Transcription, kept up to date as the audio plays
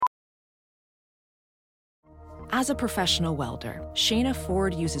As a professional welder, Shayna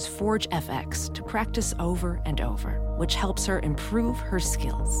Ford uses Forge FX to practice over and over, which helps her improve her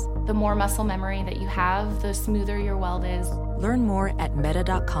skills. The more muscle memory that you have, the smoother your weld is. Learn more at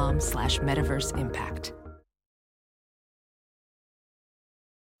meta.com/metaverseimpact.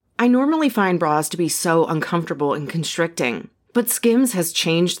 I normally find bras to be so uncomfortable and constricting, but Skims has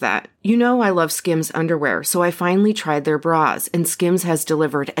changed that. You know I love Skims underwear, so I finally tried their bras, and Skims has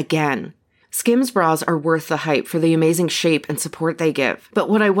delivered again. Skims bras are worth the hype for the amazing shape and support they give, but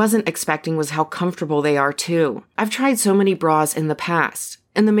what I wasn't expecting was how comfortable they are too. I've tried so many bras in the past,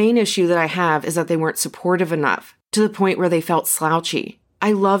 and the main issue that I have is that they weren't supportive enough, to the point where they felt slouchy.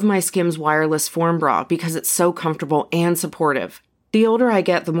 I love my Skims wireless form bra because it's so comfortable and supportive. The older I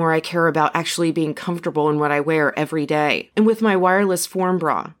get, the more I care about actually being comfortable in what I wear every day. And with my wireless form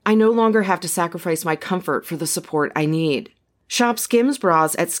bra, I no longer have to sacrifice my comfort for the support I need. Shop Skims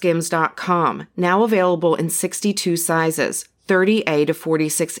bras at skims.com, now available in 62 sizes, 30A to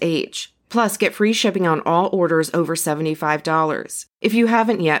 46H. Plus, get free shipping on all orders over $75. If you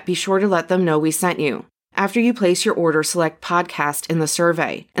haven't yet, be sure to let them know we sent you. After you place your order, select podcast in the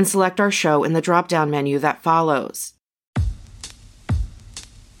survey and select our show in the drop-down menu that follows.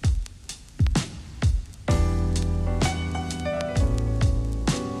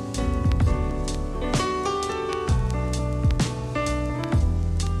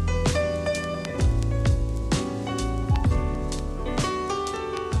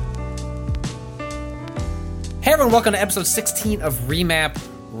 Hey everyone, welcome to episode 16 of Remap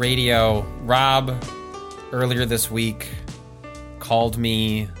Radio. Rob, earlier this week, called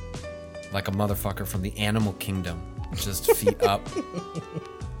me like a motherfucker from the animal kingdom. Just feet up.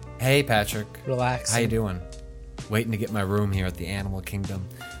 Hey Patrick. Relax. How you doing? Waiting to get my room here at the animal kingdom.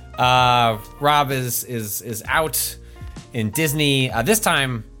 Rob is out in Disney, this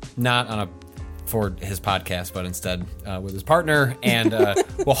time not for his podcast, but instead with his partner, and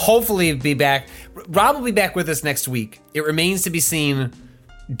will hopefully be back. Rob will be back with us next week. It remains to be seen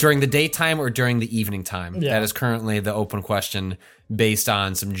during the daytime or during the evening time. Yeah. That is currently the open question based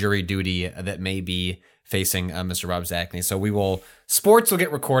on some jury duty that may be facing Mr. Rob Zachney. So sports will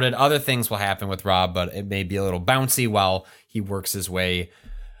get recorded. Other things will happen with Rob, but it may be a little bouncy while he works his way.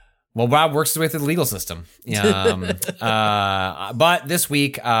 Well, Rob works his way through the legal system. But this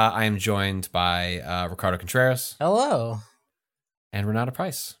week, I am joined by Ricardo Contreras. Hello. And Renata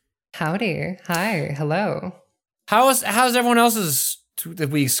Price. Howdy. Hi. Hello. How's everyone else's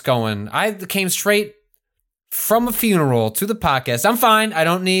weeks going? I came straight from a funeral to the podcast. I'm fine.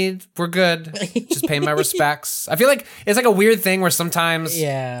 We're good. Just paying my respects. I feel like it's like a weird thing where sometimes...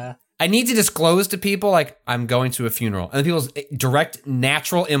 Yeah. I need to disclose to people, like, I'm going to a funeral. And people's direct,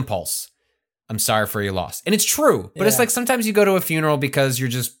 natural impulse, I'm sorry for your loss. And it's true. But it's like sometimes you go to a funeral because you're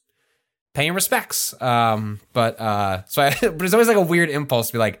just paying respects. But it's always like a weird impulse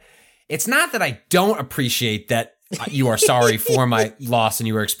to be like, it's not that I don't appreciate that you are sorry for my loss and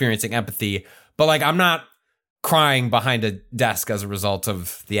you are experiencing empathy. But, like, I'm not crying behind a desk as a result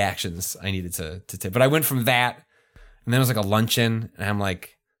of the actions I needed to take. But I went from that, and then it was like a luncheon, and I'm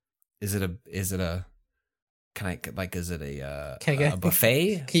like... Is it a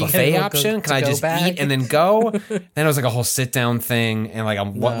buffet option? Can I just eat and then go? Then it was like a whole sit down thing, and like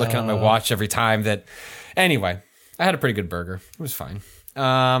I'm looking at my watch every time that. Anyway, I had a pretty good burger. It was fine.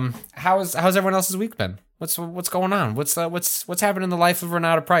 How's everyone else's week been? What's going on? What's happened in the life of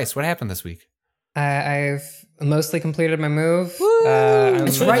Renata Price? What happened this week? I've mostly completed my move.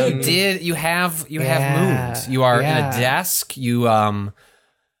 That's right. You did. You have moved. You are in a desk.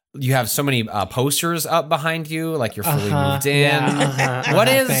 You have so many posters up behind you, like you're fully moved in. Yeah, What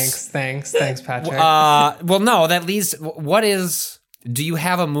is... Thanks, Patrick. Well, no, that leads... What is... Do you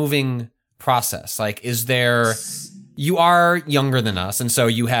have a moving process? Like, is there... You are younger than us, and so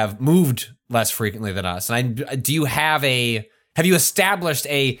you have moved less frequently than us. And do you have a... Have you established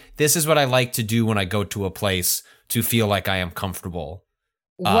this is what I like to do when I go to a place to feel like I am comfortable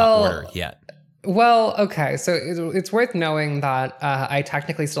order yet? Well, okay, so it's worth knowing that I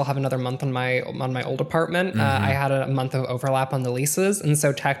technically still have another month on my old apartment. I had a month of overlap on the leases, and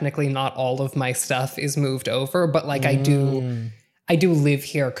so technically not all of my stuff is moved over, but like I do live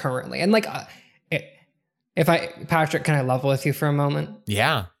here currently. And like Patrick, can I level with you for a moment?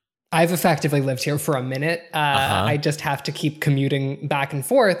 Yeah. I've effectively lived here for a minute. I just have to keep commuting back and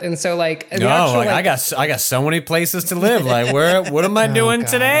forth, and so like I got so many places to live. Like, what am I doing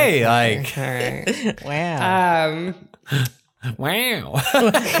today? Like, all right. Wow. Wow.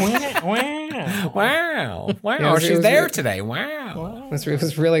 Wow. Wow. Yeah, She's there today. Wow. It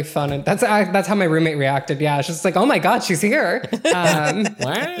was really fun. And that's how my roommate reacted. Yeah, she's just like, oh my God, she's here.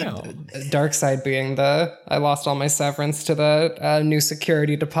 Wow. Dark side being I lost all my severance to the new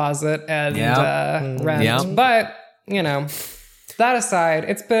security deposit and rent. Yep. But, that aside,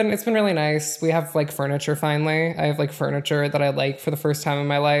 it's been really nice. We have like furniture finally. I have like furniture that I like for the first time in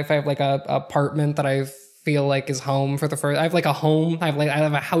my life. I have like a apartment that I feel like is home for the first. I have like a home. I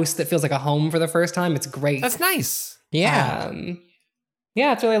have a house that feels like a home for the first time. It's great. That's nice. Yeah.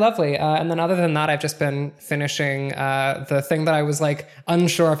 Yeah, it's really lovely. And then other than that, I've just been finishing the thing that I was like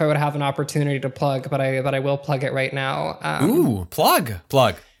unsure if I would have an opportunity to plug, but I will plug it right now. Ooh, plug.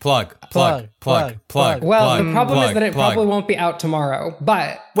 Plug. Well, the problem is that it probably won't be out tomorrow,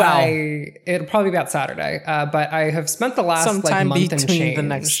 but it'll probably be out Saturday. But I have spent the last sometime month and between change. the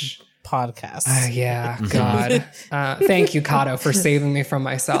next podcast. Yeah, God. Thank you, Kato, for saving me from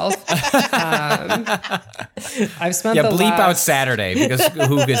myself. I've spent the bleep last out Saturday because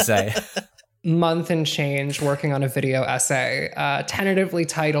who could say? month and change working on a video essay, tentatively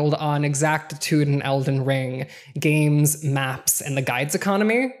titled On Exactitude in Elden Ring, Games, Maps, and the Guides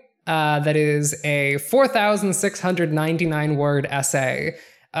Economy. That is a 4,699 word essay,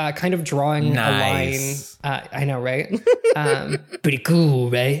 kind of drawing Nice. a line. I know, right? Pretty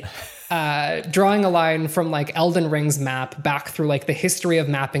cool, right? Drawing a line from like Elden Ring's map back through like the history of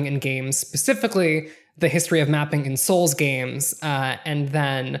mapping in games, specifically the history of mapping in Souls games, and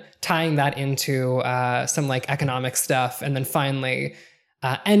then tying that into some like economic stuff, and then finally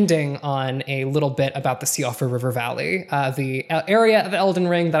ending on a little bit about the Siofra River Valley, the area of Elden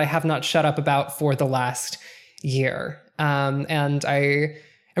Ring that I have not shut up about for the last year. And I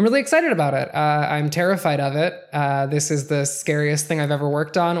am really excited about it. I'm terrified of it. This is the scariest thing I've ever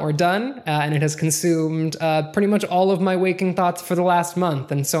worked on or done, and it has consumed pretty much all of my waking thoughts for the last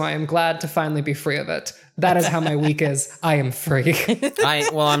month, and so I am glad to finally be free of it. That is how my week is. I am free.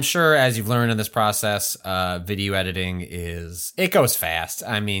 I'm sure as you've learned in this process, video editing it goes fast.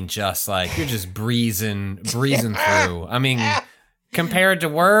 I mean, just like you're just breezing through. I mean, compared to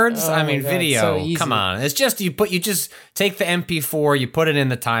words, video, so come on. It's just you just take the MP4, you put it in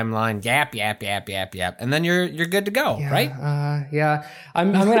the timeline, yap, and then you're good to go, right? Yeah.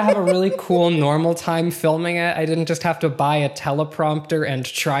 I'm going to have a really cool normal time filming it. I didn't just have to buy a teleprompter and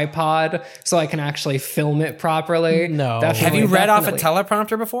tripod so I can actually film it properly. No. Have you read off a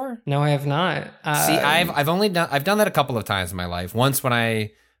teleprompter before? No, I have not. See, I've done that a couple of times in my life. Once when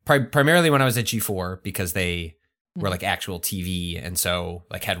primarily when I was at G4, because they were like actual TV, and so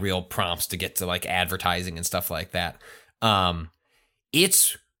like had real prompts to get to like advertising and stuff like that.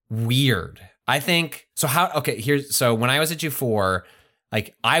 It's weird. I think so. So when I was at G4,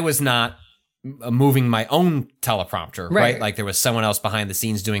 like I was not moving my own teleprompter, right? Like there was someone else behind the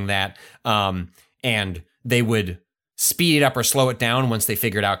scenes doing that, and they would speed it up or slow it down once they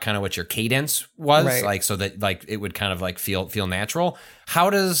figured out kind of what your cadence was, like so that like it would kind of like feel natural. How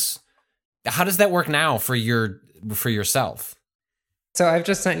does that work now for yourself? So I've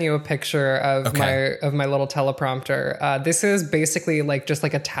just sent you a picture of my little teleprompter. This is basically like just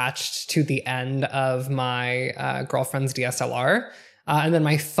like attached to the end of my girlfriend's DSLR. And then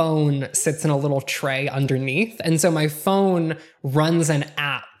my phone sits in a little tray underneath. And so my phone runs an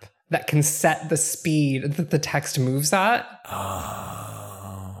app that can set the speed that the text moves at.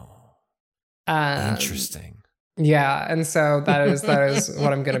 Oh. Interesting. Yeah. And so that is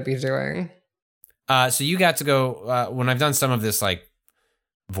what I'm going to be doing. So you got to go, when I've done some of this like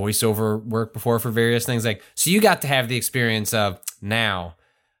voiceover work before for various things, like, so you got to have the experience of now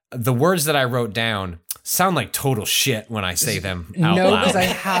the words that I wrote down sound like total shit when I say them out No, loud. because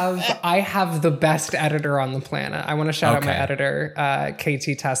I have the best editor on the planet. I want to shout out my editor,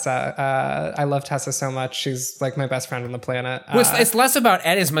 KT Tessa. I love Tessa so much. She's like my best friend on the planet. Well, it's less about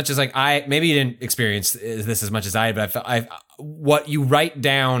ed as much as like maybe you didn't experience this as much as I, but what you write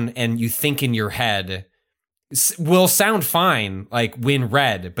down and you think in your head will sound fine, like when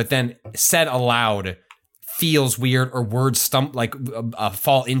read, but then said aloud feels weird, or words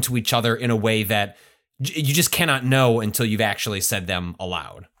fall into each other in a way that you just cannot know until you've actually said them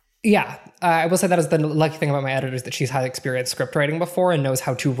aloud. Yeah, I will say that is the lucky thing about my editor, is that she's had experienced script writing before and knows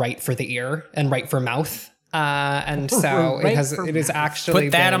how to write for the ear and write for mouth. And so it is actually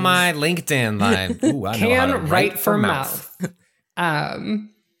put that on my LinkedIn line. Ooh, I know how to write for mouth.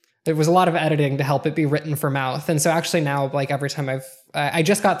 There was a lot of editing to help it be written for mouth. And so actually now, like every time I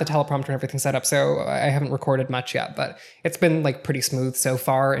just got the teleprompter and everything set up, so I haven't recorded much yet, but it's been like pretty smooth so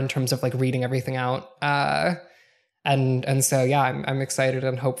far in terms of like reading everything out. And so yeah, I'm excited,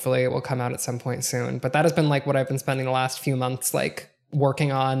 and hopefully it will come out at some point soon. But that has been like what I've been spending the last few months like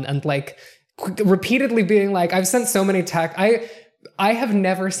working on, and like repeatedly being like, I've sent so many I have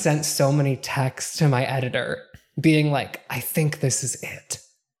never sent so many texts to my editor being like, I think this is it.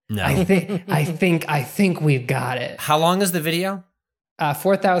 No. I think we've got it. How long is the video?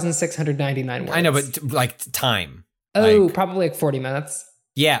 4,699 words. I know, but like time. Oh, Like, probably like 40 minutes.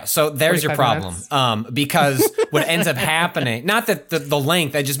 yeah, so there's your 45 problem. Because what ends up happening, not that the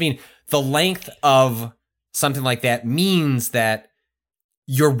length, I just mean the length of something like that means that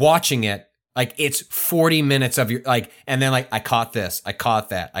you're watching it, like it's 40 minutes of your, like, and then like, I caught this, I caught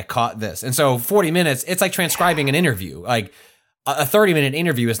that, I caught this. And so 40 minutes, it's like transcribing an interview. Like a 30-minute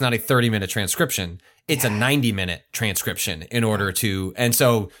interview is not a 30-minute transcription. It's a 90-minute transcription in order to, and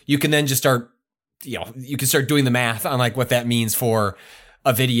so you can then just start, you can start doing the math on like what that means for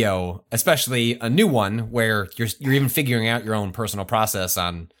a video, especially a new one where you're even figuring out your own personal process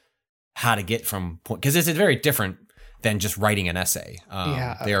on how to get from point, because it's very different than just writing an essay.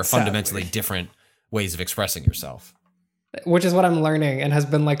 They are fundamentally different ways of expressing yourself. Which is what I'm learning, and has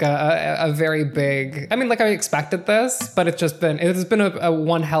been like a very big, I mean, like I expected this, but it's been a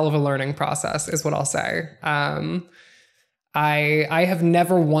one hell of a learning process is what I'll say. I have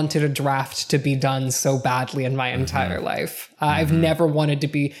never wanted a draft to be done so badly in my entire life. I've never wanted to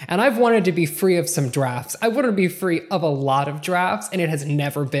be, and I've wanted to be free of some drafts. I want to be free of a lot of drafts, and it has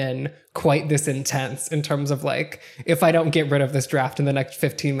never been quite this intense in terms of like, if I don't get rid of this draft in the next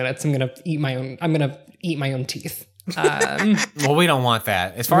 15 minutes, I'm going to eat my own teeth. Well, we don't want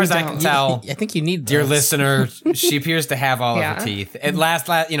that. As far as I can tell, I think you need dear those. listener, she appears to have all of her teeth. At last,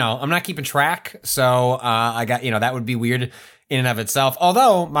 I'm not keeping track, so I got, that would be weird in and of itself.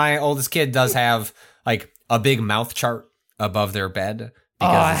 Although my oldest kid does have like a big mouth chart above their bed.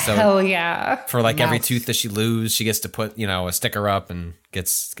 Because hell yeah! For like every tooth that she loses, she gets to put a sticker up and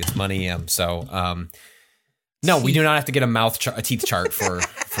gets money. No, we do not have to get a teeth chart for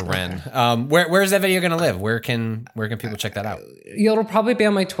Ren. Where is that video going to live? Where can people check that out? It'll probably be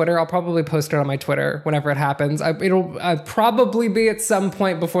on my Twitter. I'll probably post it on my Twitter whenever it happens. It'll probably be at some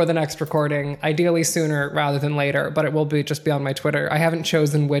point before the next recording, ideally sooner rather than later, but it will just be on my Twitter. I haven't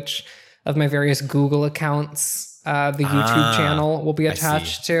chosen which of my various Google accounts the YouTube channel will be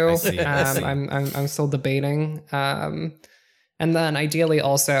attached to. I see. I'm still debating. And then ideally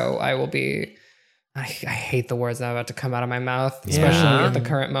also I will be, I hate the words that are about to come out of my mouth, especially at the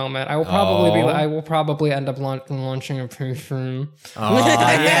current moment. I will probably end up launching a pre-stream. Oh,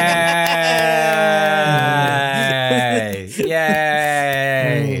 yay!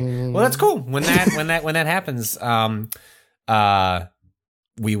 Yay! Well, that's cool. When that happens,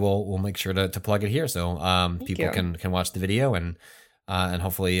 we'll make sure to plug it here so people can watch the video and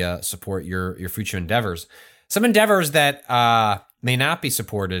hopefully support your future endeavors. Some endeavors that may not be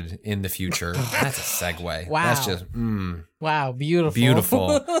supported in the future. That's a segue. Wow. That's just wow, beautiful.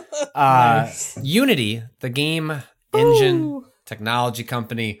 Beautiful. Nice. Unity, the game engine technology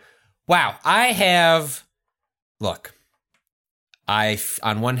company. Wow. I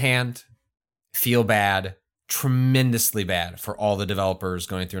on one hand feel bad, tremendously bad for all the developers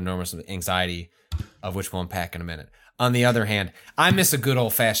going through enormous anxiety, of which we'll unpack in a minute. On the other hand, I miss a good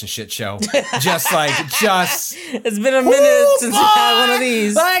old-fashioned shit show. It's been a minute since we had one of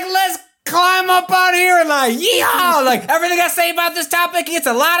these. Like, let's climb up out here and like, yeehaw! Like, everything I say about this topic gets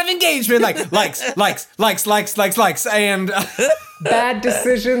a lot of engagement. Like, likes, and... Bad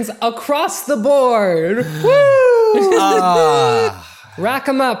decisions across the board. Woo! Rack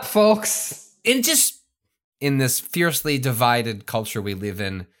 'em up, folks. In this fiercely divided culture we live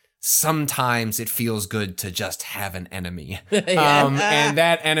in, sometimes it feels good to just have an enemy. And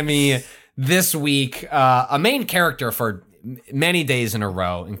that enemy this week, a main character for many days in a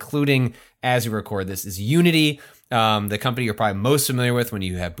row, including as we record this, is Unity, the company you're probably most familiar with when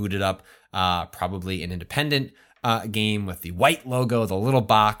you have booted up probably an independent game with the white logo, the little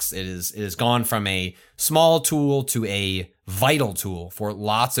box. It is gone from a small tool to a vital tool for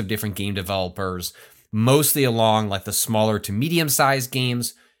lots of different game developers, mostly along like the smaller to medium-sized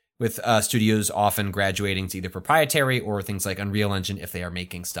games, with studios often graduating to either proprietary or things like Unreal Engine if they are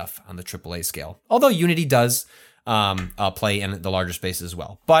making stuff on the AAA scale. Although Unity does play in the larger space as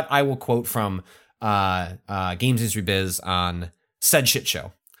well. But I will quote from Games Industry Biz on said shit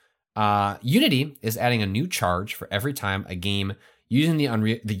show. Unity is adding a new charge for every time a game using more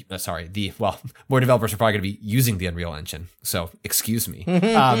developers are probably going to be using the Unreal Engine, so excuse me.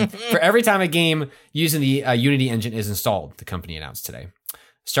 For every time a game using the Unity engine is installed, the company announced today.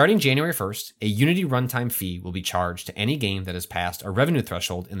 Starting January 1st, a Unity runtime fee will be charged to any game that has passed a revenue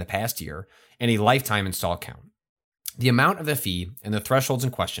threshold in the past year and a lifetime install count. The amount of the fee and the thresholds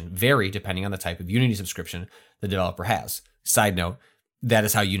in question vary depending on the type of Unity subscription the developer has. Side note, that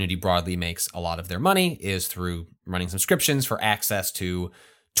is how Unity broadly makes a lot of their money, is through running subscriptions for access to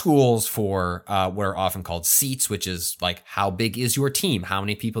tools for what are often called seats, which is like, how big is your team? How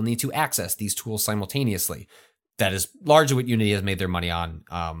many people need to access these tools simultaneously? That is largely what Unity has made their money on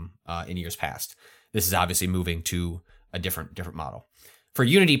in years past. This is obviously moving to a different model. For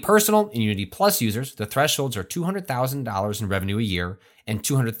Unity Personal and Unity Plus users, the thresholds are $200,000 in revenue a year and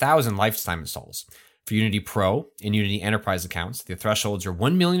 200,000 lifetime installs. For Unity Pro and Unity Enterprise accounts, the thresholds are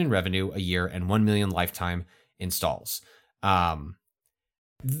 1 million in revenue a year and 1 million lifetime installs.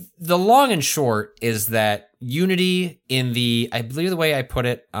 The long and short is that Unity, I believe the way I put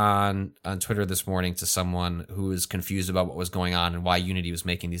it on Twitter this morning to someone who was confused about what was going on and why Unity was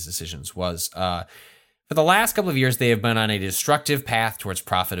making these decisions, was for the last couple of years, they have been on a destructive path towards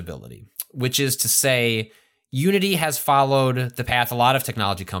profitability, which is to say Unity has followed the path a lot of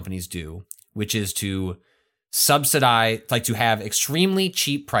technology companies do, which is to subsidize, like to have extremely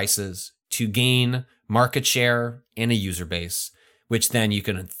cheap prices to gain market share in a user base, which then you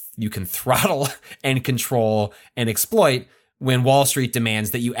can throttle and control and exploit when Wall Street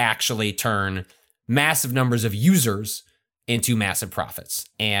demands that you actually turn massive numbers of users into massive profits.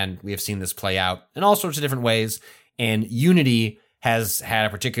 And we have seen this play out in all sorts of different ways. And Unity has had a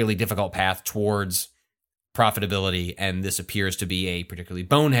particularly difficult path towards profitability, and this appears to be a particularly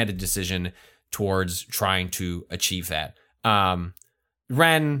boneheaded decision towards trying to achieve that.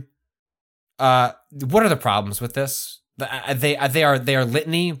 Ren, what are the problems with this? They are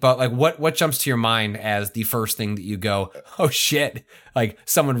litany, but like what jumps to your mind as the first thing that you go, oh shit, like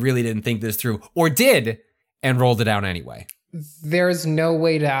someone really didn't think this through, or did and rolled it down anyway? There's no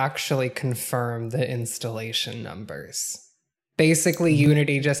way to actually confirm the installation numbers. Basically,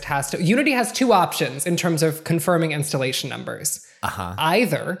 Unity has two options in terms of confirming installation numbers.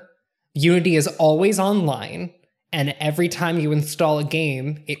 Either Unity is always online, and every time you install a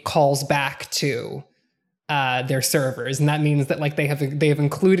game, it calls back to their servers, and that means that like they have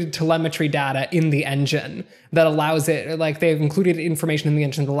included telemetry data in the engine that allows it, like they've included information in the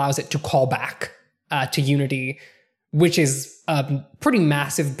engine that allows it to call back to Unity, which is a pretty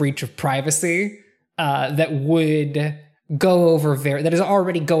massive breach of privacy that would go over that is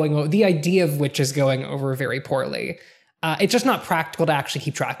already going over, the idea of which is going over very poorly. It's just not practical to actually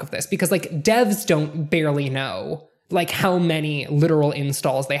keep track of this because like devs don't barely know like how many literal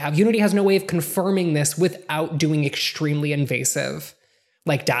installs they have. Unity has no way of confirming this without doing extremely invasive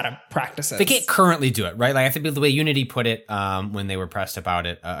like data practices. They can't currently do it, right? Like I think the way Unity put it when they were pressed about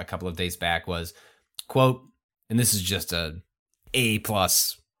it a couple of days back was, quote, and this is just A+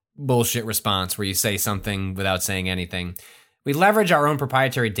 bullshit response where you say something without saying anything. We leverage our own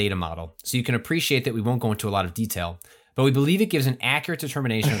proprietary data model, so you can appreciate that we won't go into a lot of detail, but we believe it gives an accurate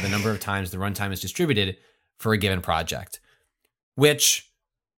determination of the number of times the runtime is distributed for a given project, which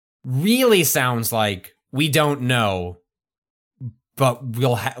really sounds like we don't know, but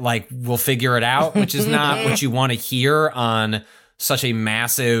we'll figure it out, which is not what you want to hear on such a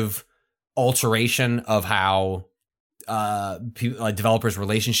massive alteration of how developers'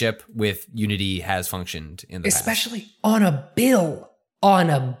 relationship with Unity has functioned in the past. Especially on a bill.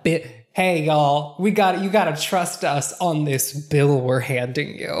 Hey y'all, you gotta trust us on this bill we're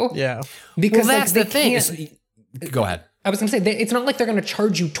handing you. Yeah. Because that's the thing. Go ahead. I was gonna say, it's not like they're gonna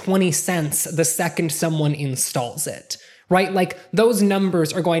charge you 20 cents the second someone installs it, right? Like those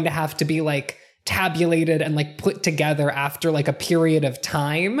numbers are going to have to be like tabulated and like put together after like a period of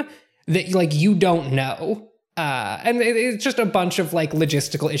time that like you don't know. And it's just a bunch of like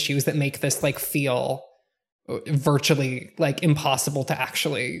logistical issues that make this like feel virtually like impossible to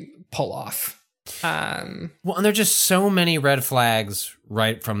actually pull off. Well, and there are just so many red flags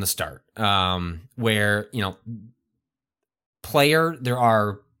right from the start, where, you know, there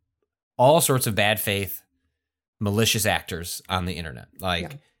are all sorts of bad faith, malicious actors on the internet.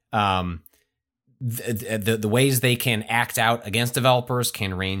 Like, the ways they can act out against developers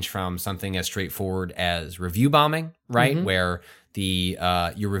can range from something as straightforward as review bombing, right? Mm-hmm. Where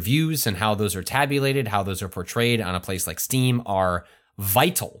your reviews and how those are tabulated, how those are portrayed on a place like Steam are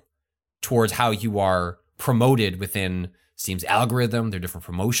vital towards how you are promoted within Steam's algorithm, their different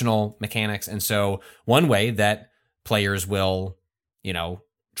promotional mechanics. And so one way that players will, you know,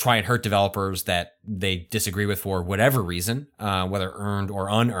 try and hurt developers that they disagree with for whatever reason, whether earned or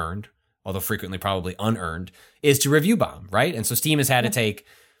unearned, although frequently probably unearned, is to review bomb, right? And so Steam has had to take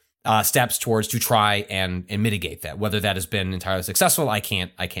steps towards to try and mitigate that. Whether that has been entirely successful, I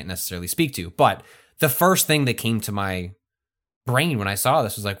can't necessarily speak to. But the first thing that came to my brain when I saw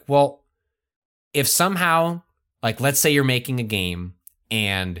this was like, well, if somehow like, let's say you're making a game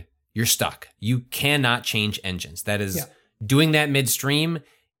and you're stuck. You cannot change engines. That is, doing that midstream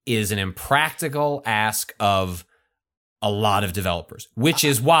is an impractical ask of a lot of developers, which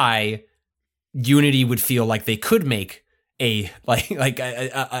is why Unity would feel like they could make a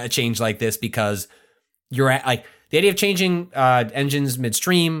change like this, because you're at, like, the idea of changing engines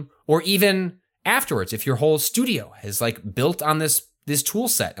midstream or even afterwards, if your whole studio is like built on this tool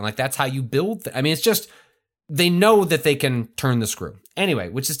set and like that's how you build. I mean, it's just, they know that they can turn the screw. Anyway,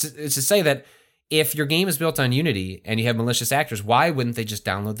 which is to say that if your game is built on Unity and you have malicious actors, why wouldn't they just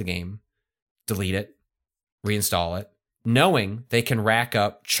download the game, delete it, reinstall it, knowing they can rack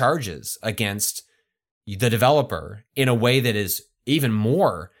up charges against the developer in a way that is even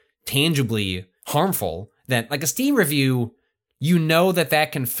more tangibly harmful than, like, a Steam review? You know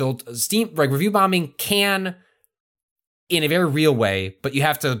that can filter. Steam, like, review bombing can, in a very real way, but you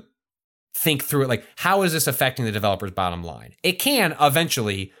have to think through it. Like, how is this affecting the developer's bottom line? It can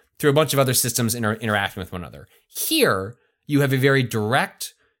eventually, through a bunch of other systems interacting with one another. Here, you have a very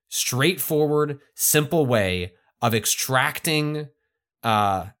direct, straightforward, simple way of extracting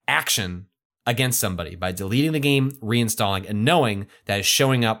action against somebody by deleting the game, reinstalling, and knowing that is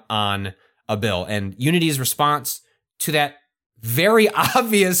showing up on a bill. And Unity's response to that very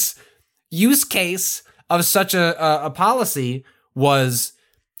obvious use case of such a policy was,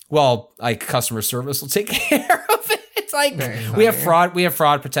 well, like, customer service will take care of it. It's like, we have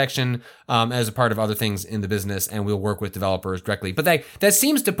fraud protection as a part of other things in the business, and we'll work with developers directly. But that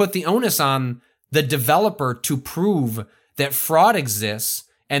seems to put the onus on the developer to prove that fraud exists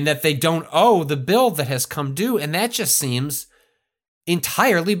and that they don't owe the bill that has come due. And that just seems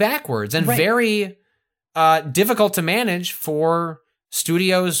entirely backwards and very difficult to manage for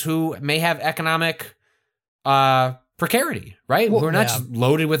studios who may have economic precarity, right? Well, who are not just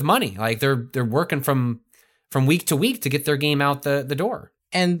loaded with money. Like, they're working from week to week to get their game out the door.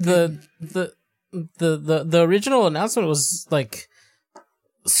 And the original announcement was like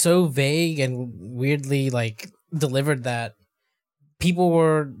so vague and weirdly like delivered that people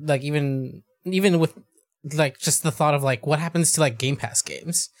were like, even with like just the thought of like, what happens to like Game Pass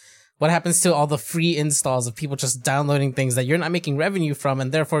games? What happens to all the free installs of people just downloading things that you're not making revenue from,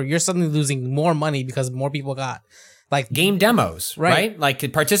 and therefore you're suddenly losing more money because more people got like game demos, right?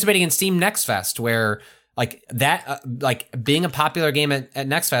 Like participating in Steam Next Fest, where like that, like being a popular game at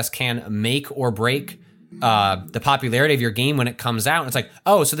Next Fest can make or break the popularity of your game when it comes out. And it's like,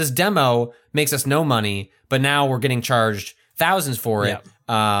 oh, so this demo makes us no money, but now we're getting charged thousands for it.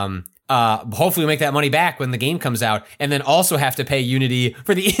 Hopefully we make that money back when the game comes out, and then also have to pay Unity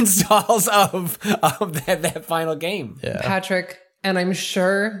for the installs of that final game. Yeah. Patrick, and I'm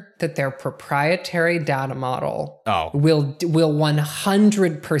sure that their proprietary data model will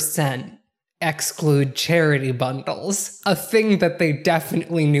 100% exclude charity bundles, a thing that they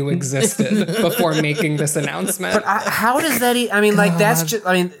definitely knew existed before making this announcement. But how does that? I mean, like, that's just.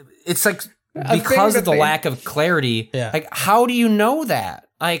 I mean, it's like, because of the lack of clarity. Yeah. Like, how do you know that?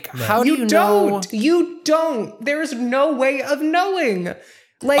 Like, how do you know? You don't. There's no way of knowing.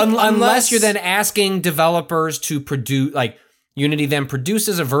 Like, unless you're then asking developers to produce, like, Unity then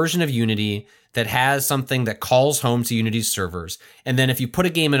produces a version of Unity that has something that calls home to Unity's servers. And then if you put a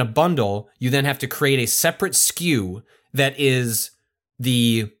game in a bundle, you then have to create a separate SKU that is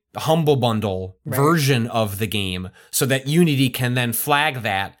the Humble Bundle version of the game, so that Unity can then flag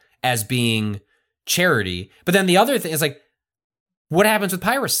that as being charity. But then the other thing is, like, what happens with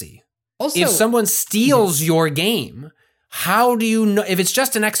piracy? Also, if someone steals your game, how do you know? If it's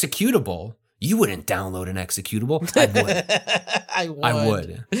just an executable, you wouldn't download an executable. I would. I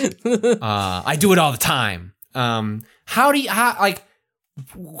would. I do it all the time. How do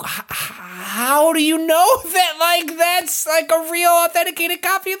you know that, like, that's like a real authenticated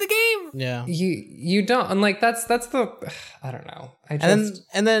copy of the game? Yeah. You don't. And like, that's the, I don't know.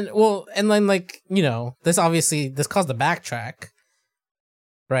 And then like, you know, this caused a backtrack.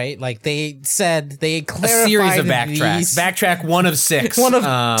 Right, like they said, they clarified a series of backtracks. Backtrack 1 of 6, 1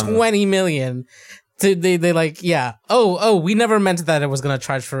 of 20 million. They like, yeah. Oh, we never meant that it was gonna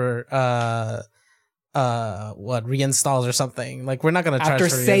charge for reinstalls or something. Like, we're not gonna charge for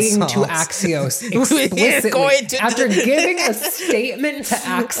reinstalls. After saying to Axios explicitly, after giving a statement to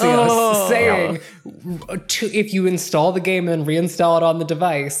Axios saying, if you install the game and reinstall it on the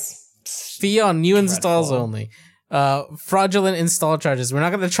device, fee on new installs only. Fraudulent install charges. We're not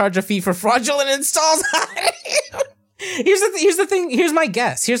going to charge a fee for fraudulent installs. Here's the thing. Here's my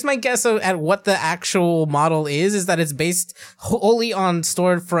guess at what the actual model is that it's based wholly on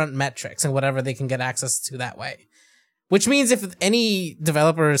storefront metrics and whatever they can get access to that way. Which means if any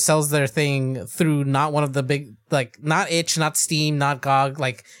developer sells their thing through not one of the big, like, not Itch, not Steam, not GOG,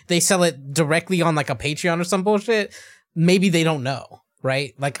 like, they sell it directly on, like, a Patreon or some bullshit, maybe they don't know,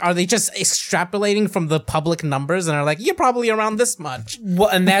 right? Like, are they just extrapolating from the public numbers and are like, you're probably around this much? Well,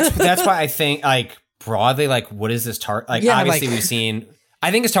 and that's why I think, like, broadly, like, what is this target? Like, Yeah, obviously like- we've seen,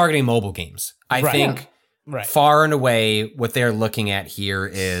 I think it's targeting mobile games. I Right. think Right. far and away what they're looking at here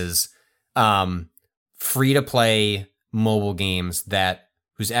is free-to-play mobile games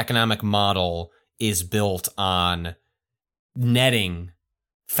whose economic model is built on netting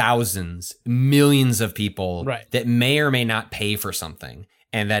thousands, millions of people Right. that may or may not pay for something,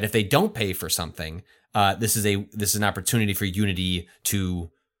 and that if they don't pay for something, this is an opportunity for Unity to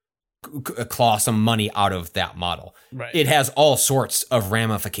claw some money out of that model. Right. It has all sorts of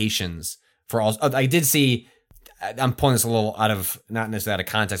ramifications for all. I did see. I'm pulling this a little out of, not necessarily out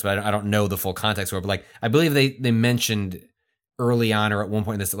of context, but I don't know the full context for it. But like, I believe they mentioned early on or at one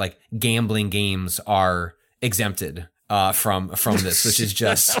point in this that like gambling games are exempted from this, which is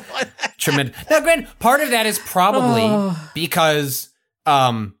just tremendous. Now, granted, part of that is probably because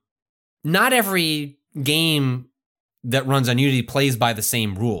not every game that runs on Unity plays by the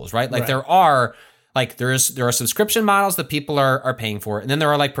same rules, right? Like there are subscription models that people are paying for, and then there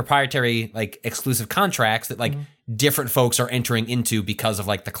are like proprietary, like exclusive contracts that like different folks are entering into because of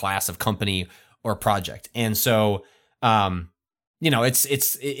like the class of company or project. And so, it's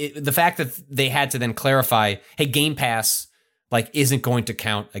the fact that they had to then clarify, hey, Game Pass like isn't going to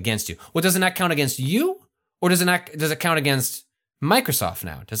count against you. Well, does it not count against you, or does it count against Microsoft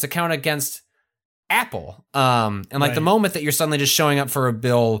now? Does it count against Apple? And like the moment that you're suddenly just showing up for a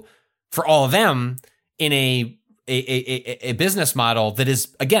bill for all of them in a business model that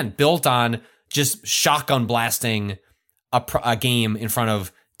is, again, built on just shotgun blasting a game in front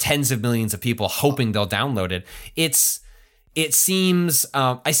of tens of millions of people hoping they'll download it. It seems,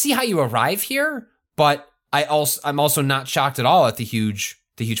 I see how you arrive here, but I'm also not shocked at all at the huge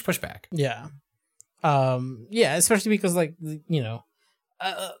pushback. Yeah. Especially because like,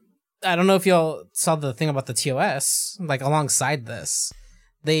 I don't know if y'all saw the thing about the TOS, like alongside this.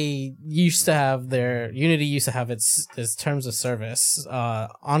 Unity used to have its terms of service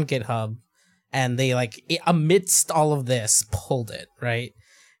on GitHub, and they amidst all of this pulled it, right?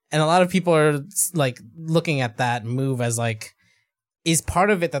 And a lot of people are like looking at that move as like, is part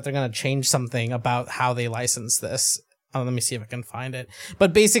of it that they're going to change something about how they license this? Let me see if I can find it.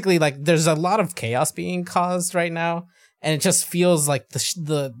 But basically, like, there's a lot of chaos being caused right now, and it just feels like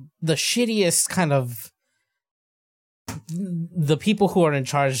the shittiest kind of. The people who are in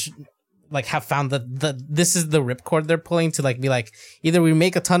charge like have found that this is the ripcord they're pulling to like be like, either we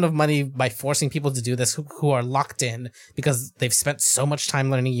make a ton of money by forcing people to do this who are locked in because they've spent so much time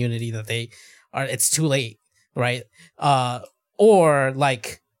learning Unity that it's too late, right? Or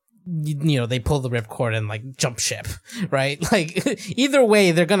like they pull the ripcord and like jump ship, right? Like either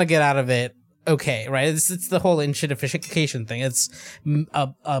way they're gonna get out of it okay, right? It's the whole inshitification thing. It's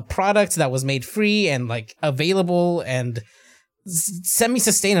a product that was made free and like available and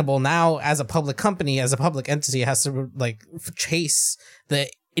semi-sustainable. Now as a public company, as a public entity, it has to like chase the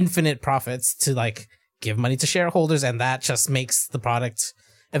infinite profits to like give money to shareholders, and that just makes the product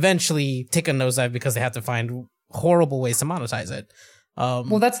eventually take a nosedive because they have to find horrible ways to monetize it.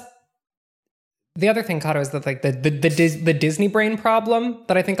 Well, that's the other thing, Kato, is that like the Disney brain problem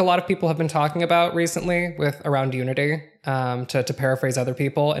that I think a lot of people have been talking about recently with around Unity, to paraphrase other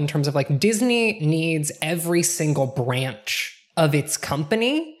people, in terms of like Disney needs every single branch of its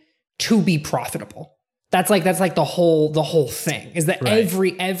company to be profitable. That's like the whole thing is that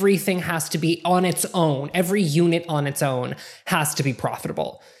everything has to be on its own. Every unit on its own has to be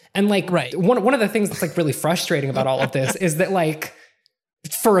profitable. And like one of the things that's like really frustrating about all of this is that like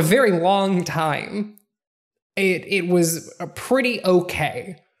for a very long time, it was pretty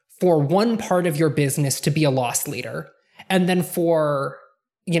okay for one part of your business to be a loss leader, and then for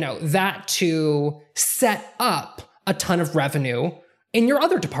that to set up a ton of revenue in your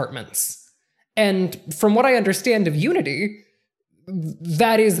other departments. And from what I understand of Unity,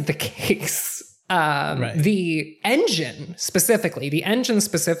 that is the case. The engine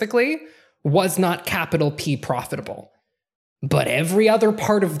specifically was not capital P profitable, but every other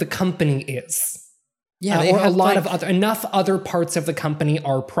part of the company is. Yeah, or a lot of enough other parts of the company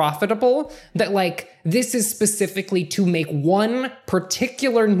are profitable that like this is specifically to make one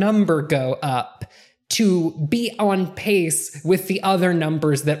particular number go up to be on pace with the other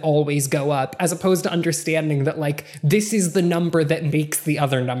numbers that always go up, as opposed to understanding that like this is the number that makes the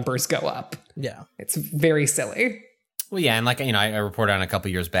other numbers go up. Yeah. It's very silly. Well, yeah, and like, I reported on a couple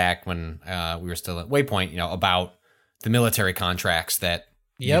years back when we were still at Waypoint, about the military contracts that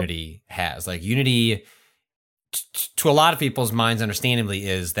Yep. Unity has. Like Unity, to a lot of people's minds, understandably,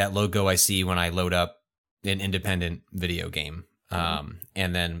 is that logo I see when I load up an independent video game, and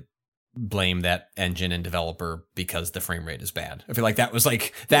then blame that engine and developer because the frame rate is bad. I feel like that was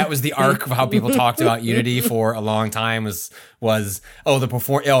the arc of how people talked about Unity for a long time was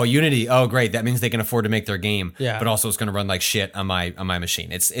Unity, oh great, that means they can afford to make their game, but also it's going to run like shit on my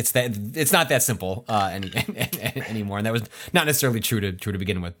machine. It's not that simple anymore, and that was not necessarily true to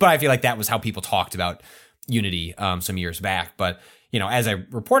begin with. But I feel like that was how people talked about Unity some years back. But as I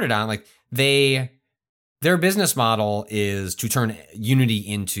reported on, like their business model is to turn Unity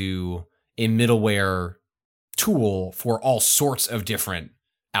into a middleware tool for all sorts of different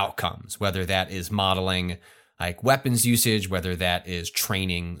outcomes, whether that is modeling like weapons usage, whether that is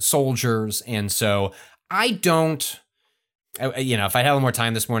training soldiers. And so if I had a little more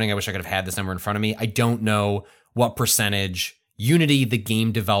time this morning, I wish I could have had this number in front of me. I don't know what percentage Unity, the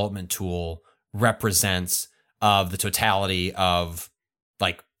game development tool, represents of the totality of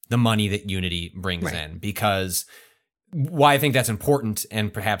like the money that Unity brings in, because why I think that's important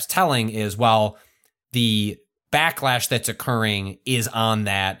and perhaps telling is, while the backlash that's occurring is on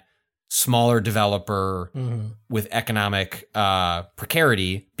that smaller developer with economic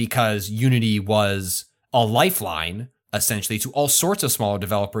precarity, because Unity was a lifeline essentially to all sorts of smaller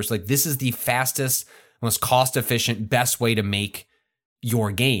developers. Like, this is the fastest, most cost-efficient, best way to make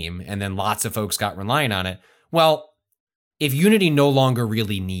your game, and then lots of folks got relying on it. Well, if Unity no longer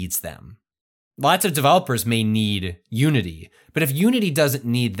really needs them, lots of developers may need Unity, but if Unity doesn't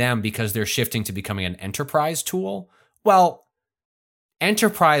need them because they're shifting to becoming an enterprise tool, well,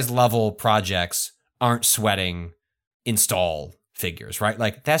 enterprise level projects aren't sweating install figures, right?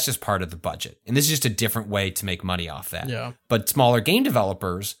 Like, that's just part of the budget. And this is just a different way to make money off that. Yeah. But smaller game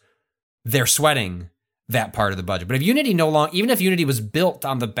developers, they're sweating that part of the budget. But if Unity even if Unity was built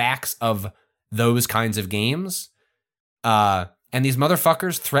on the backs of those kinds of games, and these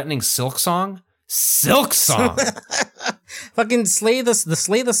motherfuckers threatening Silksong, fucking Slay the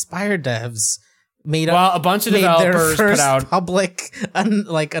Spire devs made a bunch of developers their first put out public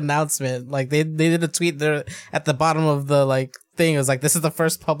announcement. Like they did a tweet there at the bottom of the thing. It was like, this is the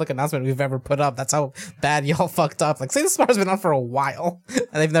first public announcement we've ever put up. That's how bad y'all fucked up. Like, Slay the Spire's been out for a while,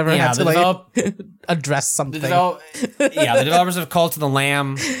 and they've never had to address something. The developers of Cult of the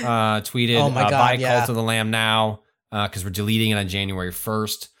Lamb tweeted, oh my God, buy Cult of the Lamb now, because we're deleting it on January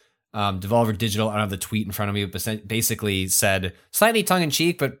 1st. Devolver Digital, I don't have the tweet in front of me, but basically said, slightly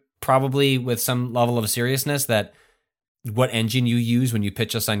tongue-in-cheek, but probably with some level of seriousness, that what engine you use when you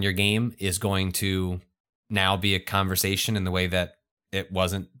pitch us on your game is going to now be a conversation in the way that it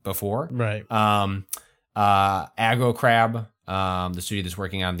wasn't before. Right. Aggro Crab, the studio that's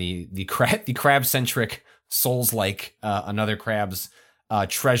working on the crab-centric Souls-like Another Crab's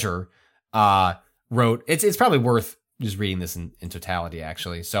Treasure, wrote, it's probably worth just reading this in totality,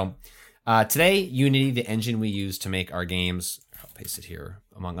 actually. So today, Unity, the engine we use to make our games, I'll paste it here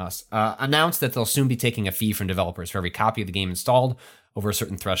among us, announced that they'll soon be taking a fee from developers for every copy of the game installed over a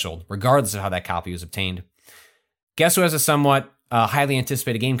certain threshold, regardless of how that copy was obtained. Guess who has a somewhat highly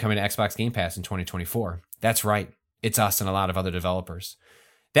anticipated game coming to Xbox Game Pass in 2024? That's right. It's us and a lot of other developers.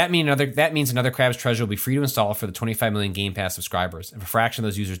 That means Another Crab's Treasure will be free to install for the 25 million Game Pass subscribers. If a fraction of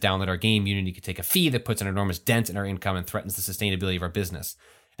those users download our game, Unity could take a fee that puts an enormous dent in our income and threatens the sustainability of our business.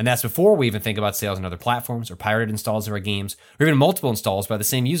 And that's before we even think about sales on other platforms or pirated installs of our games, or even multiple installs by the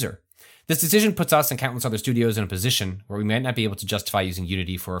same user. This decision puts us and countless other studios in a position where we might not be able to justify using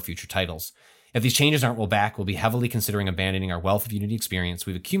Unity for our future titles. If these changes aren't rolled back, we'll be heavily considering abandoning our wealth of Unity experience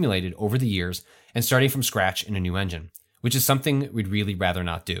we've accumulated over the years and starting from scratch in a new engine, which is something we'd really rather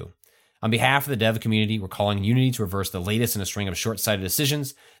not do. On behalf of the dev community, we're calling on Unity to reverse the latest in a string of short-sighted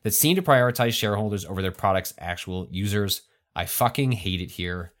decisions that seem to prioritize shareholders over their product's actual users. I fucking hate it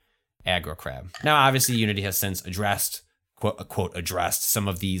here. Aggro Crab. Now, obviously, Unity has since addressed, quote, addressed some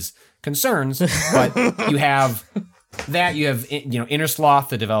of these concerns, but you have Innersloth,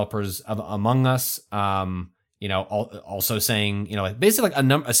 the developers of Among Us, also saying, basically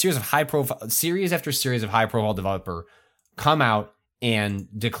a series after series of high-profile developer come out and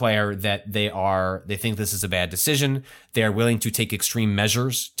declare that they think this is a bad decision. They are willing to take extreme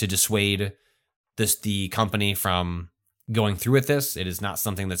measures to dissuade the company from going through with this. It is not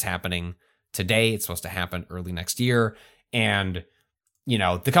something that's happening today. It's supposed to happen early next year. And,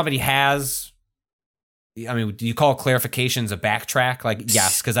 the company has, do you call clarifications a backtrack? Like,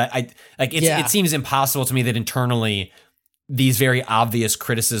 yes, because it seems impossible to me that internally these very obvious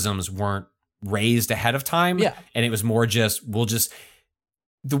criticisms weren't raised ahead of time. Yeah. And it was more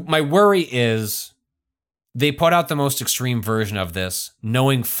my worry is they put out the most extreme version of this,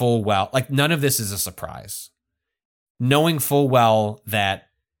 knowing full well, like none of this is a surprise. Knowing full well that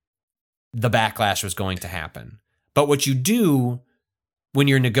the backlash was going to happen. But what you do when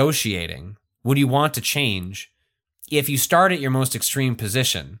you're negotiating, when you want to change, if you start at your most extreme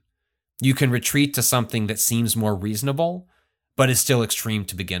position, you can retreat to something that seems more reasonable, but is still extreme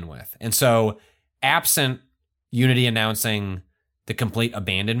to begin with. And so, absent Unity announcing the complete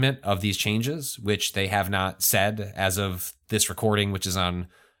abandonment of these changes, which they have not said as of this recording, which is on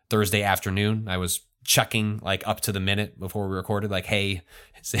Thursday afternoon. I was checking like up to the minute before we recorded, like, hey,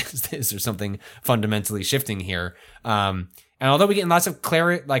 is there something fundamentally shifting here? And although we get lots of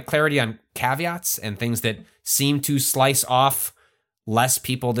clarity on caveats and things that seem to slice off less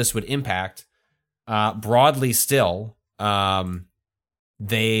people this would impact, broadly still,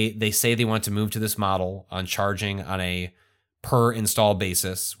 they say they want to move to this model on charging on a per install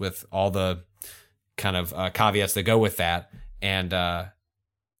basis with all the kind of caveats that go with that. And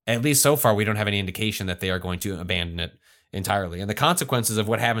at least so far, we don't have any indication that they are going to abandon it entirely. And the consequences of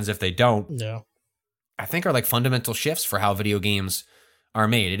what happens if they don't, I think, are like fundamental shifts for how video games are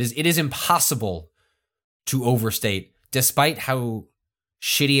made. It is impossible to overstate, despite how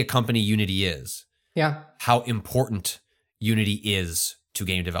shitty a company Unity is, how important Unity is to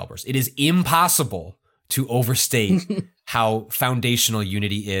game developers. It is impossible to overstate how foundational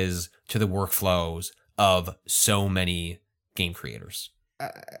Unity is to the workflows of so many game creators.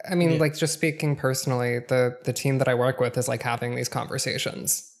 I mean, like, just speaking personally, the team that I work with is like having these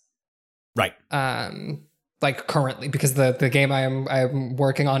conversations. Right. Like currently, because the game I'm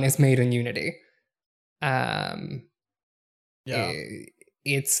working on is made in Unity.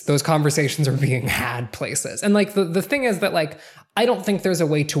 It's those conversations are being had places. And like the thing is that, like, I don't think there's a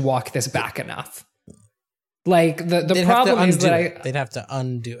way to walk this back enough. Like the problem is that they'd have to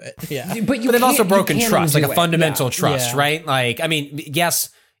undo it. Yeah. But they've also broken trust, like a fundamental trust, right? Like, I mean,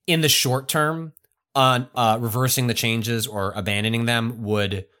 yes, in the short term, on reversing the changes or abandoning them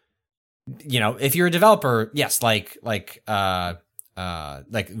would, you know, if you're a developer, yes, like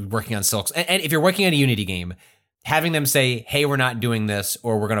working on Silks, and if you're working on a Unity game, having them say, hey, we're not doing this,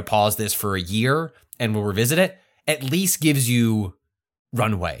 or we're going to pause this for a year and we'll revisit it, at least gives you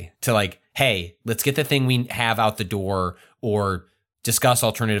runway to like, hey, let's get the thing we have out the door or discuss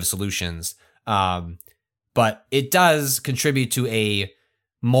alternative solutions. But it does contribute to a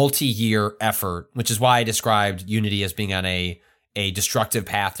multi-year effort, which is why I described Unity as being on a destructive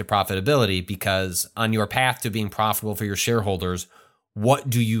path to profitability, because on your path to being profitable for your shareholders, what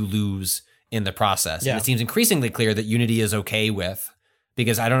do you lose in the process? And it seems increasingly clear that Unity is okay with,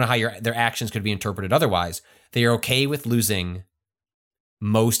 because I don't know how their actions could be interpreted otherwise. They are okay with losing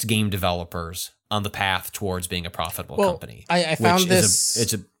most game developers on the path towards being a profitable company. I found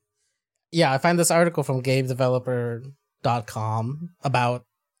this. I found this article from GameDeveloper.com about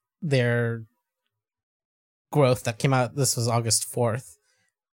their growth that came out. This was August 4th.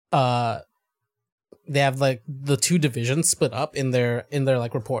 They have like the two divisions split up in their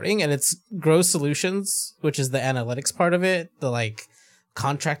like reporting, and it's Grow Solutions, which is the analytics part of it, the like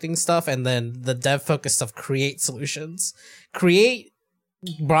contracting stuff, and then the dev focused stuff, Create Solutions. Create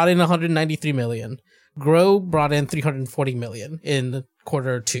brought in 193 million. Grow brought in 340 million in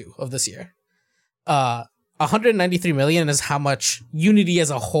Q2 of this year. 193 million is how much Unity as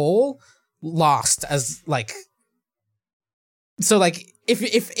a whole lost as like. So like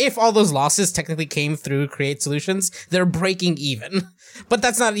if all those losses technically came through Create Solutions, they're breaking even. But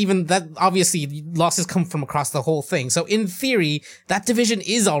that's not even that. Obviously, losses come from across the whole thing. So in theory, that division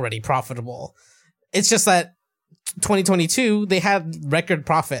is already profitable. It's just that 2022 they had record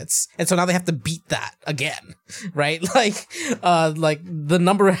profits, and so now they have to beat that again, right? Like the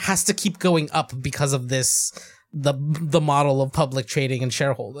number has to keep going up because of this, the model of public trading and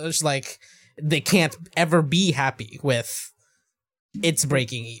shareholders. Like, they can't ever be happy with it's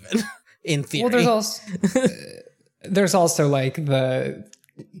breaking even in theory. Well, there's also like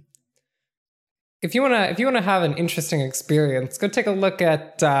if you wanna have an interesting experience, go take a look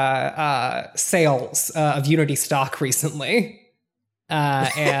at sales of Unity stock recently,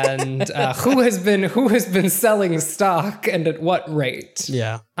 and who has been selling stock and at what rate.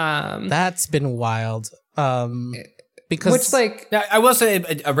 That's been wild. Because I will say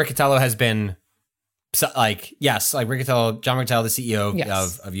Riccatello has been like, yes, like Riccatello, John Riccatello, the CEO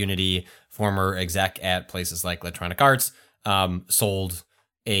of Unity, former exec at places like Electronic Arts, sold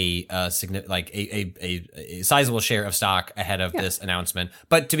a sizable share of stock ahead of this announcement.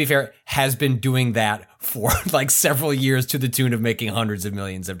 But to be fair, has been doing that for like several years to the tune of making hundreds of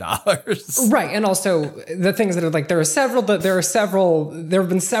millions of dollars. Right. And also the things that are like, there have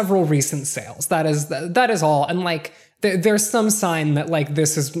been several recent sales. That is all. And like, there's some sign that like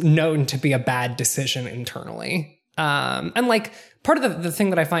this is known to be a bad decision internally. And like part of the thing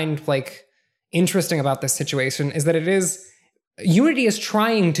that I find like interesting about this situation is that Unity is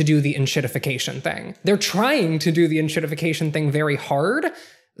trying to do the enshittification thing. They're trying to do the enshittification thing very hard.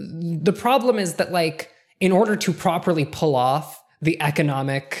 The problem is that, like, in order to properly pull off the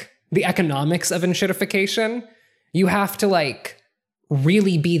economics of enshittification, you have to, like,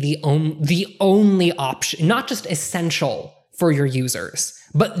 really be the only option, not just essential for your users,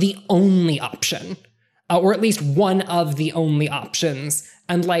 but the only option, or at least one of the only options.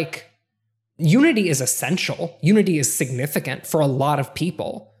 And, like, Unity is essential. Unity is significant for a lot of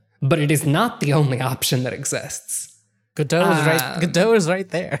people, but it is not the only option that exists. Godot is right. Godot is right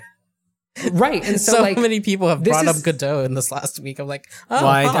there. Right, and so like, many people have brought up Godot in this last week. I'm like, oh,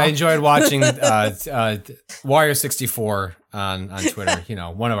 well, I enjoyed watching Warrior 64 on Twitter. You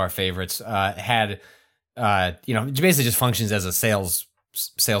know, one of our favorites had basically just functions as a sales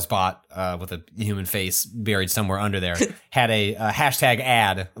bot with a human face buried somewhere under there, had a hashtag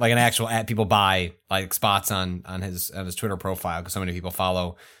ad, like an actual ad. People buy like spots on his Twitter profile because so many people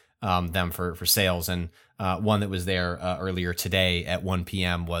follow them for sales. And one that was there earlier today at 1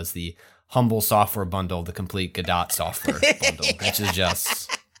 p.m. was the Humble Software Bundle, the complete Godot software bundle, which is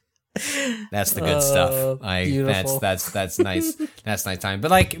just that's the good stuff. Beautiful. That's nice. That's nice time. But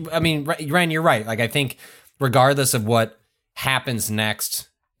like, I mean, Ryan, you're right. Like, I think regardless of what happens next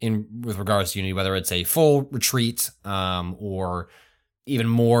with regards to Unity, whether it's a full retreat or even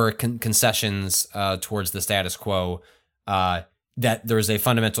more concessions towards the status quo, that there's a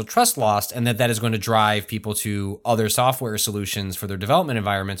fundamental trust lost, and that is going to drive people to other software solutions for their development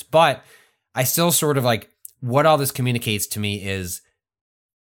environments. But I still sort of like what all this communicates to me is,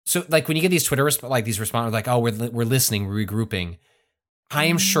 so like when you get these Twitter these responses like, oh, we're listening, we're regrouping. I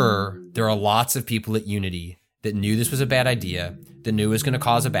am sure there are lots of people at Unity that knew this was a bad idea, that knew it was going to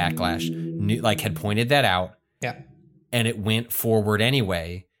cause a backlash, had pointed that out. Yeah. And it went forward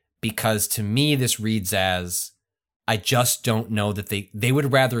anyway, because to me, this reads as, I just don't know that they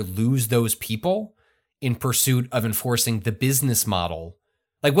would rather lose those people in pursuit of enforcing the business model.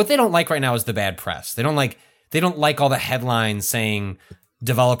 Like, what they don't like right now is the bad press. They don't like all the headlines saying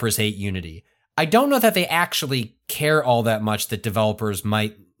developers hate Unity. I don't know that they actually care all that much that developers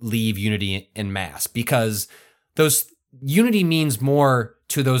might leave Unity en masse, because those Unity means more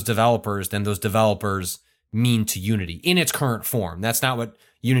to those developers than those developers mean to Unity in its current form. That's not what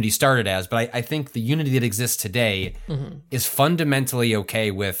Unity started as, but I think the Unity that exists today is fundamentally okay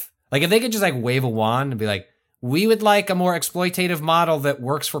with, like, if they could just like wave a wand and be like, we would like a more exploitative model that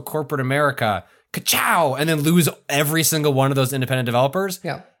works for corporate America, ka-chow, and then lose every single one of those independent developers.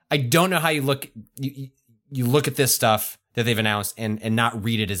 Yeah. I don't know how you look at this stuff that they've announced and not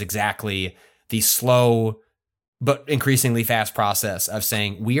read it as exactly the slow but increasingly fast process of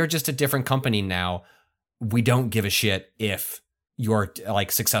saying, we are just a different company now. We don't give a shit if your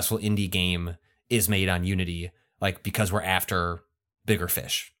like successful indie game is made on Unity, like, because we're after bigger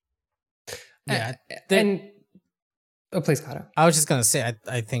fish. Yeah. Please, Kato. I was just going to say,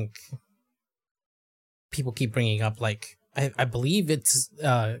 I think people keep bringing up, like, I believe it's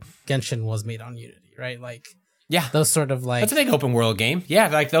Genshin was made on Unity, right? Like, yeah, those sort of like, that's a big open world game. Yeah,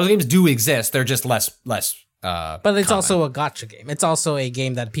 like those games do exist. They're just less. But it's common. also a gacha game. It's also a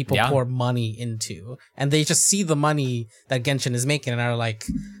game that people pour money into, and they just see the money that Genshin is making and are like,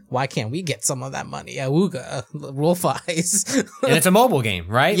 why can't we get some of that money? Awooga, Wolf Eyes. And it's a mobile game,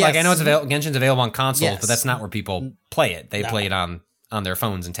 right? Yes. Like, I know Genshin's available on consoles, Yes. but that's not where people play it. They play it on their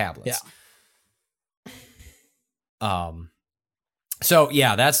phones and tablets. Yeah. So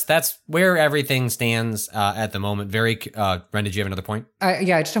yeah, that's where everything stands at the moment. Ren, did you have another point? I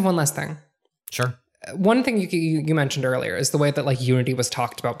just have one last thing. Sure. One thing you mentioned earlier is the way that like Unity was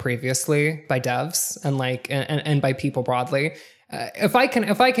talked about previously by devs and like and by people broadly. If I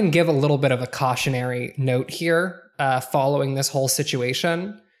can give a little bit of a cautionary note here, following this whole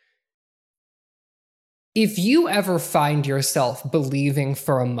situation, if you ever find yourself believing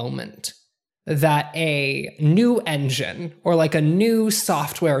for a moment that a new engine or like a new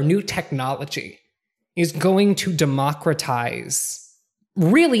software, or new technology is going to democratize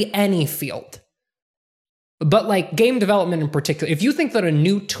really any field, but like game development in particular, if you think that a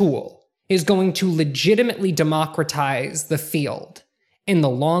new tool is going to legitimately democratize the field in the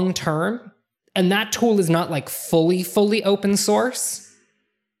long term, and that tool is not like fully open source,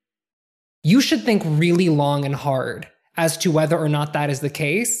 you should think really long and hard as to whether or not that is the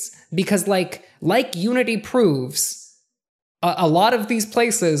case. Because like Unity proves, a lot of these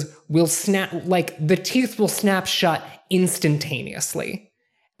places will snap, like the teeth will snap shut instantaneously.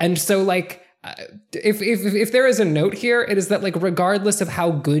 And so like, if there is a note here, it is that like, regardless of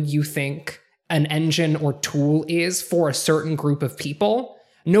how good you think an engine or tool is for a certain group of people,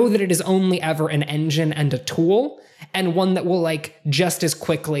 know that it is only ever an engine and a tool, and one that will like just as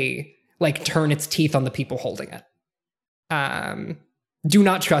quickly like turn its teeth on the people holding it. Do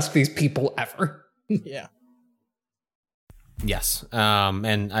not trust these people ever. Yeah. Yes.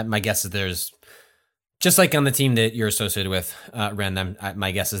 And my guess is there's, just like on the team that you're associated with, Ren,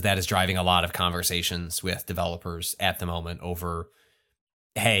 my guess is that is driving a lot of conversations with developers at the moment over,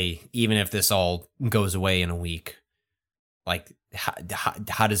 hey, even if this all goes away in a week, like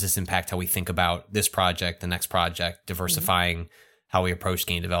how does this impact how we think about this project, the next project, diversifying how we approach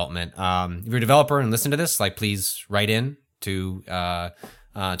game development? If you're a developer and listen to this, like please write in to our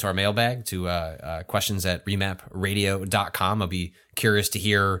mailbag to questions@remapradio.com. I'll be curious to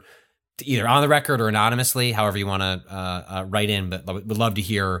hear, either on the record or anonymously, however you want to write in, but would love to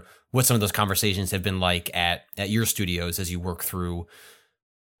hear what some of those conversations have been like at your studios as you work through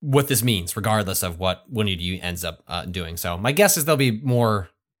what this means, regardless of what one of you ends up doing. So my guess is there'll be more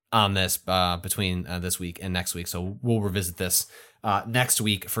on this between this week and next week. So we'll revisit this next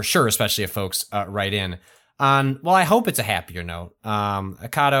week for sure, especially if folks write in. Well, I hope it's a happier note.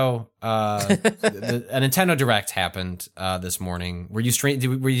 Akato, a Nintendo Direct happened this morning. Were you did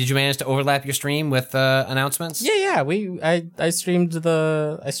you manage to overlap your stream with announcements? Yeah. I streamed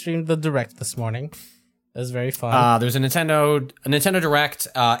the Direct this morning. It was very fun. There's a Nintendo Direct.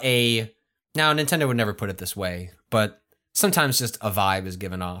 Now Nintendo would never put it this way, but sometimes just a vibe is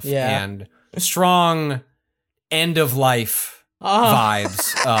given off, and strong end of life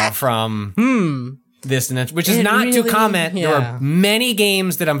vibes from this, which is not really, to comment. Yeah. There are many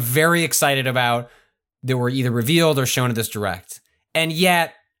games that I'm very excited about that were either revealed or shown at this Direct, and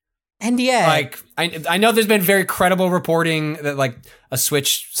yet, like I know there's been very credible reporting that like a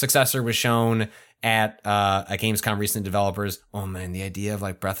Switch successor was shown at Gamescom. Recent developers, oh man, the idea of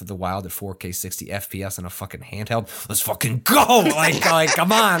like Breath of the Wild at 4K 60 FPS on a fucking handheld, let's fucking go! Like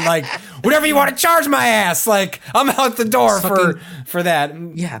come on, like whatever you want to charge my ass, like I'm out the door for that.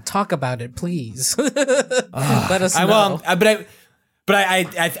 Yeah, talk about it, please. Let us know. But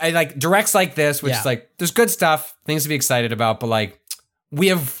I like Directs like this, which is like there's good stuff, things to be excited about, but like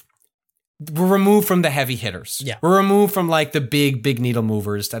we're removed from the heavy hitters. Yeah. We're removed from like the big needle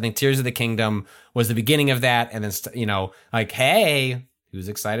movers. I think Tears of the Kingdom was the beginning of that. And then, like, hey, who's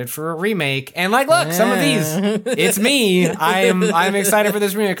excited for a remake? And like, look, some of these, it's me. I'm excited for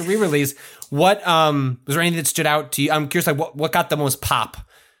this remake re-release. What, was there anything that stood out to you? I'm curious, like what got the most pop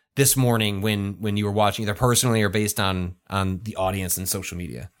this morning when you were watching, either personally or based on the audience and social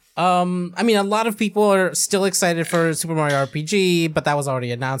media? I mean, a lot of people are still excited for Super Mario RPG, but that was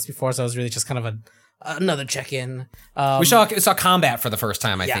already announced before, so it was really just kind of another check-in. We saw combat for the first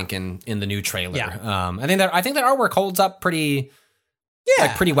time, I think, in the new trailer. Yeah. I think that artwork holds up pretty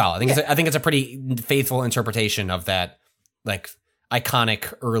well. I think it's a pretty faithful interpretation of that like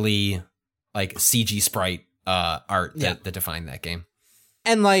iconic early like CG sprite art that defined that game.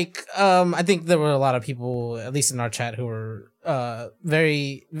 And like, I think there were a lot of people, at least in our chat, who were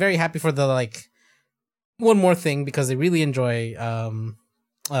very, very happy for the like one more thing, because they really enjoy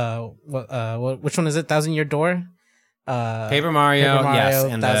which one is it? Thousand Year Door? Paper Mario, yes,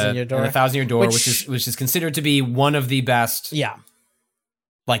 and Thousand Year Door. And the Thousand Year Door, which is considered to be one of the best,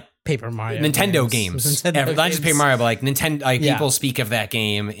 like Paper Mario Nintendo games ever. Not just Paper Mario, but like Nintendo. Like people speak of that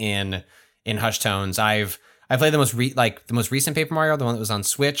game in hushed tones. I played the most recent Paper Mario, the one that was on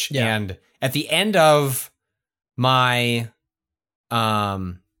Switch, and at the end of my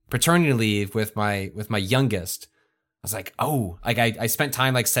paternity leave with my youngest, I was like, oh, like I spent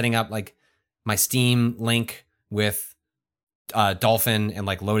time like setting up like my Steam link with Dolphin and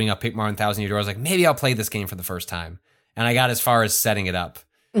like loading up Paper Mario and Thousand Year Door. I was like, maybe I'll play this game for the first time, and I got as far as setting it up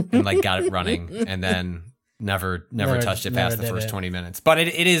and like got it running, and then never touched it past the first 20 minutes. But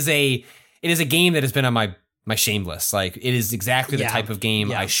it is a game that has been on my shameless. Like it is exactly the type of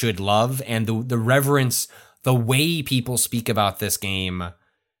game I should love, and the reverence, the way people speak about this game,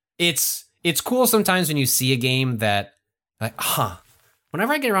 it's cool sometimes when you see a game that like,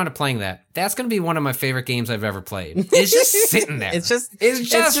 whenever I get around to playing that's going to be one of my favorite games I've ever played. It's just sitting there. It's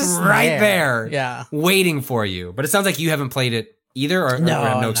just right there, waiting for you. But it sounds like you haven't played it either, or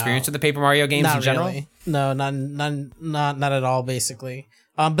have no experience with the Paper Mario games in general. Really. No, not at all. Basically.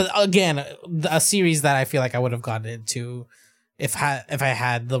 But again, a series that I feel like I would have gotten into if I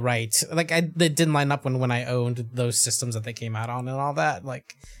had the right, like it didn't line up when I owned those systems that they came out on and all that.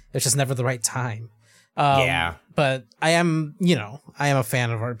 Like it's just never the right time. But I am a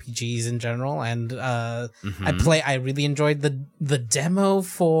fan of RPGs in general, and I really enjoyed the demo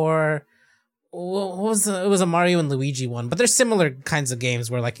for what was it was a Mario and Luigi one, but there's similar kinds of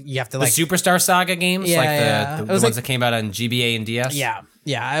games where like you have to like the Superstar Saga games, the ones that came out on GBA and DS.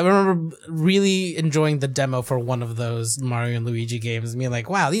 Yeah, I remember really enjoying the demo for one of those Mario and Luigi games and being like,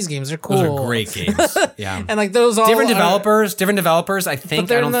 wow, these games are cool. Those are great games. Yeah. And like those all different developers. I think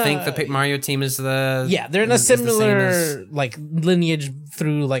I don't think the Paper Mario team is the they're in a similar like lineage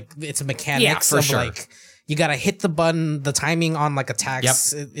through like its mechanics of sure. Like you gotta hit the button. The timing on like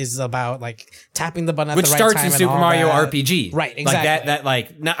attacks is about like tapping the button at the right time. Which starts in Super Mario RPG, right? Exactly.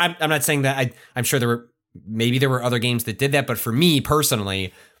 I'm not saying that. I'm sure there were other games that did that, but for me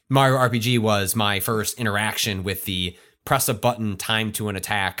personally, Mario RPG was my first interaction with the press a button, time to an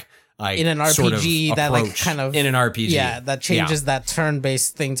attack. Like, in an RPG sort of that like kind of in an RPG, that changes that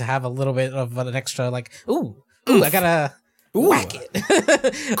turn-based thing to have a little bit of an extra like I gotta whack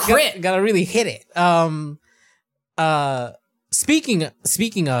it, crit, gotta really hit it.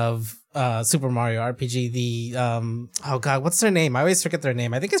 Speaking of Super Mario RPG, the oh god, what's their name? I always forget their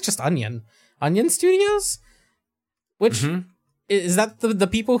name. I think it's just Onion Studios, which is that the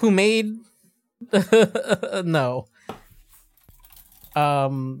people who made no.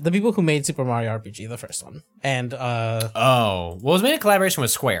 The people who made Super Mario RPG, the first one, and it was made in collaboration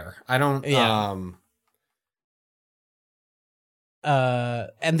with Square. I don't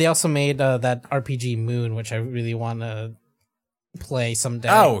and they also made that RPG Moon, which I really want to play someday.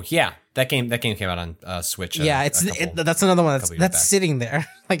 Oh yeah, that game came out on Switch. That's another one that's sitting there.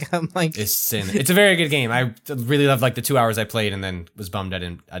 Like I'm like, it's a very good game. I really loved like the 2 hours I played, and then was bummed I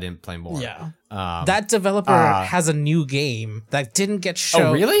didn't play more. Yeah, that developer has a new game that didn't get shown.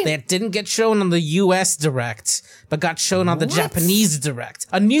 Oh really? That didn't get shown on the US Direct, but got shown on the Japanese Direct.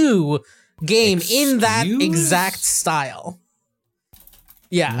 A new game in that exact style.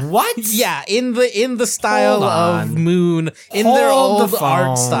 Yeah. What? Yeah, in the style of Moon, in their old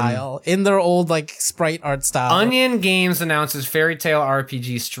art style, in their old like sprite art style. Onion Games announces Fairy Tale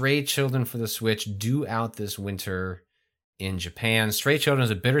RPG Stray Children for the Switch due out this winter in Japan. Stray Children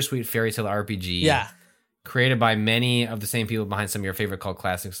is a bittersweet fairy tale RPG. Yeah. Created by many of the same people behind some of your favorite cult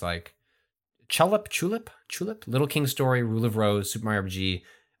classics like Chulip, Little King Story, Rule of Rose, Super Mario RPG.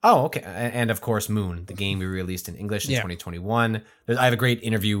 Oh, okay. And of course, Moon, the game we released in English in 2021. I have a great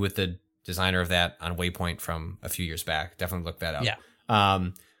interview with the designer of that on Waypoint from a few years back. Definitely look that up. Yeah.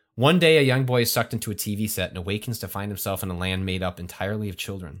 One day, a young boy is sucked into a TV set and awakens to find himself in a land made up entirely of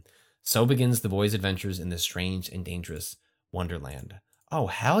children. So begins the boy's adventures in this strange and dangerous wonderland. Oh,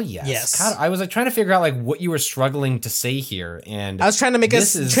 hell yes. Yes. God, I was like trying to figure out like what you were struggling to say here. And I was trying to make a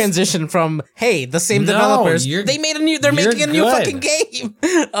transition from, hey, the same developers, they're making a new fucking game.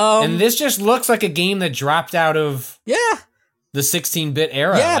 And this just looks like a game that dropped out of the 16-bit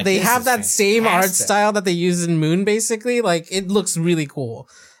era. Yeah, like, they have that same art style that they use in Moon, basically. Like, it looks really cool.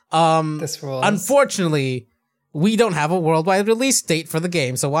 This rules. Unfortunately, we don't have a worldwide release date for the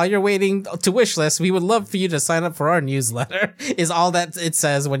game, so while you're waiting to wishlist, we would love for you to sign up for our newsletter, is all that it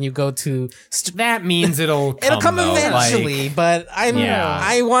says when you go to... That means it'll come eventually, but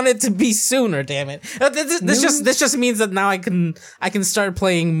I want it to be sooner, damn it. This just means that now I can start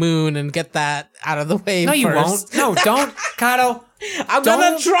playing Moon and get that out of the way No, first. you won't. No, don't, Kato. I'm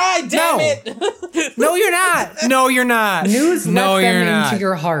gonna try, damn it! No, you're not. No, you're not. News let them into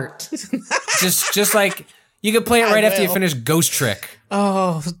your heart. Just like... You can play it right after you finish Ghost Trick.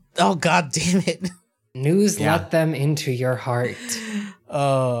 Oh, god damn it. News let them into your heart.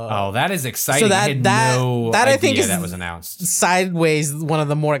 Oh, that is exciting. So I had no I idea think is that was announced. Sideways, one of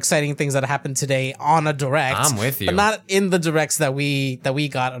the more exciting things that happened today on a direct. I'm with you. But not in the directs that we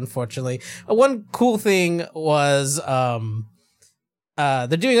got, unfortunately. One cool thing was they're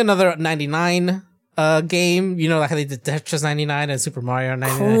doing another 99 game, you know, like how they did Tetris 99 and Super Mario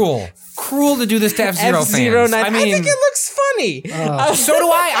 99. Cruel to do this to F-Zero fans. I think it looks funny. So do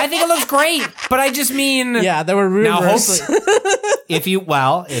I. I think it looks great, but I just mean, yeah, there were rumors. Now, hopefully, if you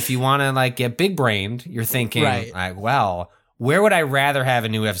want to like get big brained, you're thinking, like, well, where would I rather have a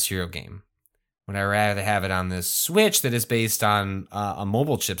new F-Zero game? Would I rather have it on this Switch that is based on a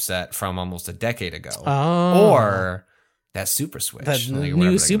mobile chipset from almost a decade ago, or that Super Switch, the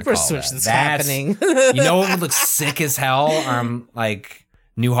new Super Switch that's happening? You know what would look sick as hell on like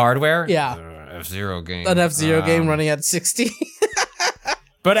new hardware? Yeah, F-Zero game, an F-Zero game running at 60.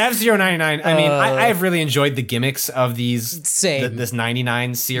 But F-Zero 99, I mean, I've really enjoyed the gimmicks of these. Same. This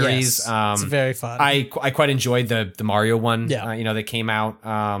 99 series. Yes, it's very fun. I quite enjoyed the Mario one. Yeah. That came out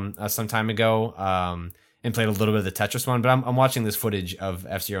some time ago. And played a little bit of the Tetris one. But I'm watching this footage of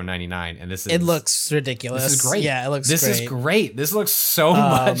F-Zero 99, and it looks ridiculous. This is great. Yeah, it looks great. This is great. This looks so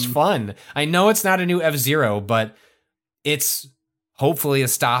much fun. I know it's not a new F-Zero, but it's hopefully a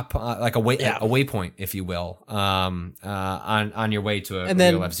stop, like a waypoint, if you will, on your way to a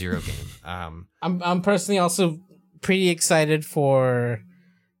real F-Zero game. I'm personally also pretty excited for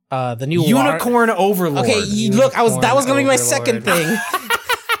the new Unicorn Overlord. Okay, look, that was going to be my second thing.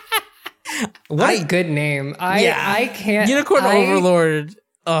 What a good name. I can't. Unicorn Overlord.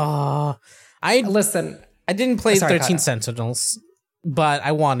 Listen. I didn't play 13 Sentinels, but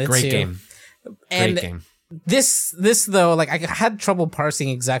I wanted to. Great game. And Great game. This though, like I had trouble parsing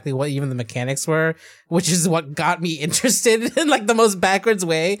exactly what even the mechanics were, which is what got me interested in like the most backwards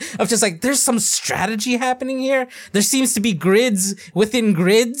way of just like, there's some strategy happening here. There seems to be grids within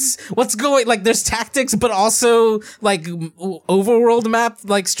grids. What's going, like there's tactics, but also like overworld map,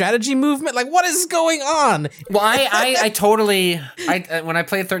 like strategy movement. Like what is going on? Well, I totally, when I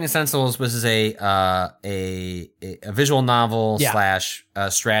played 13 Sentinels, which is a visual novel slash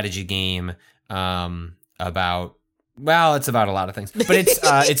strategy game, about it's about a lot of things, but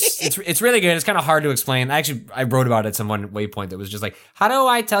it's really good. It's kind of hard to explain. I wrote about it at some one waypoint that was just like, how do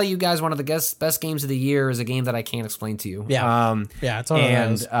I tell you guys one of the best games of the year is a game that I can't explain to you? It's one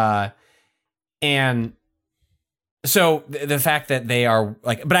of those. And so the fact that they are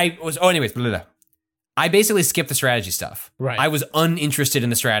like, but anyways, blah, blah, blah. I basically skipped the strategy stuff. Right. I was uninterested in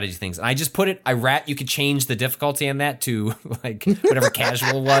the strategy things. And I just put it, you could change the difficulty on that to like whatever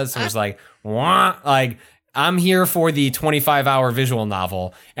casual was. So it was like, like I'm here for the 25-hour visual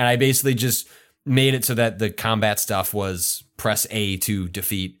novel. And I basically just made it so that the combat stuff was press A to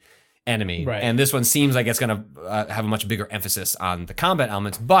defeat enemy. Right. And this one seems like it's going to have a much bigger emphasis on the combat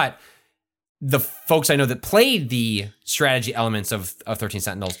elements. But the folks I know that played the strategy elements of 13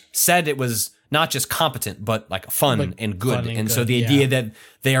 Sentinels said it was not just competent, but like fun and good. And so the idea that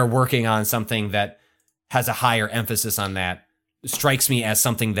they are working on something that has a higher emphasis on that strikes me as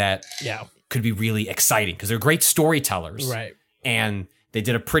something that could be really exciting because they're great storytellers. Right. And they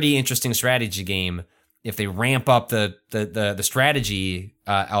did a pretty interesting strategy game. If they ramp up the strategy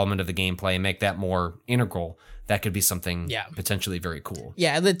element of the gameplay and make that more integral, that could be something potentially very cool.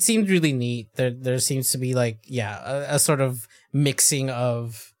 Yeah, that seemed really neat. There seems to be like, a sort of mixing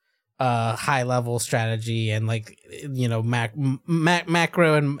of high level strategy and like,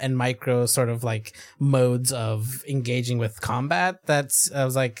 macro and micro sort of like modes of engaging with combat. I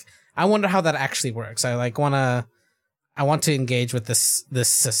was like, I wonder how that actually works. I want to engage with this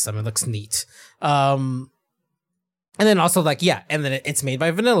system. It looks neat. And then also like, and then it's made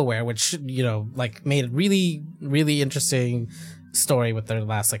by Vanillaware, which, like made a really, really interesting story with their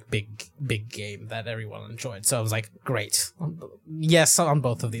last like big game that everyone enjoyed. So I was like, great. Yes, on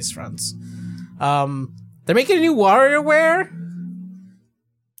both of these fronts. They're making a new WarioWare.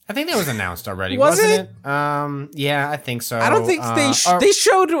 I think that was announced already, Was wasn't it? Yeah, I think so. I don't think they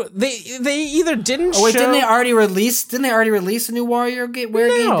showed they either didn't. Oh wait, show... didn't they already release a new WarioWare game?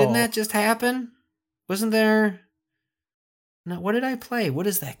 Didn't that just happen? Wasn't there? No, what did I play? What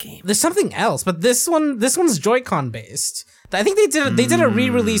is that game? There's something else, but this one's Joy-Con based. I think they did a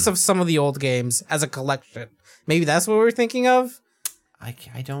re-release of some of the old games as a collection. Maybe that's what we're thinking of. I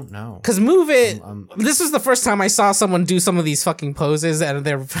don't know. Because Move It, this was the first time I saw someone do some of these fucking poses, and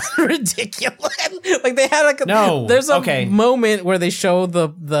they're ridiculous. Like they had there's a moment where they show the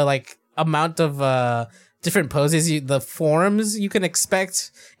like amount of different poses, the forms you can expect,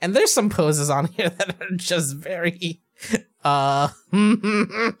 and there's some poses on here that are just very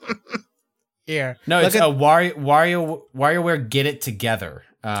here. No, it's a WarioWare Get It Together.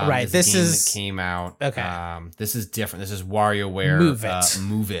 Right, this is that came out. Okay, this is different. This is WarioWare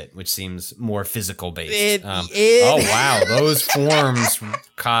Move It, which seems more physical based. Oh wow, those forms,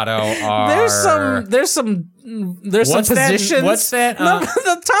 Kato, are there's some positions. What's that? No,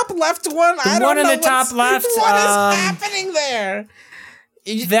 the top left one. The one in the top left. What is happening there?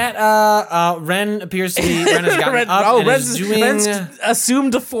 That Ren appears to be Ren has gotten up and Ren's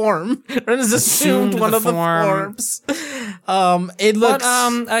assumed a form. Ren has assumed one of the forms. It looks.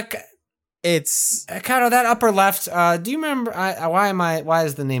 It's Kato, that upper left. Do you remember? Why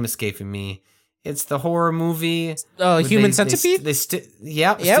is the name escaping me? It's the horror movie. Human Centipede.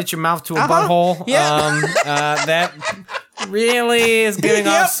 Stitch your mouth to a butthole. That really is giving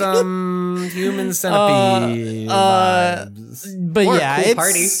off some Human Centipede vibes. But or yeah, a cool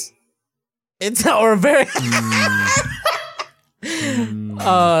party. It's or very.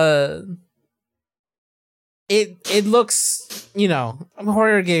 It looks,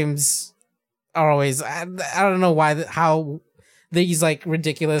 horror games are always, I don't know how these like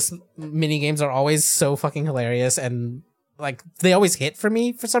ridiculous mini games are always so fucking hilarious, and like they always hit for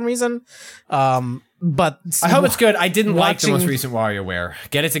me for some reason. But I hope it's good. I didn't like the most recent WarioWare.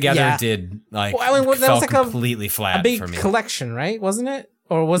 Get It Together did like that was like completely flat a big for me. Collection, right? Wasn't it?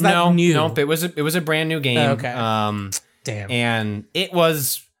 Or was that new? Nope. It was a brand new game. Oh, okay. Damn. And it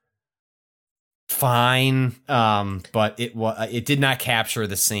was fine, but it did not capture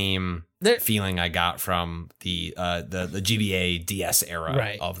the same feeling I got from the GBA DS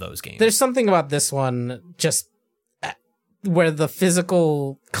era of those games. There's something about this one just where the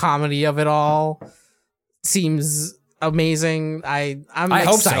physical comedy of it all seems amazing. I'm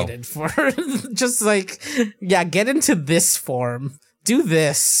excited for just like, get into this form. Do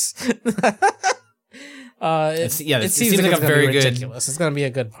this. It seems like a very good. Ridiculous. It's gonna be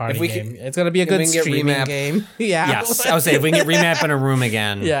a good party game. It's gonna be a good streaming game. Yeah. Yes, I would say if we can get Remap in a room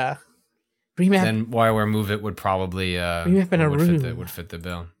again. Yeah. Remap. Then WarioWare Move It would probably Remap in a room would fit the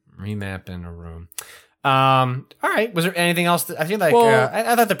bill. Remap in a room. All right. Was there anything else? I feel like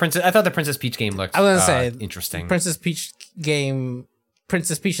I thought the Princess Peach game looked. I was gonna say interesting. Princess Peach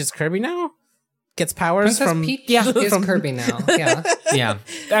is Kirby now. Gets powers from Peach is Kirby now. Yeah. Yeah.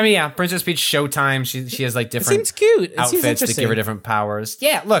 I mean, Princess Peach Showtime. She has like different seems cute. outfits to give her different powers.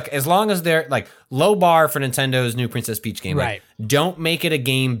 Yeah, look, as long as they're like low bar for Nintendo's new Princess Peach game. Right. Like, don't make it a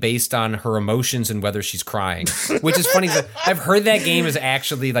game based on her emotions and whether she's crying. Which is funny. I've heard that game is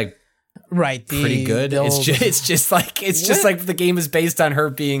actually like pretty good. It's just like the game is based on her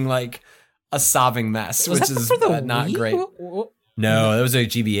being like a sobbing mess, which is not Wii? great. No, that was a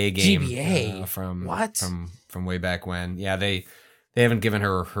GBA game. GBA from way back when. Yeah, they haven't given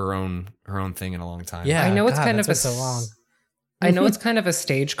her own thing in a long time. Yeah, I know it's kind of so long. I know it's kind of a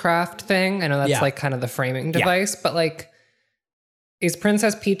stagecraft thing. I know that's like kind of the framing device, but like, is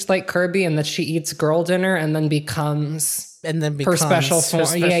Princess Peach like Kirby in that she eats girl dinner and then becomes her special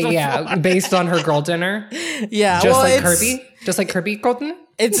form? Yeah, based on her girl dinner. Yeah, just like Kirby girl dinner.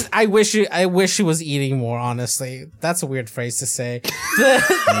 I wish she was eating more. Honestly, that's a weird phrase to say.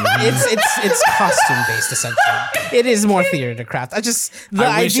 It's costume based essentially. It is more theatercraft. I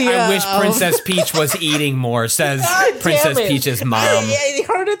wish Princess Peach was eating more. Says Princess Peach's mom. I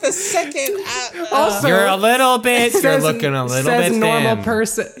heard it the second. Also, you're a little bit. You're looking a little bit normal thin.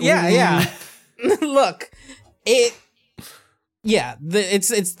 person. Yeah. Look, it's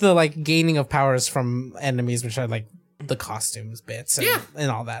the like gaining of powers from enemies, which are like the costumes bits and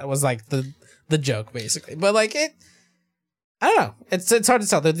all that. It was like the joke basically, but like I don't know, it's hard to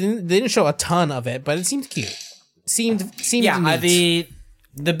tell. They didn't show a ton of it, but it seemed cute. Seemed neat.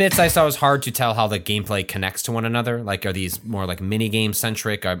 The bits I saw was hard to tell how the gameplay connects to one another. Like, are these more like mini game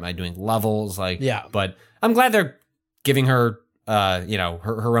centric? Am I doing levels? But I'm glad they're giving her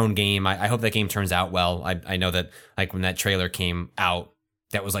her own game. I hope that game turns out well. I know that like when that trailer came out,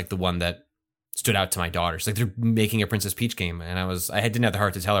 that was like the one that stood out to my daughter. She's like, they're making a Princess Peach game, and I didn't have the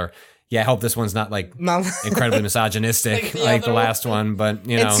heart to tell her, I hope this one's not like incredibly misogynistic like the last one, but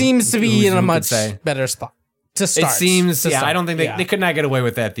it seems to be in a much better spot to start. It seems, I don't think they could not get away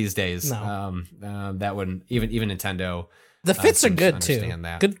with that these days. No. That wouldn't even Nintendo. The fits are good too.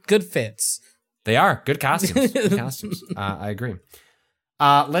 Good fits. They are good costumes. I agree.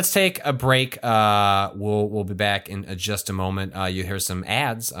 Let's take a break. We'll be back in just a moment. You hear some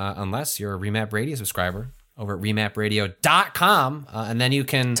ads, unless you're a Remap Radio subscriber over at remapradio.com. And then you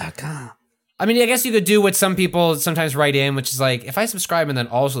can... I mean, I guess you could do what some people sometimes write in, which is like, if I subscribe and then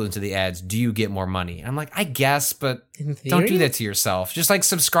also listen to the ads, do you get more money? And I'm like, I guess, but don't do that to yourself. Just like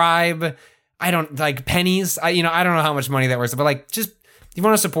subscribe. I don't like pennies. I don't know how much money that works, but like, just, you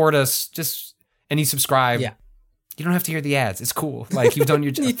want to support us, and you subscribe. Yeah. You don't have to hear the ads. It's cool. Like, you've done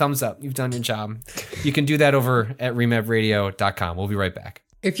your thumbs up. You've done your job. You can do that over at remapradio.com. We'll be right back.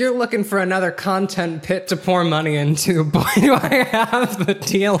 If you're looking for another content pit to pour money into, boy, do I have the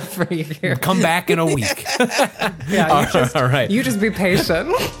deal for you here. Come back in a week. All right. You just be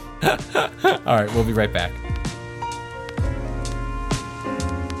patient. All right, we'll be right back.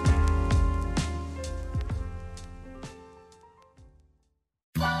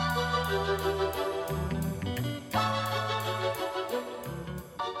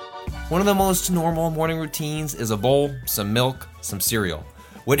 One of the most normal morning routines is a bowl, some milk, some cereal.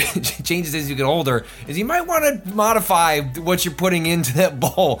 What changes as you get older is you might want to modify what you're putting into that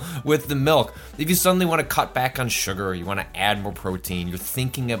bowl with the milk. If you suddenly want to cut back on sugar, or you want to add more protein, you're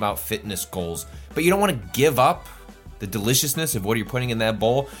thinking about fitness goals, but you don't want to give up the deliciousness of what you're putting in that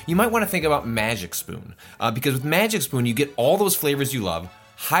bowl, you might want to think about Magic Spoon. Because with Magic Spoon, you get all those flavors you love,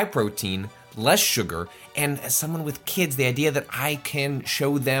 high protein, less sugar, and as someone with kids, the idea that I can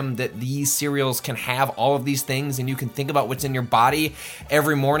show them that these cereals can have all of these things and you can think about what's in your body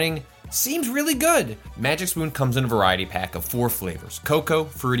every morning seems really good. Magic Spoon comes in a variety pack of 4 flavors: cocoa,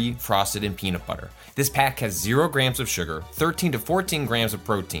 fruity, frosted, and peanut butter. This pack has 0 grams of sugar, 13 to 14 grams of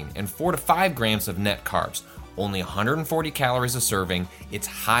protein, and 4 to 5 grams of net carbs. Only 140 calories a serving. It's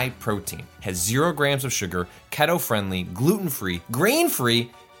high protein, has 0 grams of sugar, keto-friendly, gluten-free,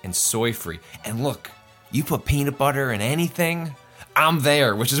 grain-free, and soy-free. And look, you put peanut butter in anything, I'm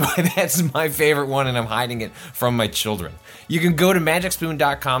there, which is why that's my favorite one, and I'm hiding it from my children. You can go to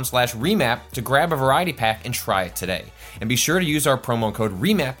magicspoon.com/remap to grab a variety pack and try it today. And be sure to use our promo code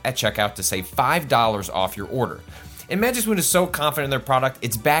REMAP at checkout to save $5 off your order. And Magic Spoon is so confident in their product,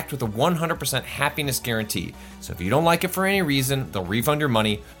 it's backed with a 100% happiness guarantee. So if you don't like it for any reason, they'll refund your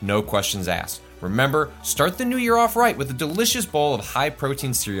money, no questions asked. Remember, start the new year off right with a delicious bowl of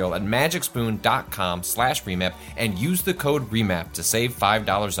high-protein cereal at magicspoon.com/remap and use the code REMAP to save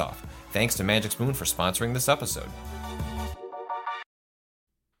 $5 off. Thanks to Magic Spoon for sponsoring this episode.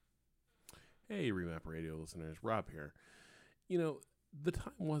 Hey, Remap Radio listeners, Rob here. You know, the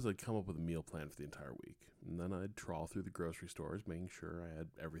time was I'd come up with a meal plan for the entire week, and then I'd trawl through the grocery stores, making sure I had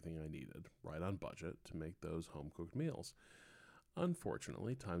everything I needed, right on budget, to make those home-cooked meals.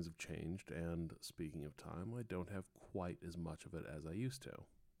 Unfortunately, times have changed, and speaking of time, I don't have quite as much of it as I used to.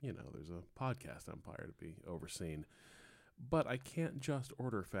 You know, there's a podcast empire to be overseen. But I can't just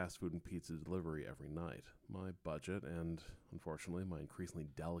order fast food and pizza delivery every night. My budget and, unfortunately, my increasingly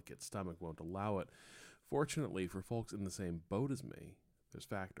delicate stomach won't allow it. Fortunately, for folks in the same boat as me, there's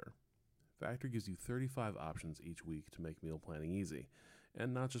Factor. Factor gives you 35 options each week to make meal planning easy.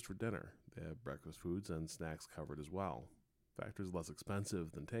 And not just for dinner. They have breakfast foods and snacks covered as well. Factor is less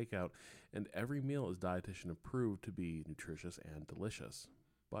expensive than takeout, and every meal is dietitian approved to be nutritious and delicious.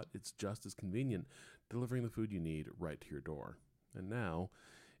 But it's just as convenient, delivering the food you need right to your door. And now,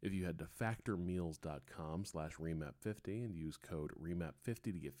 if you head to factormeals.com/remap50 and use code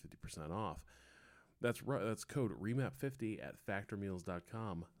remap50 to get 50% off. That's right, that's code remap50 at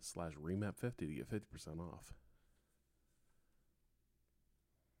factormeals.com/remap50 to get 50% off.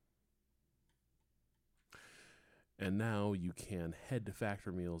 And now you can head to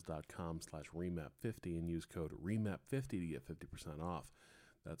factormeals.com/remap50 and use code remap50 to get 50% off.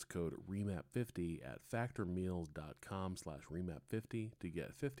 That's code REMAP50 at factormeals.com/remap50 to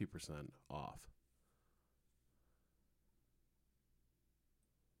get 50% off.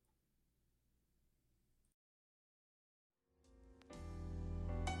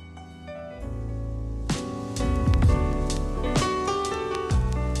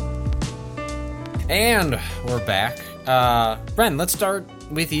 And we're back. Bren, let's start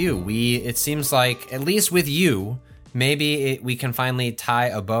with you. It seems like, at least with you, maybe we can finally tie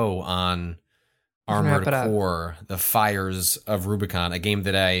a bow on Armored Core, The Fires of Rubicon, a game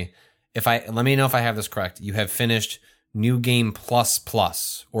that let me know if I have this correct. You have finished New Game Plus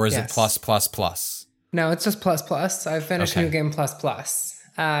Plus, or is it Plus Plus Plus? No, it's just Plus Plus. I've finished New Game Plus Plus.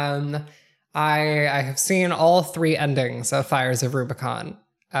 I have seen all 3 endings of Fires of Rubicon.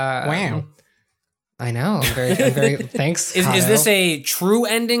 Wow. I know. I'm very thanks. Is this a true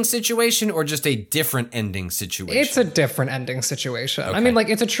ending situation or just a different ending situation? It's a different ending situation. Okay. I mean, like,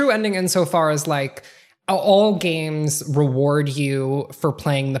 it's a true ending insofar as, like, all games reward you for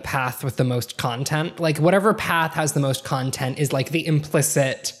playing the path with the most content. Like, whatever path has the most content is, like, the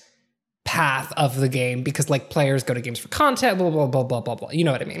implicit path of the game, because, like, players go to games for content, blah, blah, blah, blah, blah, blah. You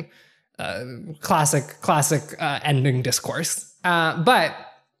know what I mean? Classic ending discourse. But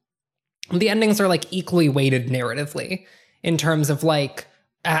the endings are, like, equally weighted narratively in terms of, like,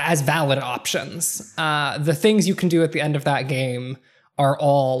 as valid options. The things you can do at the end of that game are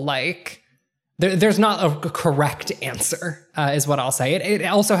all, like, there's not a correct answer, is what I'll say. It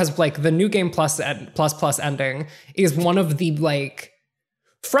also has, like, the New Game Plus ending is one of the, like,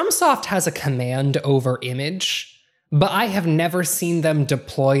 FromSoft has a command over image, but I have never seen them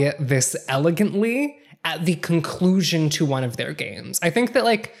deploy it this elegantly at the conclusion to one of their games. I think that,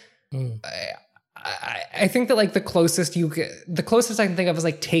 like, I think that, like, the closest I can think of is,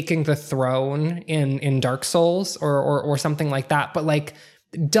 like, taking the throne in Dark Souls or something like that, but, like,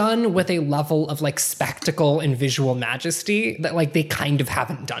 done with a level of, like, spectacle and visual majesty that, like, they kind of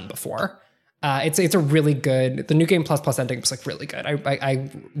haven't done before. It's a really good. The New Game Plus ending was, like, really good. I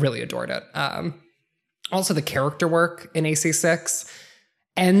really adored it. Also, the character work in AC6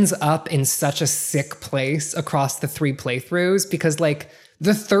 ends up in such a sick place across the 3 playthroughs, because, like,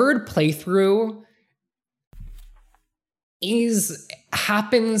 the third playthrough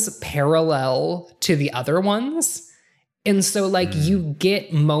happens parallel to the other ones. And so like you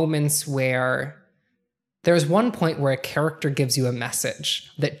get moments where there's one point where a character gives you a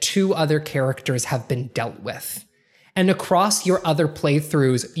message that 2 other characters have been dealt with. And across your other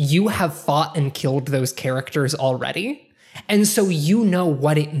playthroughs, you have fought and killed those characters already. And so you know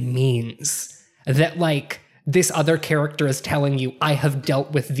what it means that like this other character is telling you, I have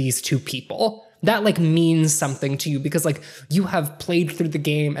dealt with these 2 people. That like means something to you because like you have played through the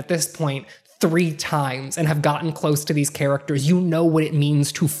game at this point 3 times and have gotten close to these characters. You know what it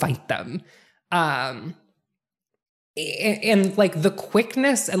means to fight them. And like the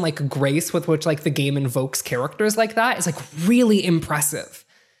quickness and like grace with which like the game invokes characters like that is like really impressive.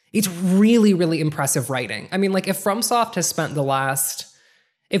 It's really, really impressive writing. I mean, like if FromSoft has spent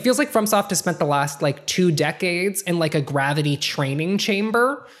it feels like FromSoft has spent the last like 2 decades in like a gravity training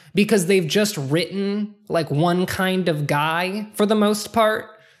chamber because they've just written like one kind of guy for the most part.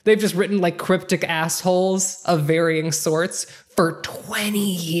 They've just written like cryptic assholes of varying sorts for 20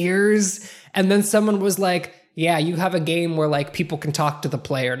 years. And then someone was like, yeah, you have a game where like people can talk to the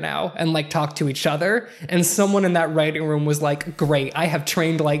player now and like talk to each other. And someone in that writing room was like, great, I have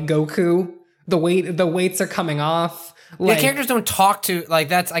trained like Goku. The weights are coming off. Like, yeah, characters don't talk to, like,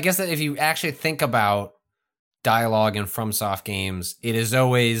 that's, I guess that if you actually think about dialogue in FromSoft games, it is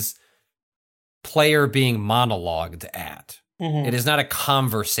always player being monologued at. Mm-hmm. It is not a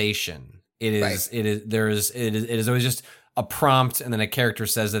conversation. It is, right. It is always just a prompt, and then a character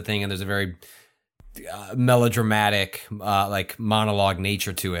says the thing, and there's a very melodramatic, like, monologue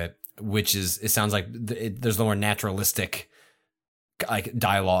nature to it, which is, it sounds like there's a more naturalistic, like,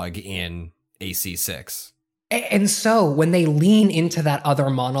 dialogue in AC6. And so when they lean into that other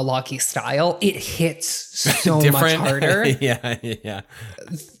monologue-y style, it hits so much harder. Yeah.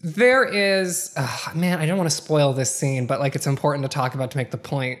 There is, man, I don't want to spoil this scene, but like it's important to talk about to make the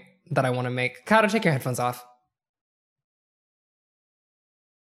point that I want to make. Kato, take your headphones off.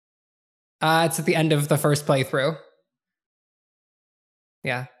 It's at the end of the first playthrough.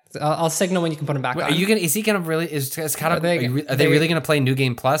 Yeah. I'll signal when you can put them back on. Are you gonna? Is he gonna really? Is kind of? Are they really gonna play New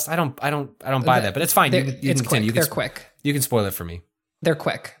Game Plus? I don't buy that. But it's fine. You it's can quick. They're quick. You can spoil it for me. They're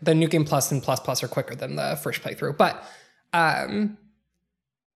quick. The New Game Plus and Plus are quicker than the first playthrough. But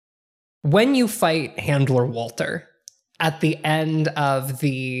when you fight Handler Walter at the end of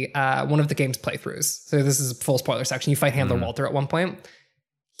the one of the game's playthroughs, so this is a full spoiler section. You fight Handler Walter at one point.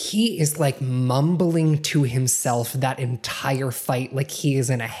 He is like mumbling to himself that entire fight like he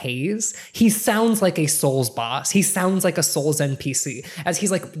is in a haze. He sounds like a Souls boss. He sounds like a Souls NPC as he's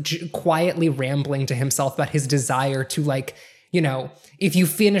like quietly rambling to himself about his desire to like, you know, if you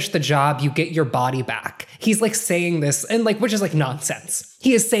finish the job, you get your body back. He's like saying this and like, which is like nonsense.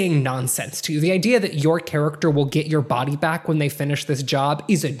 He is saying nonsense to you. The idea that your character will get your body back when they finish this job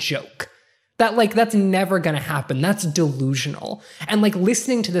is a joke. That like, that's never gonna happen. That's delusional. And like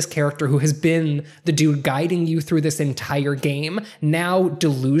listening to this character who has been the dude guiding you through this entire game, now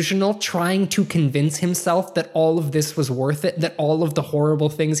delusional, trying to convince himself that all of this was worth it, that all of the horrible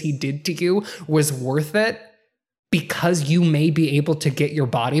things he did to you was worth it because you may be able to get your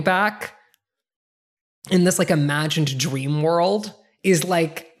body back in this like imagined dream world is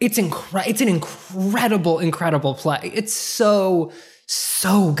like, it's an incredible play. It's so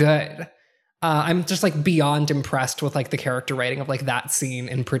good. I'm just like beyond impressed with like the character writing of like that scene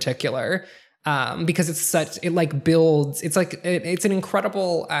in particular, because it like builds. It's like it's an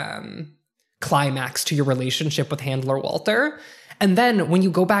incredible climax to your relationship with Handler Walter. And then when you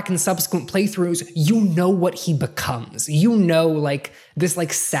go back in subsequent playthroughs, you know what he becomes. You know like this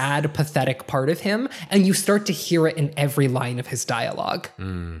like sad, pathetic part of him, and you start to hear it in every line of his dialogue.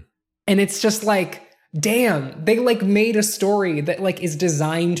 And it's just like, damn, they like made a story that like is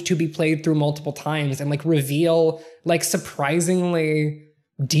designed to be played through multiple times and like reveal like surprisingly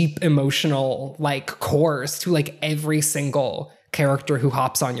deep emotional like cores to like every single character who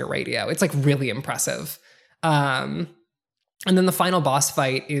hops on your radio. It's like really impressive. And then the final boss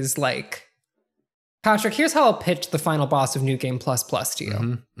fight is like, Patrick, here's how I'll pitch the final boss of New Game Plus to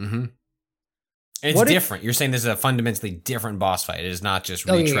you. It's different. You're saying this is a fundamentally different boss fight. It is not just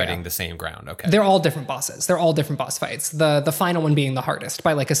retreading the same ground. Okay. They're all different bosses. They're all different boss fights. The final one being the hardest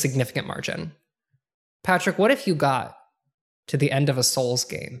by like a significant margin. Patrick, what if you got to the end of a Souls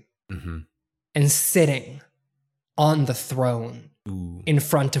game and sitting on the throne in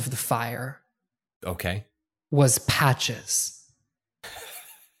front of the fire was Patches?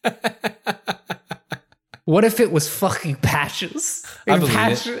 What if it was fucking Patches? I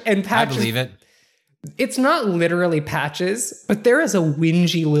believe it. It's not literally Patches, but there is a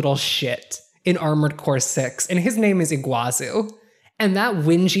whingy little shit in Armored Core 6, and his name is Iguazu. And that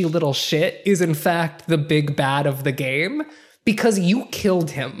whingy little shit is in fact the big bad of the game because you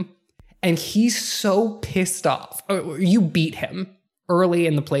killed him and he's so pissed off. You beat him early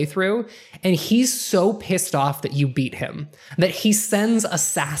in the playthrough and he's so pissed off that you beat him that he sends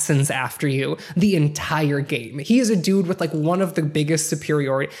assassins after you the entire game. He is a dude with like one of the biggest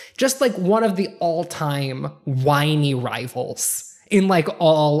superiority, just like one of the all-time whiny rivals in like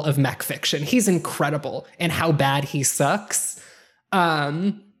all of mech fiction. He's incredible in how bad he sucks.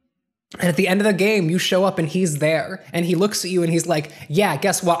 And at the end of the game, you show up and he's there and he looks at you and he's like, yeah,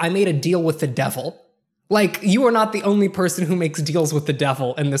 guess what? I made a deal with the devil. Like, you are not the only person who makes deals with the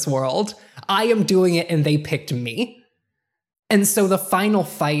devil in this world. I am doing it and they picked me. And so the final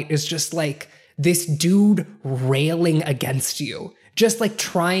fight is just like this dude railing against you, just like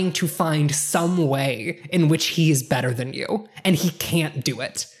trying to find some way in which he is better than you. And he can't do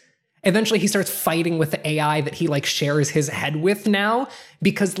it. Eventually he starts fighting with the AI that he like shares his head with now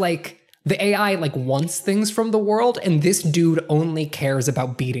because like the AI like wants things from the world and this dude only cares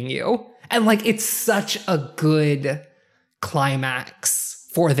about beating you. And like it's such a good climax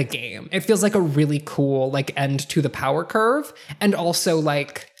for the game. It feels like a really cool like end to the power curve and also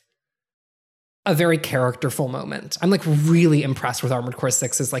like a very characterful moment. I'm like really impressed with Armored Core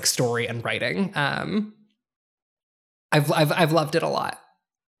 6's like story and writing. I've loved it a lot.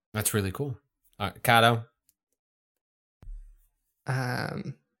 That's really cool. All right, Kato.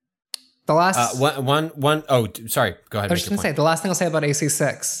 The last one. Oh, sorry. Go ahead. I was just gonna say the last thing I'll say about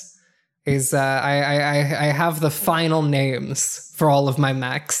AC6 is I have the final names for all of my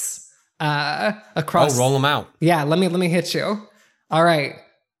mechs across. Oh, roll them out. Yeah, let me hit you. All right,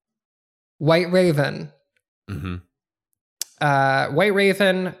 White Raven. Mm-hmm. White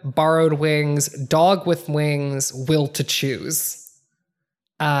Raven, Borrowed Wings, Dog with Wings, Will to Choose.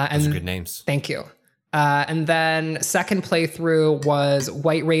 Those are good names. Thank you. And then second playthrough was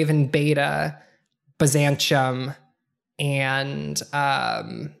White Raven Beta, Byzantium, and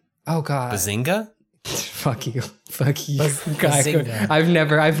oh god, Bazinga. Fuck you, Bazinga. I've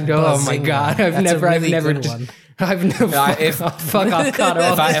never. Oh my god, I've never. Fuck off, Connor.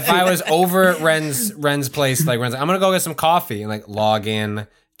 If I was over at Ren's place, like Ren's like, I'm gonna go get some coffee and like log in,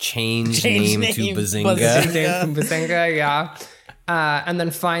 change name to Bazinga. Bazinga, yeah. And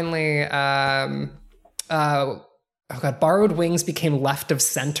then finally, Borrowed Wings became left of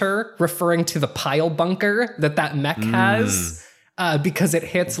center, referring to the pile bunker that mech has, because it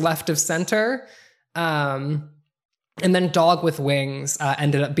hits left of center. And then Dog with Wings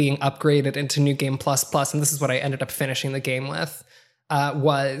ended up being upgraded into New Game Plus Plus, and this is what I ended up finishing the game with,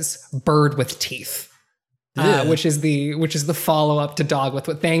 was Bird with Teeth. Which is the follow-up to Dog with.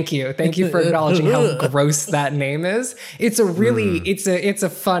 Thank you for acknowledging how gross that name is. It's a really it's a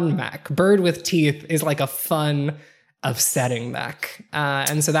fun mech. Bird with Teeth is like a fun, upsetting mech,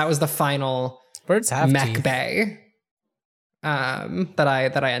 and so that was the final Birds have mech teeth. bay that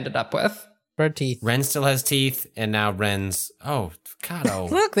I ended up with. Bird teeth. Ren still has teeth, and now Ren's. Oh, Kato.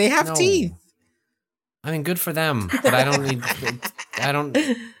 Look, they have teeth. I mean, good for them, but I don't need. I don't.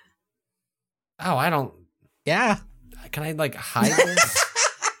 Oh, I don't. Yeah. Can I like hide this?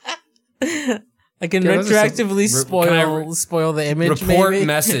 I can retroactively spoil the image. Report maybe?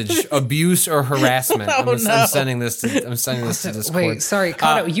 message, abuse or harassment. Oh, I'm sending this to Discord. Wait, sorry,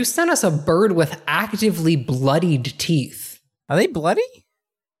 Kato, you sent us a bird with actively bloodied teeth. Are they bloody?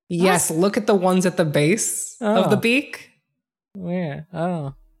 Yes, look at the ones at the base of the beak. Where?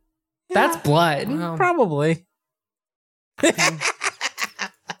 Oh. That's blood. Probably.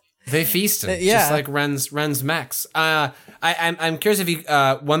 They feasted, just like Ren's mechs. I'm curious if you.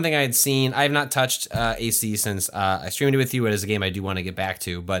 One thing I had seen, I have not touched AC since I streamed it with you. It is a game I do want to get back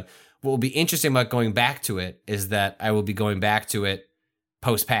to, but what will be interesting about going back to it is that I will be going back to it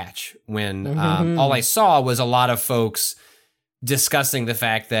post patch when all I saw was a lot of folks discussing the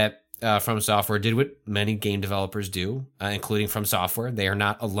fact that From Software did what many game developers do, including From Software. They are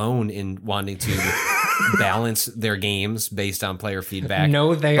not alone in wanting to balance their games based on player feedback.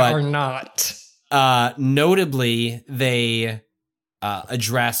 No, they are not. Notably, they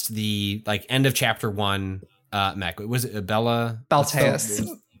addressed the like end of chapter 1 mech. Was it Balteus?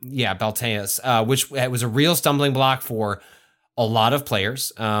 Yeah, Balteus, which was a real stumbling block for a lot of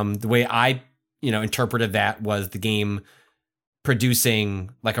players. The way I, interpreted that was the game producing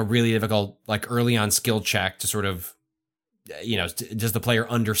like a really difficult, like early on skill check to sort of, does the player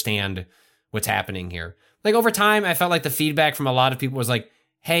understand what's happening here? Like over time, I felt like the feedback from a lot of people was like,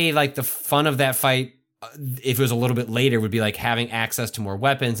 hey, like the fun of that fight, if it was a little bit later, would be like having access to more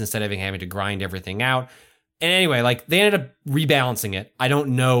weapons instead of having to grind everything out. And anyway, like they ended up rebalancing it. I don't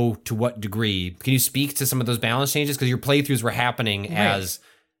know to what degree. Can you speak to some of those balance changes? Because your playthroughs were happening as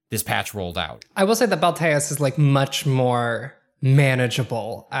this patch rolled out. I will say that Balteus is like much more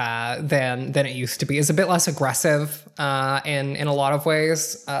manageable than it used to be. It's a bit less aggressive in a lot of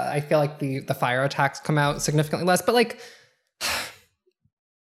ways. I feel like the fire attacks come out significantly less, but like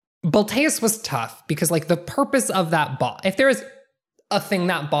Balteus was tough because like the purpose of that boss, if there is a thing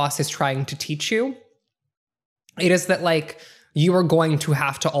that boss is trying to teach you, it is that like you are going to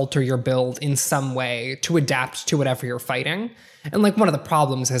have to alter your build in some way to adapt to whatever you're fighting. And like one of the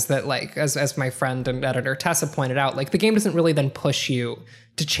problems is that like as my friend and editor Tessa pointed out, like the game doesn't really then push you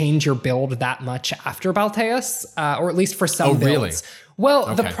to change your build that much after Balteus, or at least for some builds. Really?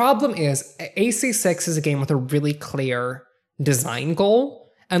 Well, the problem is AC6 is a game with a really clear design goal.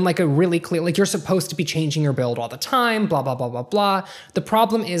 And like a really clear, like you're supposed to be changing your build all the time, blah, blah, blah, blah, blah. The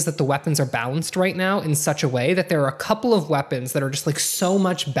problem is that the weapons are balanced right now in such a way that there are a couple of weapons that are just like so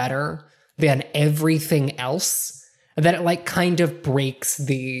much better than everything else that it like kind of breaks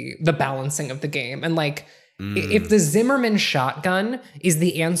the balancing of the game. And like, if the Zimmerman shotgun is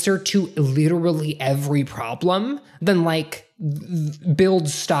the answer to literally every problem, then like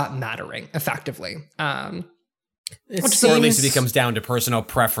builds stop mattering effectively. Or at least it becomes down to personal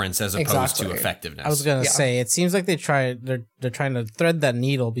preference as opposed to effectiveness. I was gonna say, it seems like they're trying to thread that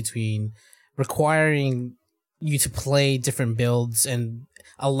needle between requiring you to play different builds and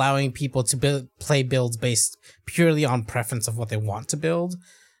allowing people to play builds based purely on preference of what they want to build.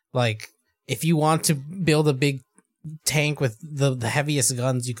 Like, if you want to build a big tank with the heaviest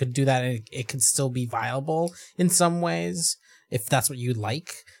guns, you could do that, and it could still be viable in some ways if that's what you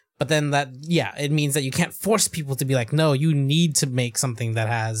like. But then it means that you can't force people to be like, no, you need to make something that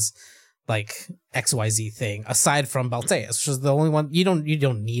has like XYZ thing aside from Balteus, which is the only one you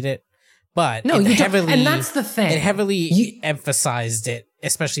don't need it. But no, you don't. And that's the thing. It heavily emphasized it,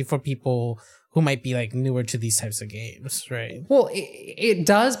 especially for people who might be like newer to these types of games, right? Well, it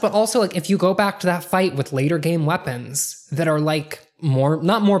does, but also like if you go back to that fight with later game weapons that are like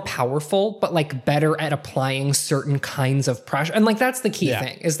not more powerful, but like better at applying certain kinds of pressure. And like that's the key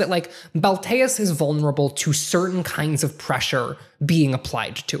thing, is that like Balteus is vulnerable to certain kinds of pressure being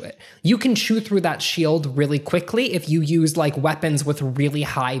applied to it. You can chew through that shield really quickly if you use like weapons with really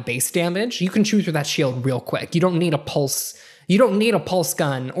high base damage. You can chew through that shield real quick. You don't need a pulse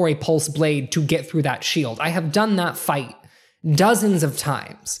gun or a pulse blade to get through that shield. I have done that fight dozens of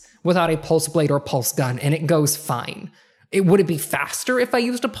times without a pulse blade or pulse gun, and it goes fine. Would it be faster if I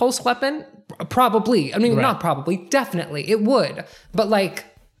used a pulse weapon? Probably. I mean, not probably, definitely. It would. But like,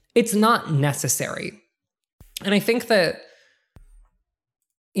 it's not necessary. And I think that,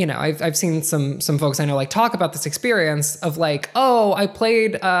 you know, I've seen some folks I know like talk about this experience of like, oh, I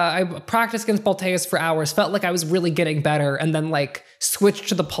practiced against Balteus for hours, felt like I was really getting better, and then like switched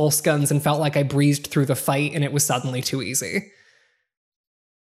to the pulse guns and felt like I breezed through the fight and it was suddenly too easy.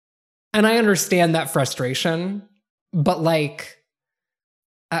 And I understand that frustration, but like,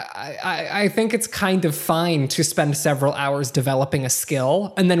 I think it's kind of fine to spend several hours developing a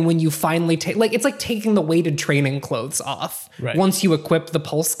skill, and then when you finally take, like, it's like taking the weighted training clothes off once you equip the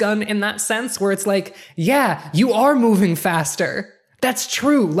pulse gun in that sense, where it's like, yeah, you are moving faster. That's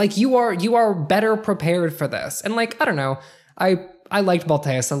true. Like you are better prepared for this. And like, I don't know, I liked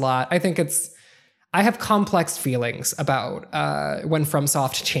Balteus a lot. I think I have complex feelings about when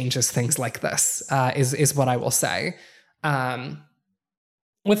FromSoft changes things like this, is what I will say.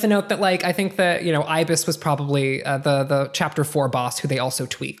 With the note that, like, I think that, you know, Ibis was probably the Chapter 4 boss who they also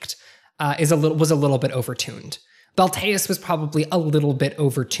tweaked, was a little bit overtuned. Balteus was probably a little bit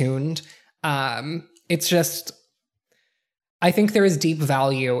overtuned. It's just, I think there is deep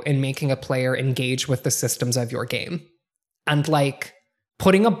value in making a player engage with the systems of your game. And, like,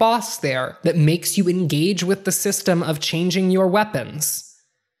 putting a boss there that makes you engage with the system of changing your weapons,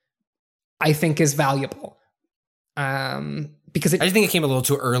 I think is valuable. Because I just think it came a little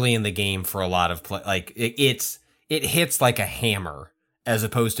too early in the game for a lot of play. Like it hits like a hammer as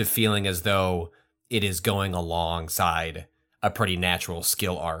opposed to feeling as though it is going alongside a pretty natural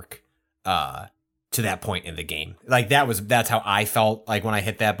skill arc to that point in the game. Like that's how I felt like when I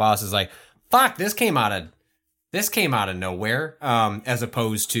hit that boss. Is like, fuck, this came out of nowhere. As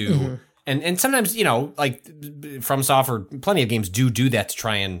opposed to and sometimes, you know, like FromSoft or plenty of games do that to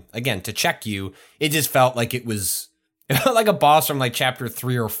try and, again, to check you. It just felt like it was like a boss from like chapter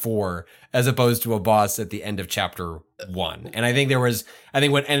 3 or 4 as opposed to a boss at the end of chapter 1. And I think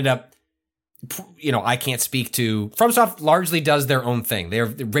what ended up, you know, I can't speak to, FromSoft largely does their own thing.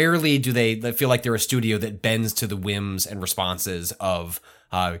 Rarely do they feel like they're a studio that bends to the whims and responses of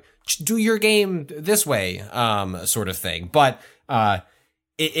do your game this way, sort of thing. But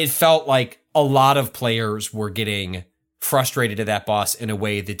it felt like a lot of players were getting frustrated at that boss in a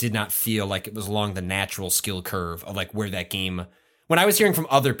way that did not feel like it was along the natural skill curve of like where that game. When I was hearing from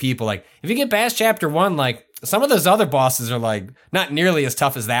other people, like if you get past chapter 1, like some of those other bosses are like not nearly as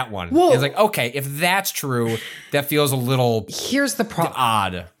tough as that one. Whoa. It's like, okay, if that's true, that feels a little Here's the problem.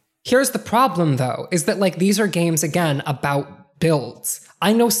 odd. Here's the problem, though, is that like these are games again about builds.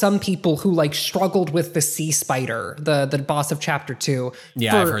 I know some people who like struggled with the sea spider, the boss of chapter 2,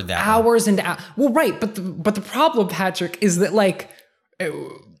 Yeah, for I've heard that hours and hours. Well, right, but the problem, Patrick, is that like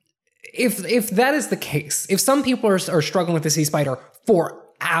if that is the case, if some people are struggling with the sea spider for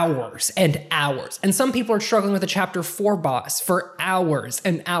hours and hours, and some people are struggling with the chapter 4 boss for hours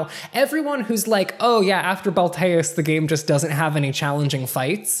and hours, everyone who's like, oh yeah, after Balteus the game just doesn't have any challenging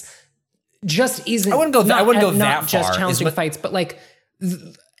fights, just isn't. I wouldn't go that not far. just challenging fights, but like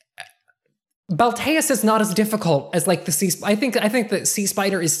Balteus is not as difficult as like the sea. I think that Sea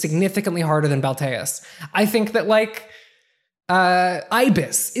Spider is significantly harder than Balteus. I think that like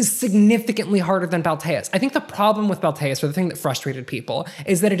Ibis is significantly harder than Balteus. I think the problem with Balteus, or the thing that frustrated people,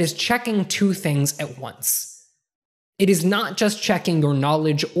 is that it is checking two things at once. It is not just checking your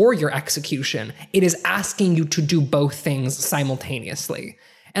knowledge or your execution. It is asking you to do both things simultaneously.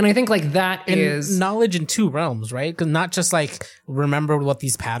 And I think like that is knowledge in two realms, right? Because not just like remember what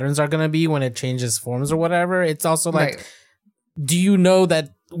these patterns are going to be when it changes forms or whatever. It's also like, right. Do you know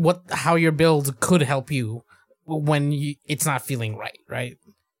that how your build could help you when it's not feeling right, right?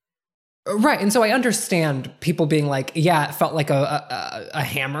 Right. And so I understand people being like, yeah, it felt like a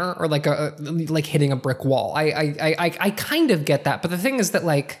hammer or like like hitting a brick wall. I kind of get that. But the thing is that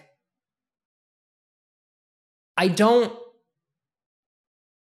like, I don't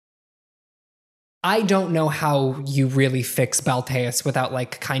know how you really fix Balteus without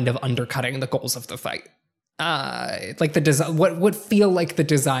like kind of undercutting the goals of the fight. Like the design, what feel like the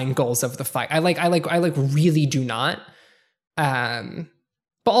design goals of the fight. I really do not.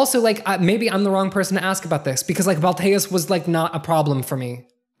 But also like maybe I'm the wrong person to ask about this because like Balteus was like not a problem for me.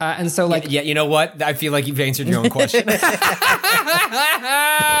 And so like yeah, you know what? I feel like you've answered your own question. Right.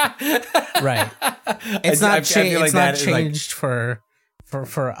 It's not changed. Like it's not changed for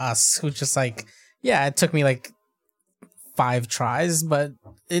us who just like, yeah, it took me like 5 tries, but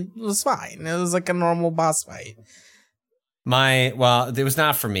it was fine. It was like a normal boss fight. It was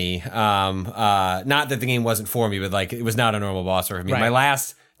not for me. Not that the game wasn't for me, but like it was not a normal boss for me. Right. My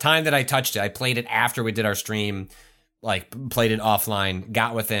last time that I touched it, I played it after we did our stream, like played it offline,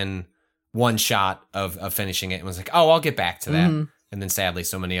 got within one shot of finishing it, and was like, oh, I'll get back to that. Mm-hmm. And then sadly,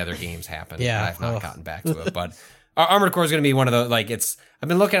 so many other games happened. Yeah, I've not gotten back to it. But Armored Core is going to be one of those. Like I've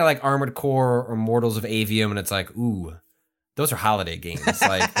been looking at like Armored Core or Mortals of Avium, and it's like, ooh, those are holiday games.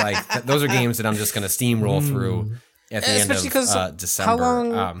 like those are games that I'm just going to steamroll through at the end of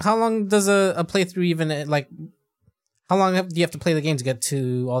December. How long does a playthrough even like? How long do you have to play the game to get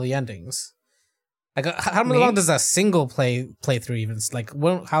to all the endings? Like how long does a single playthrough even like?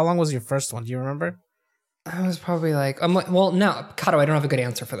 How long was your first one? Do you remember? I was probably like, well, no, Kato, I don't have a good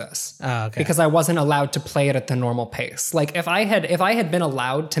answer for this. Oh, okay. Because I wasn't allowed to play it at the normal pace. Like if I had been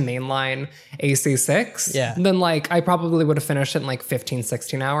allowed to mainline AC6, yeah, then like I probably would have finished it in like 15,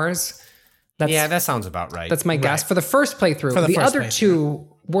 16 hours. Yeah, that sounds about right. That's my guess for the first playthrough. The other two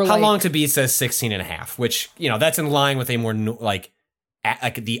were How Long to Beat says 16 and a half, which, that's in line with a more like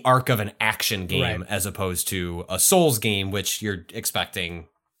the arc of an action game as opposed to a Souls game, which you're expecting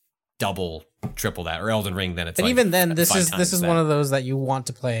double, triple that, or Elden Ring. Then it's and like even then, this is that. one of those that you want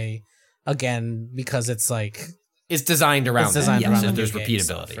to play again because it's like it's designed around. There's repeatability.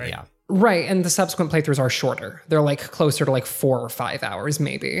 Stuff, right? Yeah. Right, and the subsequent playthroughs are shorter. They're like closer to like 4 or 5 hours,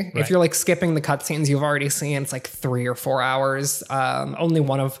 maybe. Right. If you're like skipping the cutscenes you've already seen, it's like 3 or 4 hours. Only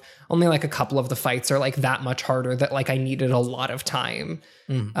like a couple of the fights are like that much harder that like I needed a lot of time.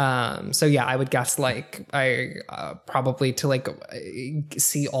 So yeah, I would guess like I probably to like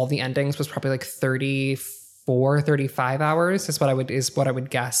see all the endings was probably like 34, 35 hours is what I would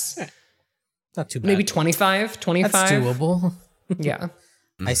guess. Not too bad. Maybe 25. That's doable. Yeah.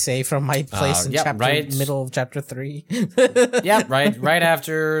 I say from my place in middle of chapter 3. Yeah, right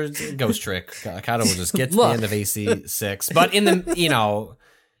after Ghost Trick. Kato will just get to the end of AC6. But in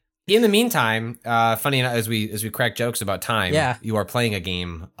the meantime, funny enough, as we crack jokes about time, you are playing a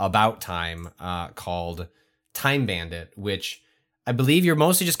game about time called Time Bandit, which I believe you're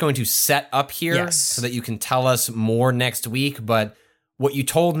mostly just going to set up here so that you can tell us more next week. But what you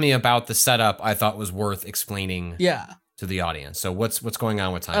told me about the setup, I thought was worth explaining. Yeah. To the audience. So what's going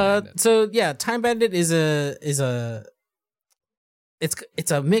on with Time Bandit? So yeah, Time Bandit is a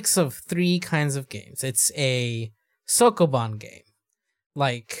it's a mix of three kinds of games. It's a Sokoban game,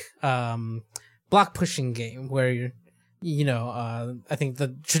 like block pushing game where I think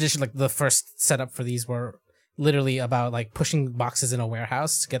the tradition, like the first setup for these were literally about like pushing boxes in a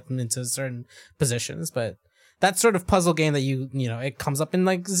warehouse to get them into certain positions. But that sort of puzzle game that it comes up in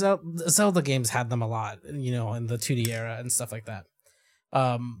like Zelda games had them a lot, in the 2D era and stuff like that.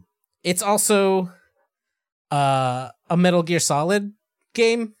 It's also a Metal Gear Solid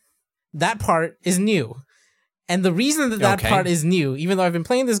game. That part is new. And the reason that part is new, even though I've been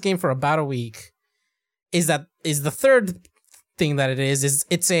playing this game for about a week, is the third thing that it is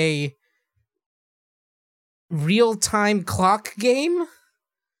it's a real-time clock game,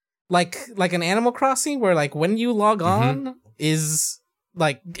 like an Animal Crossing, where like when you log on is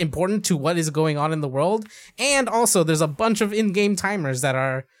like important to what is going on in the world, and also there's a bunch of in-game timers that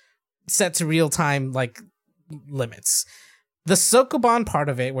are set to real-time like limits. The Sokoban part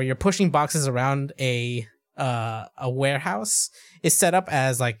of it, where you're pushing boxes around a warehouse, is set up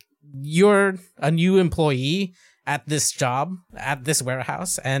as like you're a new employee at this job, at this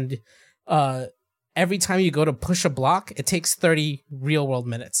warehouse, and every time you go to push a block, it takes 30 real world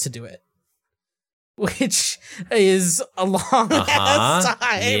minutes to do it, which is a long ass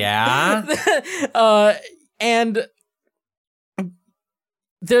time. Yeah. And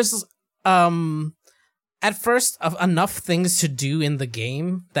there's at first enough things to do in the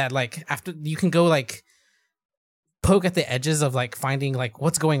game that like after you can go like poke at the edges of like finding like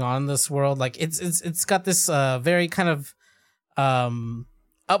what's going on in this world. Like it's got this very kind of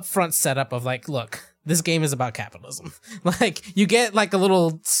upfront setup of like, look, this game is about capitalism. Like you get like a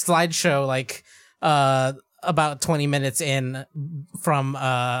little slideshow like about 20 minutes in from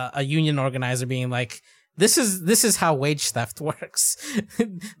a union organizer being like, this is how wage theft works.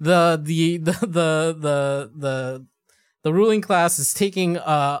 The ruling class is taking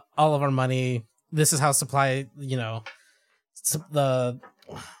all of our money. This is how supply, the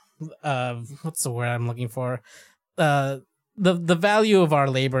what's the word I'm looking for? The value of our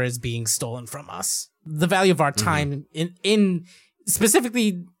labor is being stolen from us. The value of our time in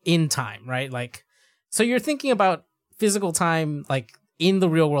specifically in time, right? Like, so you're thinking about physical time, like in the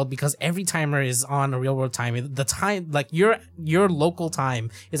real world, because every timer is on a real world time. The time, like your local time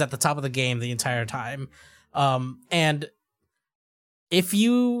is at the top of the game the entire time. And if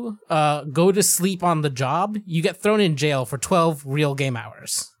you go to sleep on the job, you get thrown in jail for 12 real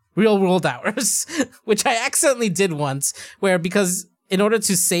world hours, which I accidentally did once, where because in order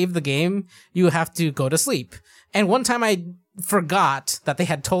to save the game, you have to go to sleep. And one time I forgot that they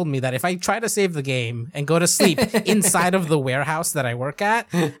had told me that if I try to save the game and go to sleep inside of the warehouse that I work at,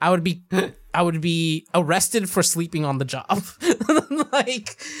 I would be arrested for sleeping on the job.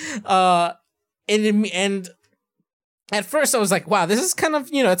 Like, and at first I was like, wow, this is kind of,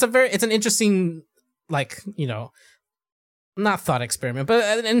 it's an interesting, like, not thought experiment, but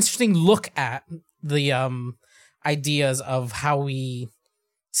an interesting look at the ideas of how we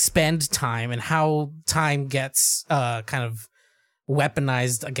spend time and how time gets kind of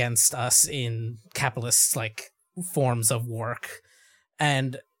weaponized against us in capitalist like forms of work.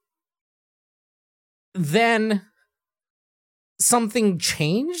 And then something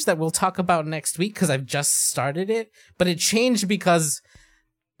changed that we'll talk about next week because I've just started it, but it changed because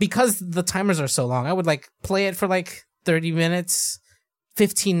the timers are so long. I would like play it for like 30 minutes,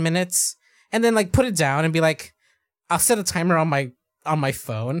 15 minutes, and then like put it down and be like, I'll set a timer on my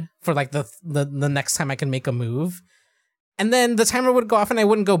phone for like the next time I can make a move. And then the timer would go off and I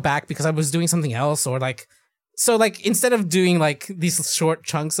wouldn't go back because I was doing something else, or like, so like instead of doing like these short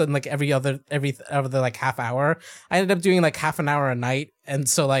chunks and like every other like half hour, I ended up doing like half an hour a night. And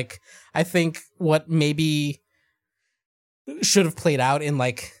so like I think what maybe should have played out in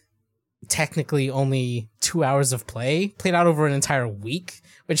like technically only 2 hours of play played out over an entire week,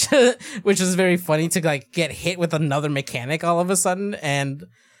 which is very funny to like get hit with another mechanic all of a sudden. And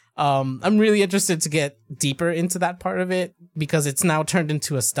I'm really interested to get deeper into that part of it because it's now turned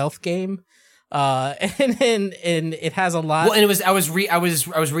into a stealth game. And it has a lot. Well, and it was I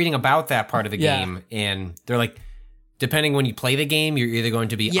was reading about that part of the game, and they're like, depending when you play the game, you're either going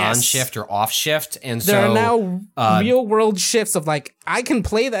to be on shift or off shift, and there are now real world shifts of like I can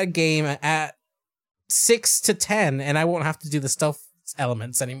play that game at 6 to 10, and I won't have to do the stealth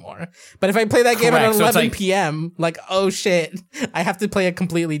elements anymore. But if I play that game at 11 p.m., like oh shit, I have to play a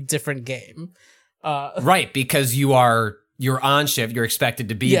completely different game. Right, because you're on shift, you're expected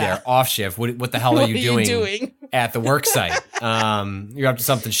to be there. Off shift, what the hell are you doing at the work site? You're up to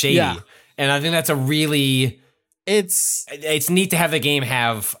something shady. And I think that's a really it's neat to have the game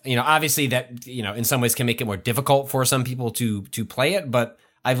have, obviously that, in some ways can make it more difficult for some people to play it, but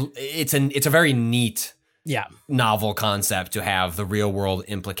it's a very neat novel concept to have the real world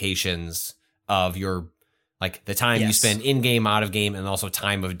implications of your, like, the time you spend in game, out of game, and also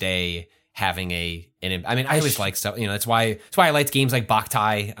time of day having I always like stuff, that's why I liked games like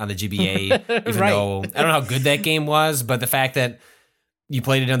Boktai on the GBA, even though I don't know how good that game was, but the fact that you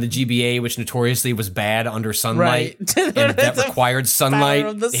played it on the GBA, which notoriously was bad under sunlight, and that required sunlight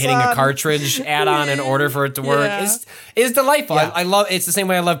hitting a cartridge add-on in order for it to work is delightful. Yeah. I love it's the same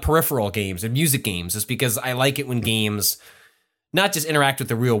way I love peripheral games and music games, just because I like it when games not just interact with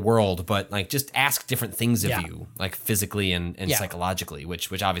the real world, but like just ask different things of you, like physically and psychologically, which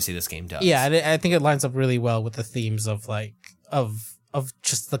obviously this game does. Yeah, and I think it lines up really well with the themes of like of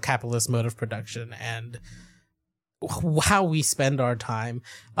just the capitalist mode of production and how we spend our time.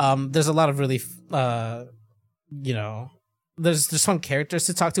 There's a lot of really, there's fun characters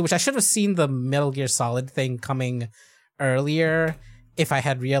to talk to, which I should have seen the Metal Gear Solid thing coming earlier if I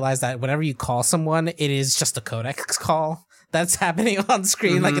had realized that whenever you call someone, it is just a codex call that's happening on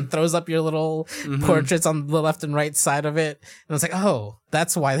screen. Like, it throws up your little portraits on the left and right side of it. And it's like, oh,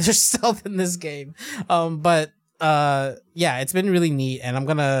 that's why there's stealth in this game. But it's been really neat. And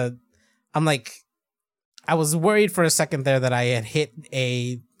I was worried for a second there that I had hit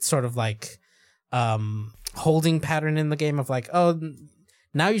a sort of like holding pattern in the game of like, oh,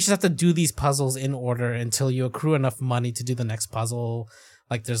 now you just have to do these puzzles in order until you accrue enough money to do the next puzzle.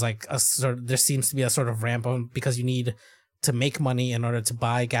 Like there seems to be a sort of ramp on because you need to make money in order to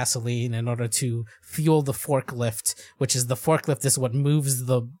buy gasoline, in order to fuel the forklift, which is the forklift is what moves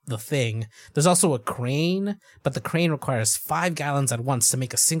the thing. There's also a crane, but the crane requires 5 gallons at once to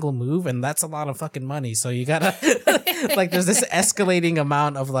make a single move, and that's a lot of fucking money. So you gotta, like, there's this escalating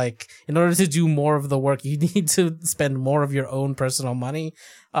amount of, like, in order to do more of the work, you need to spend more of your own personal money.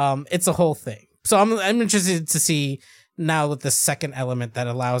 It's a whole thing. So I'm interested to see now with the second element that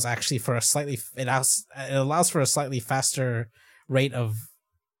allows actually for a slightly faster rate of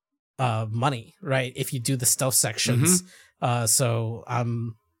money, right? If you do the stealth sections. So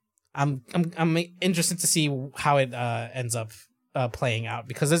I'm interested to see how it ends up playing out,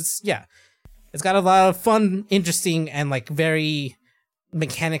 because it's got a lot of fun, interesting, and like very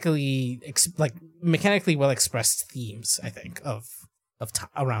mechanically well expressed themes, I think, of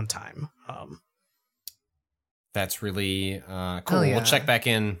around time. That's really cool. We'll check back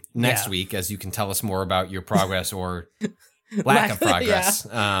in next week as you can tell us more about your progress or lack of progress.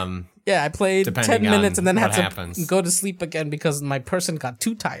 I played 10 minutes and then had to go to sleep again because my person got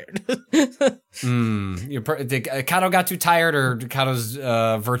too tired. Did Kato got too tired, or Kato's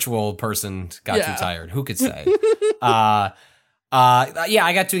virtual person got too tired? Who could say? I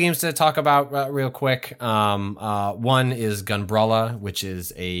got 2 games to talk about real quick. One is Gunbrella, which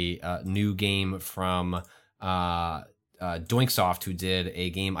is a new game from Doinksoft, who did a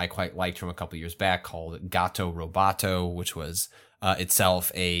game I quite liked from a couple years back called Gato Roboto, which was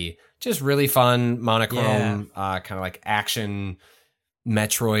itself a just really fun monochrome kind of like action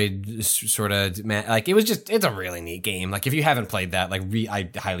Metroid sort of, like, it's a really neat game. Like, if you haven't played that, like,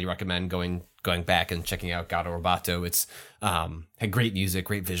 I highly recommend going back and checking out Gato Roboto. It's had great music,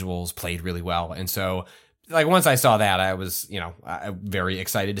 great visuals, played really well, and so, like, once I saw that, I was, very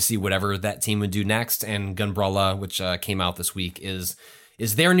excited to see whatever that team would do next. And Gunbrella, which came out this week, is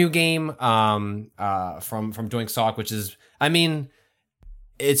their new game from Doinksoft, which is,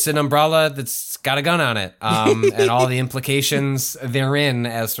 it's an umbrella that's got a gun on it, and all the implications therein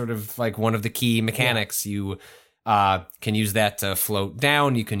as sort of like one of the key mechanics. You can use that to float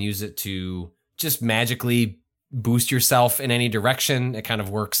down. You can use it to just magically boost yourself in any direction. It kind of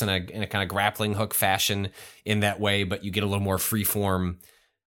works in a kind of grappling hook fashion in that way, but you get a little more freeform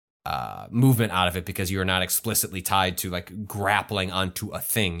movement out of it because you're not explicitly tied to like grappling onto a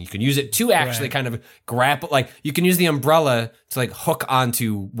thing. You can use it to actually kind of grapple. Like, you can use the umbrella to like hook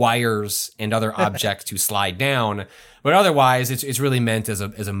onto wires and other objects to slide down, but otherwise it's really meant as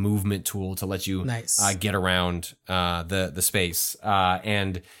a movement tool to let you get around the space.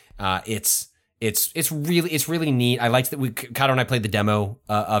 It's really neat. I liked that Kato and I played the demo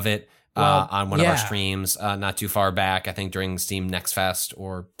of it on one of our streams not too far back. I think during Steam Next Fest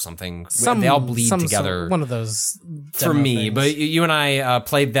or something. They all bleed together. One of those for me. things. But you and I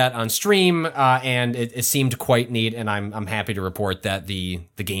played that on stream, and it seemed quite neat. And I'm happy to report that the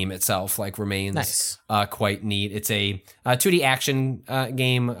game itself remains quite neat. It's a 2D action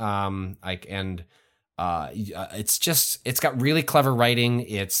game, it's got really clever writing.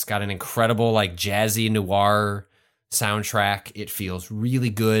 It's got an incredible jazzy noir soundtrack. It feels really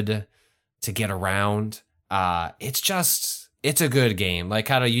good to get around. it's a good game. Like,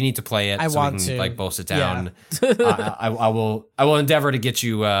 Kato, you need to play it. I want we can, to. like, both sit down. Yeah. I will endeavor to get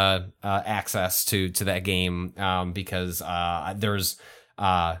you access to that game because there's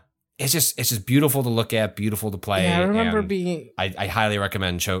it's just beautiful to look at, beautiful to play. Yeah, I remember and I highly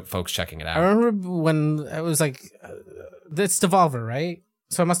recommend folks checking it out. I remember when it was like, it's Devolver, right?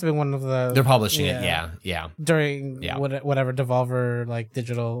 So it must have been one of the. They're publishing it, yeah. During whatever Devolver like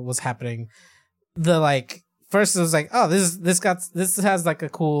digital was happening, the like first it was like, oh, this has like a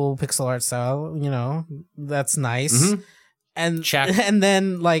cool pixel art style, that's nice, Mm-hmm. and Check. and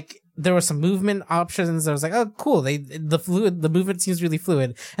then like there were some movement options. I was like, oh, cool. The movement seems really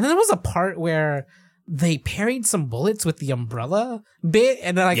fluid, and then there was a part where they parried some bullets with the umbrella bit,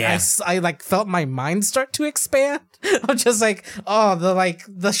 and then I like felt my mind start to expand. I'm just like, oh,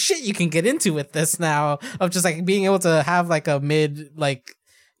 the shit you can get into with this now, of just like being able to have like a mid, like,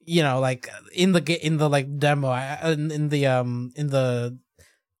 like in the like demo, in the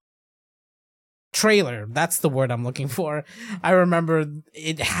trailer, that's the word I'm looking for. I remember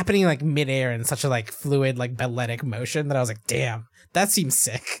it happening like midair in such a like fluid, like balletic motion that I was like, damn, that seems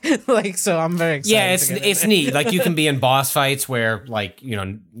sick. Like, so I'm very excited. Yeah, it's neat. Like, you can be in boss fights where, like,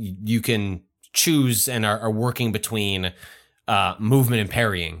 you can choose and are working between movement and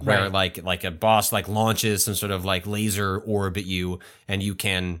parrying, where like a boss like launches some sort of like laser orb at you, and you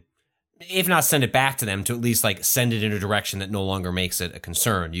can, if not send it back to them, to at least like send it in a direction that no longer makes it a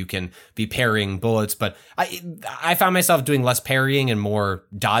concern. You can be parrying bullets, but I found myself doing less parrying and more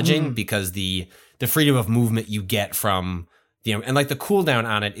dodging because the freedom of movement you get from and like the cooldown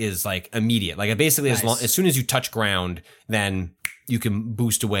on it is like immediate. Like, it basically as soon as you touch ground, then you can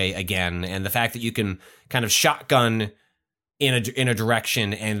boost away again. And the fact that you can kind of shotgun in a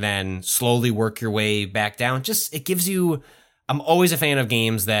direction and then slowly work your way back down, just, it gives you. I'm always a fan of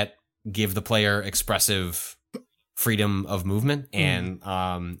games that give the player expressive freedom of movement, and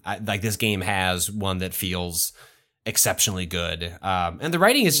like this game has one that feels exceptionally good, and the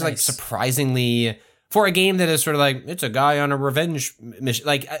writing is like surprisingly, for a game that is sort of like, it's a guy on a revenge mission,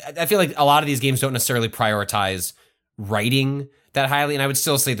 like I feel like a lot of these games don't necessarily prioritize writing that highly, and I would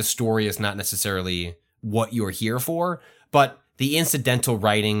still say the story is not necessarily what you're here for, but the incidental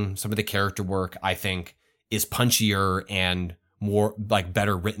writing, some of the character work, I think, is punchier and more like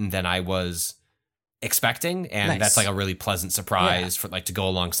better written than I was expecting, and that's like a really pleasant surprise for like to go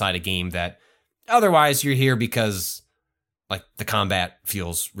alongside a game that otherwise you're here because like the combat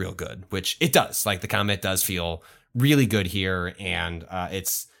feels real good, which it does. Like, the combat does feel really good here, and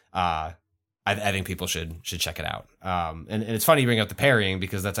it's I think people should check it out. And it's funny you bring up the parrying,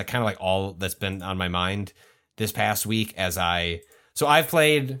 because that's like kind of like all that's been on my mind this past week as I've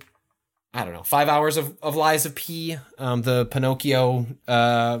played, I don't know, 5 hours of Lies of P, the Pinocchio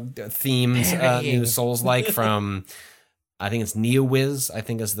themed new Souls-like from, I think it's NeoWiz, I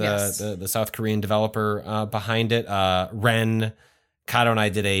think is the South Korean developer behind it. Ren, Kato and I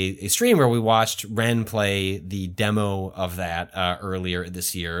did a stream where we watched Ren play the demo of that earlier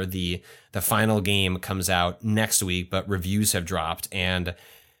this year. The final game comes out next week, but reviews have dropped, and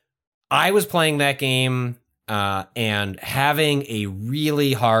I was playing that game and having a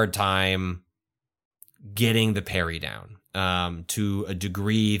really hard time getting the parry down to a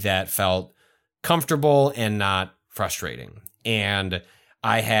degree that felt comfortable and not frustrating. And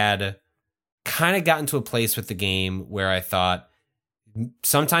I had kind of gotten to a place with the game where I thought,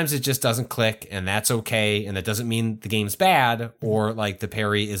 sometimes it just doesn't click, and that's okay, and that doesn't mean the game's bad, or like the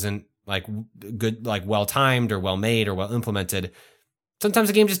parry isn't like good, like well timed or well made or well implemented. Sometimes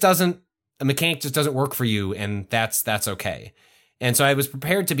the game just doesn't, a mechanic just doesn't work for you, and that's okay. And so I was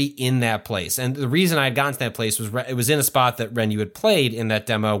prepared to be in that place. And the reason I had gotten to that place was it was in a spot that, Ren, you had played in that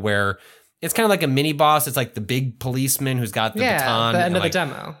demo, where it's kind of like a mini boss. It's like the big policeman who's got the baton. The end of the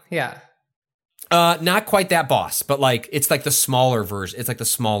demo. Yeah. Not quite that boss, but like it's like the smaller version. It's like the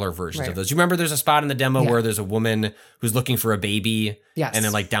smaller versions of those. You remember there's a spot in the demo where there's a woman who's looking for a baby. Yes. And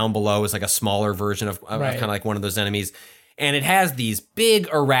then like down below is like a smaller version of kind of like one of those enemies. And it has these big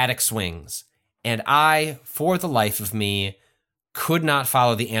erratic swings. And I, for the life of me, could not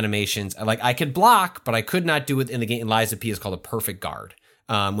follow the animations. Like, I could block, but I could not do it in the game. In Lies of P is called a perfect guard,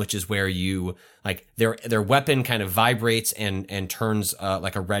 which is where you like their weapon kind of vibrates and turns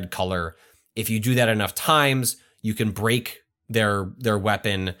like a red color. If you do that enough times, you can break their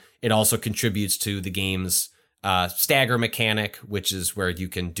weapon. It also contributes to the game's stagger mechanic, which is where you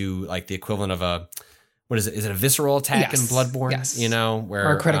can do like the equivalent of a, what is it? Is it a visceral attack in Bloodborne? Yes. You know, where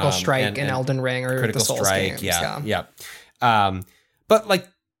or critical strike in Elden Ring or critical the Souls strike. games. Yeah. But like,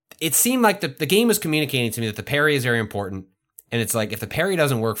 it seemed like the game was communicating to me that the parry is very important, and it's like, if the parry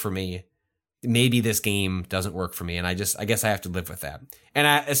doesn't work for me, maybe this game doesn't work for me, and I guess I have to live with that.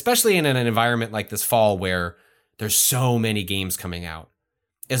 And especially in an environment like this fall where there's so many games coming out.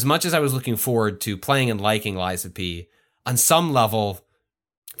 As much as I was looking forward to playing and liking Lies of P, on some level,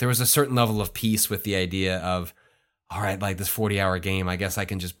 there was a certain level of peace with the idea of, all right, like this 40-hour game, I guess I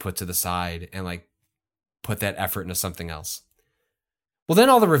can just put to the side and like put that effort into something else. Well, then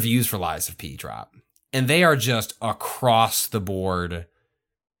all the reviews for Lies of P drop, and they are just across the board.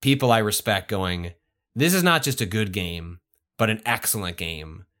 People I respect going, this is not just a good game, but an excellent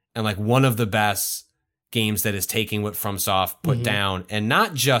game. And like one of the best games that is taking what FromSoft put down and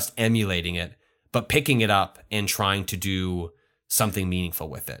not just emulating it, but picking it up and trying to do something meaningful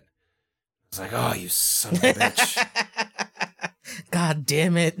with it. It's like, oh, you son of a bitch. God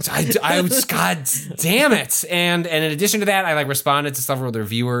damn it. I was, God damn it. And in addition to that, I like responded to several of the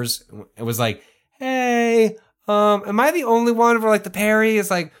reviewers. It was like, hey, am I the only one where like the parry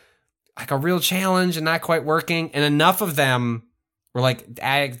is like a real challenge and not quite working? And enough of them were like,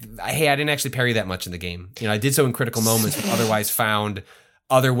 hey, I didn't actually parry that much in the game. You know, I did so in critical moments, but otherwise found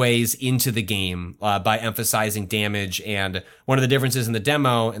other ways into the game by emphasizing damage. And one of the differences in the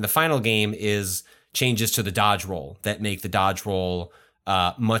demo and the final game is changes to the dodge roll that make the dodge roll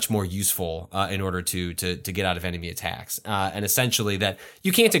much more useful in order to get out of enemy attacks. And essentially that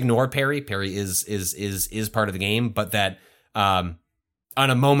you can't ignore parry. Parry is part of the game, but that on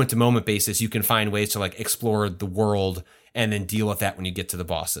a moment-to-moment basis, you can find ways to like explore the world and then deal with that when you get to the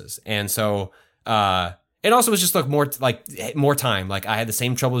bosses. And so it also was just like more time. Like I had the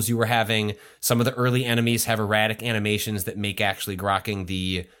same troubles you were having. Some of the early enemies have erratic animations that make actually grokking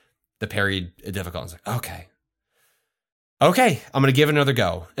the parry difficult. I was like, okay, I'm going to give it another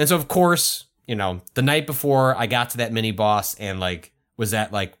go. And so, of course, you know, the night before I got to that mini boss and like, was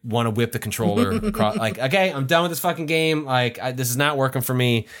that like, want to whip the controller across, like, okay, I'm done with this fucking game. Like, this is not working for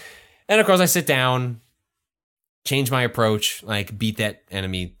me. And of course I sit down, change my approach, like beat that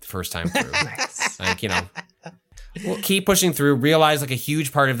enemy first time through. Like, you know, we'll keep pushing through, realize like a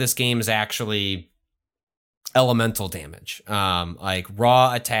huge part of this game is actually elemental damage. Like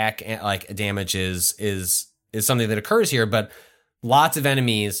raw attack like damage is something that occurs here, but lots of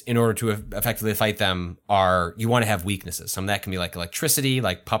enemies, in order to effectively fight them, you want to have weaknesses. Some of that can be like electricity,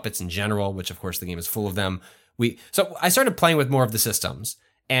 like puppets in general, which of course the game is full of them. So I started playing with more of the systems,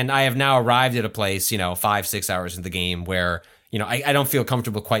 and I have now arrived at a place, 5-6 hours in the game where, I don't feel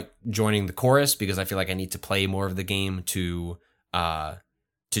comfortable quite joining the chorus because I feel like I need to play more of the game to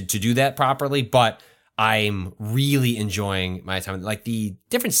do that properly. But I'm really enjoying my time. Like the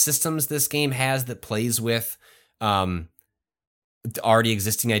different systems this game has that plays with already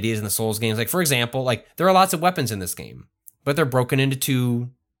existing ideas in the Souls games. Like, for example, like there are lots of weapons in this game, but they're broken into two,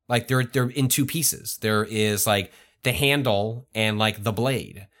 like they're in two pieces. There is like the handle and like the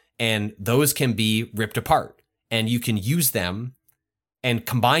blade, and those can be ripped apart, and you can use them and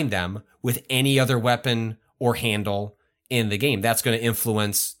combine them with any other weapon or handle in the game. That's going to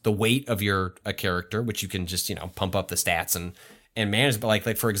influence the weight of your character, which you can just, pump up the stats and manage. But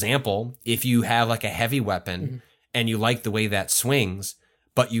like for example, if you have like a heavy weapon and you like the way that swings,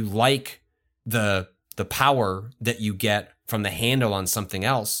 but you like the power that you get from the handle on something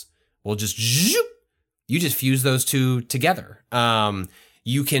else, well, you just fuse those two together.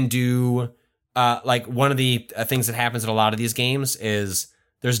 You can do like one of the things that happens in a lot of these games is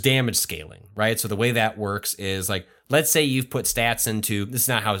there's damage scaling, right? So the way that works is like, let's say you've put stats into, this is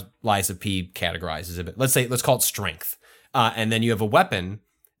not how Lies of P categorizes it, but let's call it strength. And then you have a weapon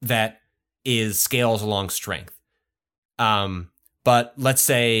that scales along strength. But let's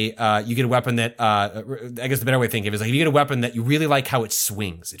say you get a weapon that, I guess the better way to think of it is like, if you get a weapon that you really like how it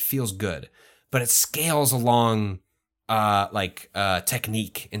swings, it feels good, but it scales along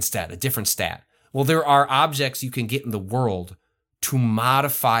technique instead, a different stat. Well, there are objects you can get in the world to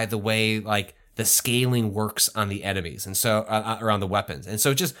modify the way like the scaling works on the enemies, and so around the weapons. And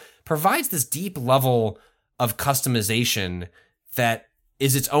so it just provides this deep level of customization that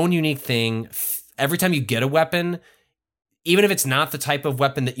is its own unique thing. Every time you get a weapon, even if it's not the type of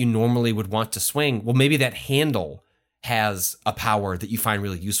weapon that you normally would want to swing, well, maybe that handle has a power that you find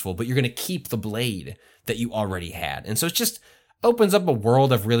really useful, but you're going to keep the blade that you already had. And so it just opens up a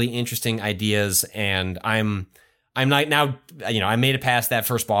world of really interesting ideas. And I'm not now, I made it past that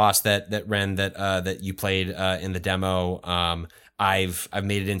first boss that Ren that you played in the demo. I've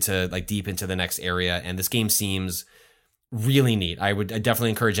made it into like deep into the next area, and this game seems really neat. I definitely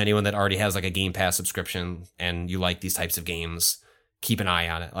encourage anyone that already has like a Game Pass subscription and you like these types of games, keep an eye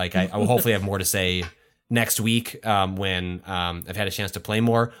on it. Like I will hopefully have more to say next week when I've had a chance to play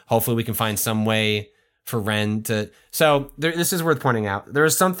more. Hopefully we can find some way for Ren to. So this is worth pointing out. There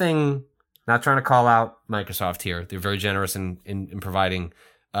is something. Not trying to call out Microsoft here. They're very generous in providing,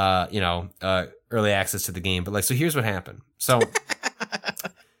 early access to the game. But like, so here's what happened. So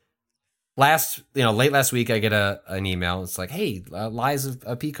late last week, I get an email. It's like, hey, Lies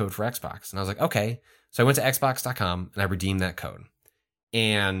a P code for Xbox. And I was like, okay. So I went to Xbox.com and I redeemed that code.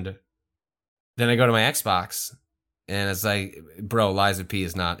 And then I go to my Xbox and it's like, bro, Lies of P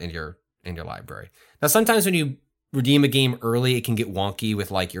is not in your library. Now, sometimes when you redeem a game early, it can get wonky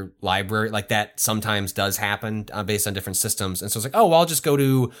with like your library. Like that sometimes does happen based on different systems. And so it's like, oh, well, I'll just go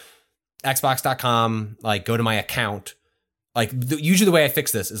to Xbox.com, like go to my account. Like usually the way I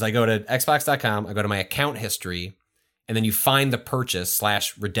fix this is I go to Xbox.com, I go to my account history, and then you find the purchase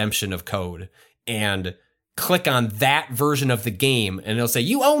 / redemption of code and click on that version of the game and it'll say,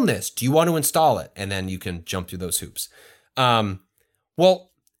 you own this. Do you want to install it? And then you can jump through those hoops.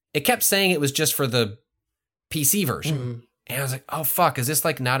 Well, it kept saying it was just for the PC version. Mm-hmm. And I was like, oh, fuck, is this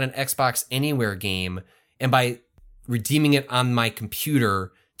like not an Xbox Anywhere game? And by redeeming it on my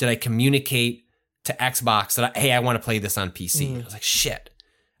computer, did I communicate to Xbox that, hey, I want to play this on PC? Mm-hmm. I was like, shit,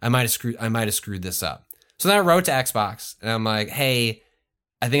 I might have screwed this up. So then I wrote to Xbox and I'm like, hey,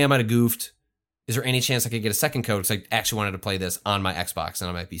 I think I might have goofed. Is there any chance I could get a second code? Because I actually wanted to play this on my Xbox and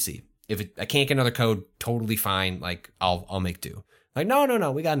on my PC. If I can't get another code, totally fine. Like I'll make do. Like,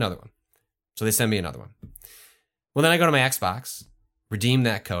 no, we got another one. So they send me another one. Well, then I go to my Xbox, redeem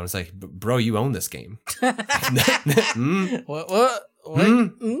that code. It's like, bro, you own this game. What?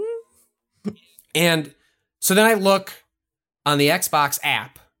 And so then I look on the Xbox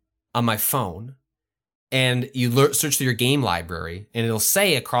app on my phone, and you search through your game library, and it'll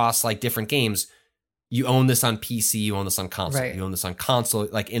say across like different games, you own this on PC, you own this on console, right. You own this on console,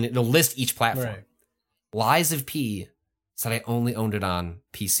 like, and it'll list each platform. Right. Lies of P said I only owned it on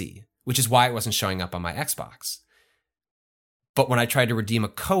PC, which is why it wasn't showing up on my Xbox. But when I tried to redeem a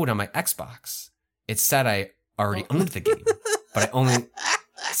code on my Xbox, it said I already owned the game, but I only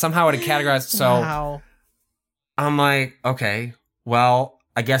somehow it had categorized. So wow. I'm like, okay, well,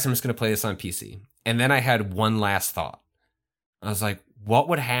 I guess I'm just going to play this on PC. And then I had one last thought. I was like, what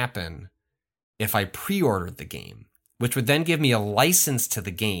would happen if I pre-ordered the game, which would then give me a license to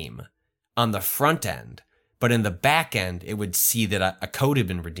the game on the front end, but in the back end, it would see that a code had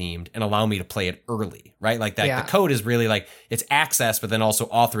been redeemed and allow me to play it early, right? Like that, yeah. The code is really like it's access, but then also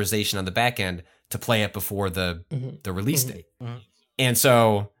authorization on the back end to play it before the release date. Mm-hmm. And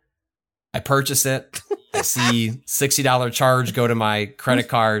so I purchase it. I see $60 charge go to my credit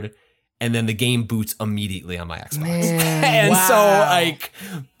card. And then the game boots immediately on my Xbox. Man, and wow. So like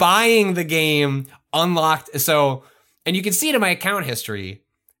buying the game unlocked. So, and you can see it in my account history.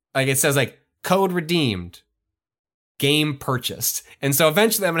 Like it says like code redeemed, game purchased. And so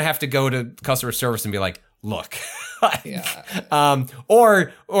eventually I'm going to have to go to customer service and be like, look, like, yeah.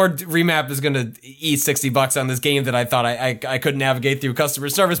 Or Remap is going to eat $60 on this game that I thought I couldn't navigate through customer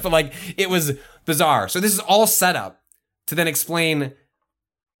service. But like, it was bizarre. So this is all set up to then explain.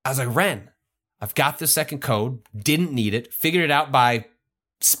 I was like, Ren, I've got the second code, didn't need it, figured it out by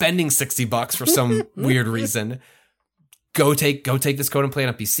spending $60 for some weird reason. Go take this code and play it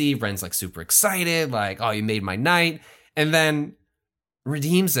on PC. Ren's like super excited, like, oh, you made my night. And then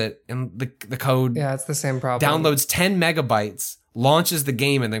redeems it, and the code it's the same problem. Downloads 10 megabytes, launches the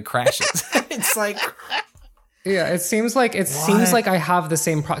game, and then crashes. It's like it seems like I have the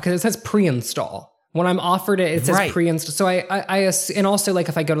same problem because it says pre-install. When I'm offered it, it says pre-install. So I and also like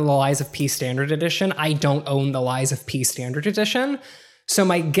if I go to the Lies of P Standard Edition, I don't own the Lies of P Standard Edition. So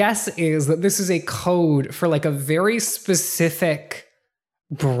my guess is that this is a code for like a very specific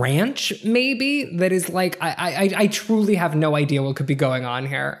branch, maybe, that is like I truly have no idea what could be going on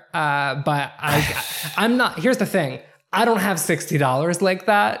here. But I'm not. Here's the thing. I don't have $60 like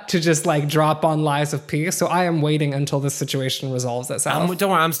that to just like drop on Lies of P, so I am waiting until this situation resolves itself. Don't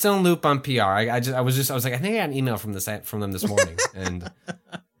worry, I'm still in loop on PR. I was like, I think I got an email from them this morning, and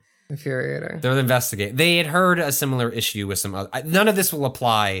infuriating. They're investigating. They had heard a similar issue with some other. None of this will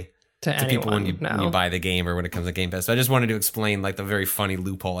apply to people when you buy the game or when it comes to Game Pass. So I just wanted to explain like the very funny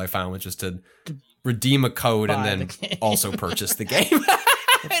loophole I found, which is to redeem a code and then also purchase the game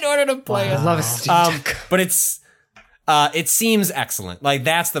in order to play it. I love a Steam Deck. But it seems excellent. Like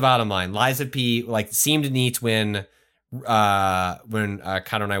that's the bottom line. Lies of P like seemed neat when Connor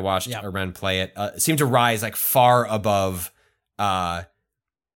and I watched Ren play it. Seemed to rise like far above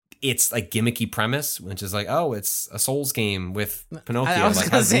its like gimmicky premise, which is like, oh, it's a Souls game with Pinocchio. Like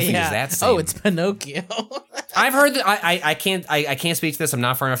how goofy does that seem? Oh, it's Pinocchio. I've heard that I can't speak to this. I'm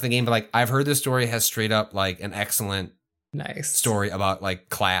not far enough in the game, but like I've heard this story has straight up like an excellent nice story about like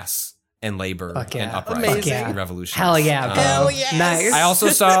class and labor Fuck yeah. and uprisings Amazing. and revolutions. Hell yeah, bro. Hell yes. Nice. I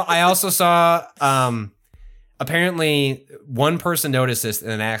also saw apparently one person noticed this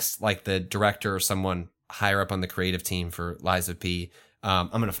and then asked like the director or someone higher up on the creative team for Lies of P. I'm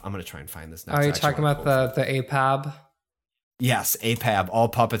gonna try and find this now. Are you talking about the APAB? Yes, APAB. All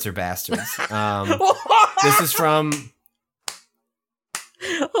puppets are bastards. This is from.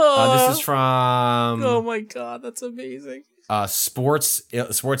 This is from. Oh my god, that's amazing. Sports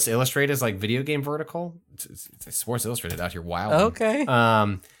Illustrated is like video game vertical. It's Sports Illustrated out here. Wow. Okay.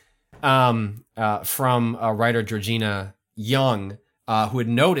 From writer Georgina Young, who had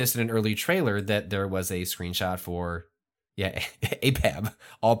noticed in an early trailer that there was a screenshot for, APAB,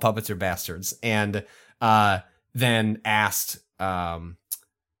 all puppets are bastards, and then asked,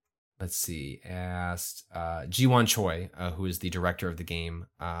 Ji-won Choi, who is the director of the game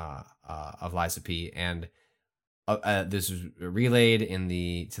of Lies of P, and this was relayed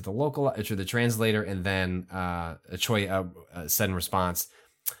to the translator, and then Choi said in response,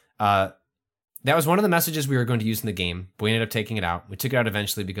 that was one of the messages we were going to use in the game, but we ended up taking it out. We took it out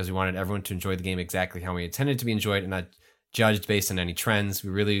eventually because we wanted everyone to enjoy the game exactly how we intended it to be enjoyed and not judged based on any trends. We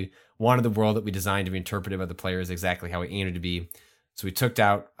really wanted the world that we designed to be interpreted by the players exactly how we aimed it to be. So we took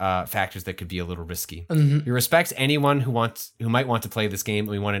out factors that could be a little risky. Mm-hmm. We respect anyone who might want to play this game,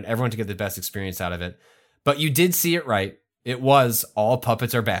 and we wanted everyone to get the best experience out of it. But you did see it right. It was all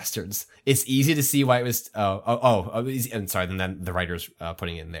puppets are bastards. It's easy to see why it was. I'm sorry. Then the writers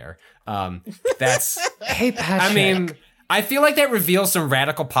putting it in there. That's. Hey, Patrick. I mean, I feel like that reveals some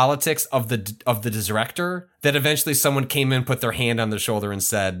radical politics of the director. That eventually someone came in, put their hand on their shoulder, and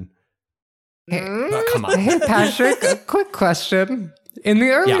said, "Come on." Hey, Patrick, a quick question. In the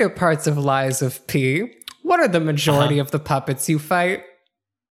earlier parts of Lies of P, what are the majority of the puppets you fight?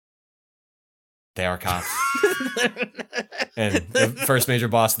 They are cops. And the first major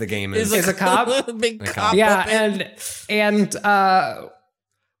boss of the game is a cop. Big A cop. cop. Yeah, puppet. and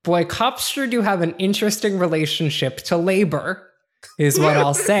boy, cops sure do have an interesting relationship to labor, is what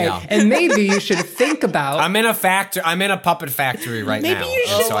I'll say. Yeah. And maybe you should think about. I'm in a puppet factory right now. Maybe you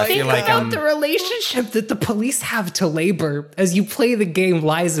should so I think feel like about the relationship that the police have to labor as you play the game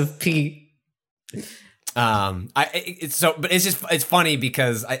Lies of P. but it's funny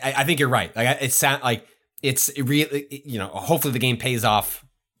because I think you're right. Like it's really, hopefully the game pays off.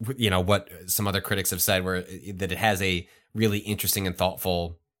 What some other critics have said, that it has a really interesting and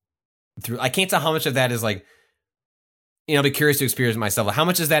thoughtful. I can't tell how much of that is like, I'll be curious to experience it myself. How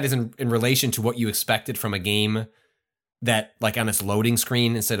much of that is in relation to what you expected from a game that, like, on its loading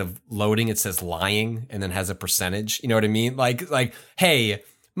screen, instead of loading, it says lying and then has a percentage. You know what I mean? Like, hey,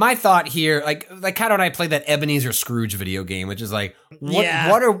 my thought here, like how don't I play that Ebenezer Scrooge video game, which is like,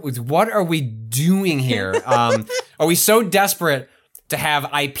 what are we doing here? Are we so desperate to have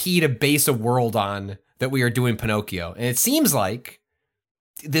IP to base a world on that we are doing Pinocchio? And it seems like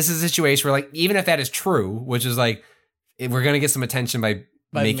this is a situation where, like, even if that is true, which is like, we're going to get some attention by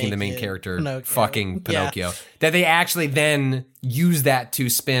making the main character fucking Pinocchio, that they actually then use that to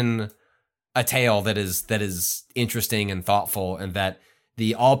spin a tale that is interesting and thoughtful, and that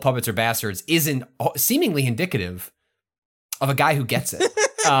the all puppets are bastards isn't seemingly indicative of a guy who gets it,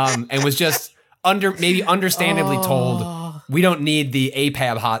 and was just understandably told, we don't need the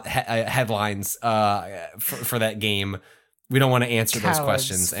APAB headlines for that game. We don't want to answer those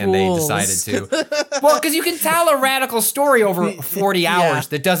questions. And they decided to. Well, because you can tell a radical story over 40 hours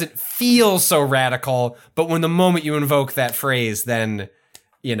that doesn't feel so radical. But when the moment you invoke that phrase, then,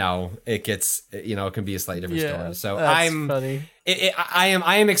 it gets, it can be a slightly different story. So Funny. I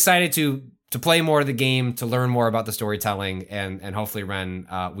am excited to play more of the game, to learn more about the storytelling. And hopefully, Ren,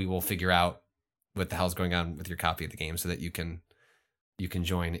 we will figure out what the hell's going on with your copy of the game so that you can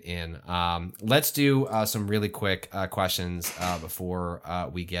join in. Let's do some really quick questions before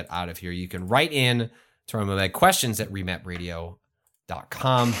we get out of here. You can write in to our mailbag questions at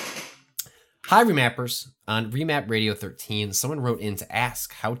remapradio.com. Hi, Remappers. On Remap Radio 13, someone wrote in to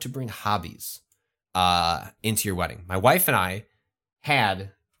ask how to bring hobbies into your wedding. My wife and I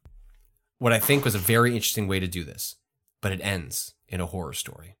had what I think was a very interesting way to do this, but it ends in a horror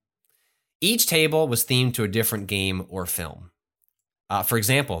story. Each table was themed to a different game or film. For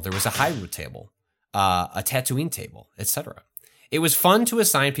example, there was a Hyrule table, a Tatooine table, etc. It was fun to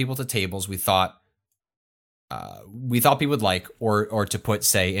assign people to tables we thought people would like, or to put,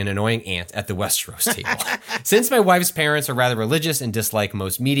 say, an annoying aunt at the Westeros table. Since my wife's parents are rather religious and dislike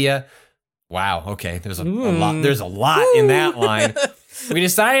most media, wow, okay, there's a lot. There's a lot in that line. We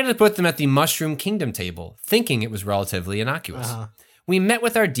decided to put them at the Mushroom Kingdom table, thinking it was relatively innocuous. We met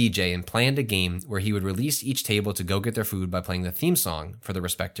with our DJ and planned a game where he would release each table to go get their food by playing the theme song for the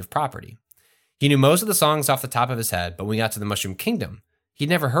respective property. He knew most of the songs off the top of his head, but when we got to the Mushroom Kingdom, he'd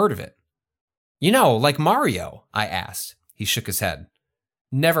never heard of it. You know, like Mario, I asked. He shook his head.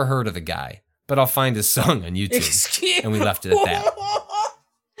 Never heard of the guy, but I'll find his song on YouTube. And we left it at that.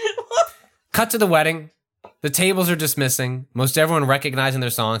 Cut to the wedding. The tables are dismissing, most everyone recognizing their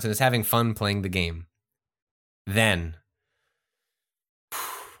songs and is having fun playing the game. Then,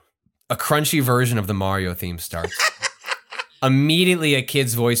 a crunchy version of the Mario theme starts. Immediately, a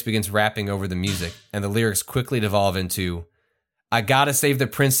kid's voice begins rapping over the music, and the lyrics quickly devolve into, I gotta save the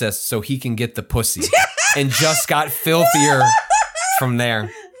princess so he can get the pussy, and just got filthier from there.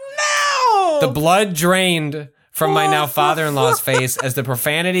 No! The blood drained from my now father-in-law's face as the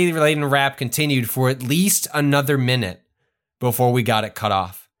profanity-laden rap continued for at least another minute before we got it cut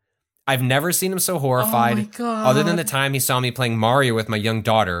off. I've never seen him so horrified, Oh my God. other than the time he saw me playing Mario with my young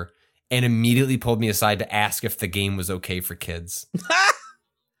daughter and immediately pulled me aside to ask if the game was okay for kids.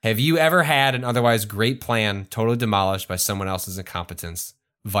 Have you ever had an otherwise great plan totally demolished by someone else's incompetence?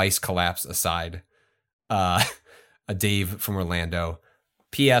 Vice collapse aside. A Dave from Orlando.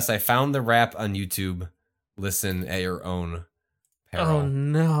 P.S. I found the rap on YouTube. Listen at your own peril. Oh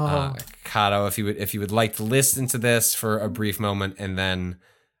no. Kato, if you would like to listen to this for a brief moment, and then,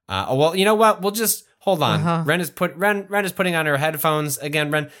 well, you know what? We'll just hold on. Uh-huh. Ren is putting on her headphones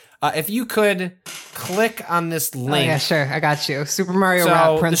again. Ren, if you could click on this link. Oh, yeah, sure. I got you. Super Mario So,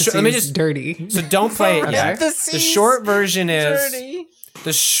 Rap parentheses let me just- dirty. So don't play it yet. Parentheses The short version is dirty.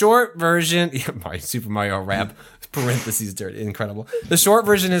 the short version. Yeah, Super Mario Rap parentheses dirty. Incredible. The short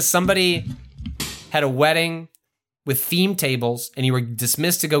version is somebody had a wedding with theme tables, and you were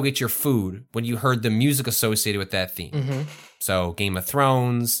dismissed to go get your food when you heard the music associated with that theme. Mm-hmm. So Game of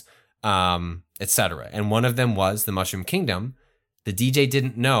Thrones, etc. And one of them was the Mushroom Kingdom. The DJ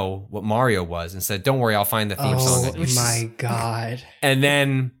didn't know what Mario was and said, "Don't worry, I'll find the theme song." Oh my God. And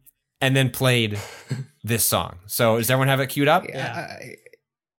then played this song. So does everyone have it queued up? Yeah.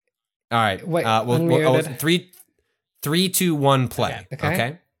 All right. Wait, we'll unmuted. 3, 2, 1, play. Okay.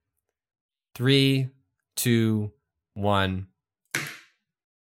 Okay. 3, 2, 1.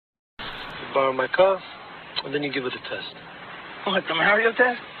 Borrow my car, and then you give it a test. What, the Mario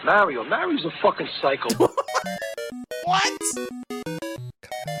test? Mario's a fucking psycho. What?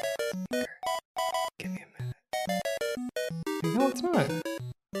 Give me a minute. No, it's not.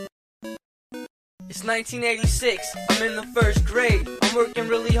 It's 1986, I'm in the first grade. I'm working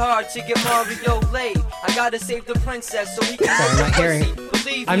really hard to get Mario laid. I gotta save the princess so he can Sorry, I'm not hearing-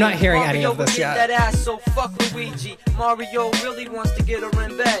 Believe I'm me, not hearing any Mario of this will get yet. that ass, so fuck Luigi. Mario really wants to get her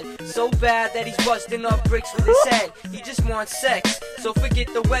in bed. So bad that he's busting up bricks with his head. He just wants sex, so forget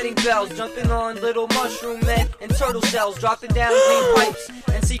the wedding bells. Jumping on little mushroom men and turtle shells. Dropping down green pipes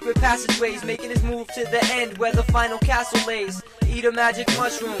and secret passageways. Making his move to the end where the final castle lays. Eat a magic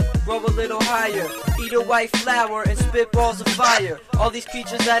mushroom, grow a little higher. Eat a white flower and spit balls of fire. All these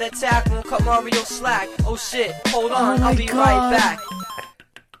creatures that attack won't cut Mario slack. Oh shit, hold on, I'll be right back.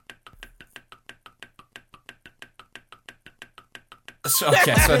 So I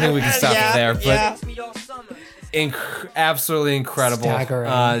think we can stop it there. But Yeah. absolutely incredible.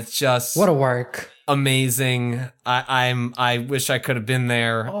 Staggering. Just What a work. amazing. I wish I could have been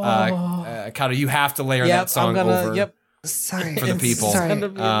there. Kato, you have to layer that song over. Yep. Sorry. For the people. Sorry. Gonna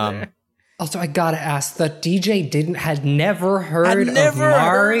be there. Also, I gotta ask, the DJ had never heard Had of never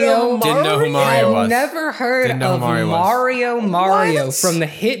heard Mario. of Didn't know who Mario was. Never heard Didn't know of who Mario was. Mario What? from the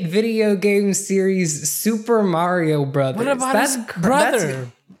hit video game series Super Mario Brothers. What about his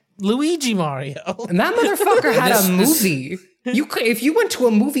brother, Luigi Mario? And that motherfucker had This- a movie. If you went to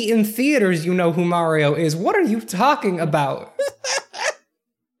a movie in theaters, you know who Mario is. What are you talking about?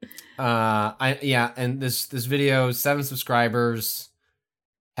 And this video, 7 subscribers,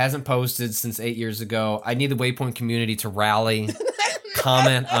 hasn't posted since 8 years ago. I need the Waypoint community to rally,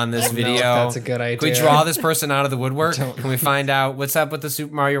 comment on this video. That's a good idea. Can we draw this person out of the woodwork? Don't. Can we find out what's up with the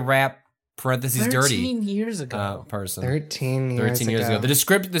Super Mario Rap parentheses 13 dirty years ago. person? 13 years ago.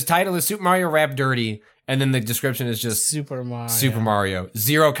 The title is Super Mario Rap Dirty, and then the description is just Super Mario. Super Mario.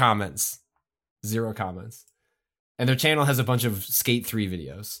 0 comments. 0 comments. And their channel has a bunch of Skate 3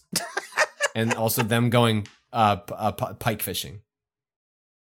 videos. And also them going pike fishing.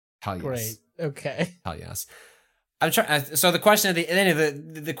 Hell yes. Great. Okay. Hell yes. I'm trying. So the question at the end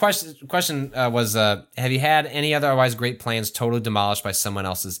of the question was, have you had any otherwise great plans totally demolished by someone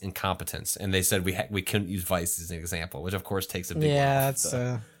else's incompetence? And they said we couldn't use Vice as an example, which of course takes a big. Yeah, one off that's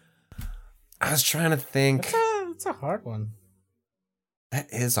the- I was trying to think. that's a hard one. That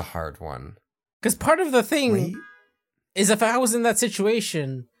is a hard one. Because part of the thing, Wait. is if I was in that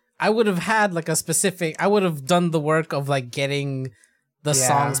situation, I would have had like I would have done the work of like getting the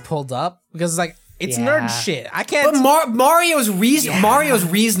songs pulled up because like it's nerd shit. I can't. But Mario's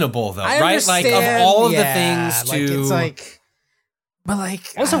reasonable though, right? Like of all of the things to, like, it's like. But like,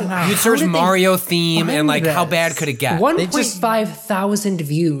 also, you'd search Mario theme and like, how bad could it get? 1.5 thousand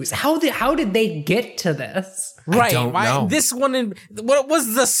views. How did they get to this? Right. I don't know. This one, what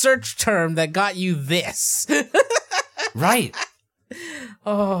was the search term that got you this? Right.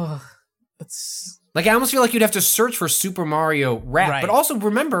 Oh, it's like, I almost feel like you'd have to search for Super Mario Rap. Right. But also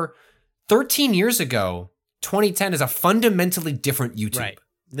remember, 13 years ago, 2010 is a fundamentally different YouTube. right.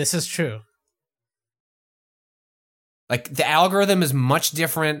 This is true. Like, the algorithm is much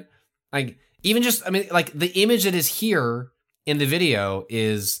different. Like, even just, I mean, like, the image that is here in the video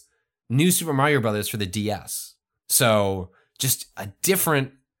is New Super Mario Brothers for the DS. So, just a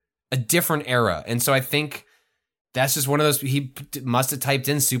different era. And so I think that's just one of those, he must have typed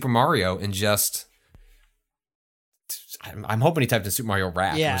in Super Mario and just, I'm hoping he typed in Super Mario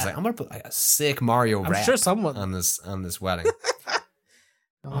Rap. Yeah. And was like, I'm going to put like a sick Mario I'm rap sure someone on this wedding.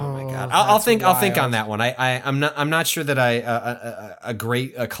 Oh my god! that's I'll think wild. on that one. I'm not sure that a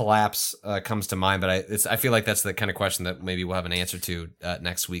great collapse comes to mind, but I feel like that's the kind of question that maybe we'll have an answer to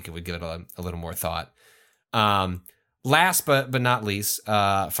next week if we give it a little more thought. Last but not least,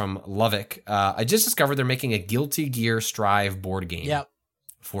 from Lovick, I just discovered they're making a Guilty Gear Strive board game. Yep.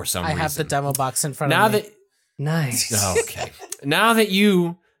 For some I reason, have the demo box in front now of me. that Nice. okay, now that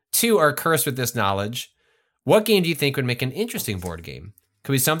you too are cursed with this knowledge, what game do you think would make an interesting board game?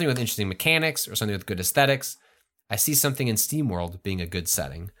 Could be something with interesting mechanics or something with good aesthetics. I see something in SteamWorld being a good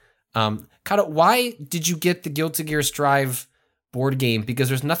setting. Kato, why did you get the Guilty Gear Strive board game? Because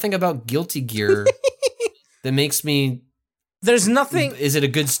there's nothing about Guilty Gear that makes me... There's nothing... Is it a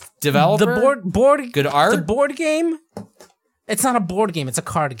good developer? The board Good art? The board game, it's not a board game, it's a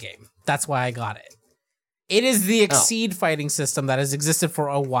card game. That's why I got it. It is the Exceed fighting system that has existed for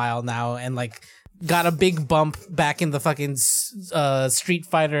a while now and like... got a big bump back in the fucking Street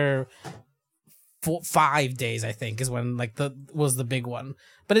Fighter 5 days, I think, is when like was the big one.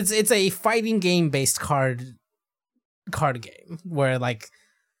 But it's a fighting game based card game where like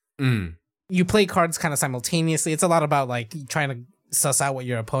you play cards kind of simultaneously. It's a lot about like trying to suss out what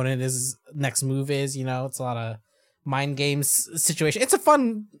your opponent is next move is. You know, it's a lot of mind games situation. It's a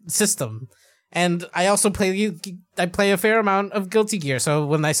fun system. And I also play a fair amount of Guilty Gear. So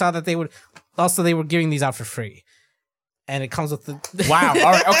when I saw that they were giving these out for free, and it comes with the wow.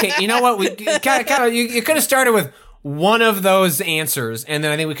 All right, okay. You know what? We you could have started with one of those answers, and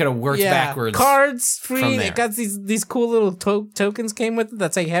then I think we could have worked backwards. Cards free. from there. It got these cool little tokens came with it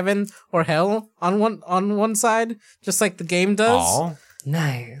that say heaven or hell on one side, just like the game does. Aw.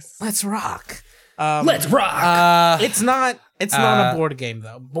 Nice. Let's rock. Let's rock. It's not a board game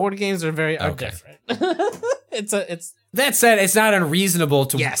though. Board games are Okay. different. it's That said, it's not unreasonable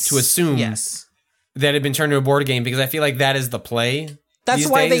to yes. assume that it had been turned into a board game because I feel like that is the play. That's these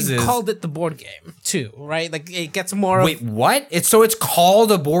why they days called it the board game too, right? Like it gets more. Wait, what? It's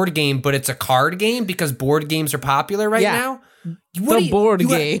called a board game, but it's a card game because board games are popular right now. Board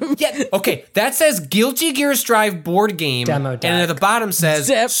game. Yeah. Okay, that says Guilty Gear Strive board game, Demo and deck. at the bottom says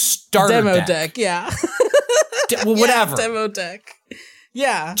starter demo deck. Yeah. Well, whatever. Yeah, demo deck.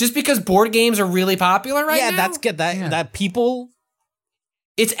 Yeah. Just because board games are really popular right now. Yeah, that's good. That people.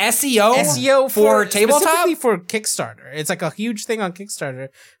 It's SEO. SEO for tabletop. specifically for Kickstarter. It's like a huge thing on Kickstarter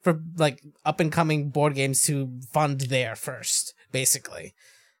for like up and coming board games to fund there first, basically.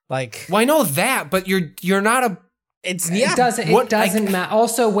 Like, well, I know that, but you're not a. It doesn't matter.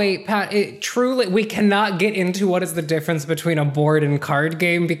 Also, wait, Pat, we cannot get into what is the difference between a board and card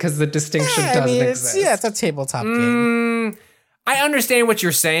game because the distinction doesn't exist. It's a tabletop game. I understand what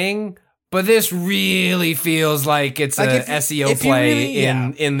you're saying, but this really feels like it's Like a if SEO you play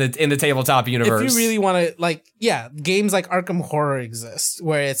really- in the tabletop universe. If you really want to, games like Arkham Horror exist,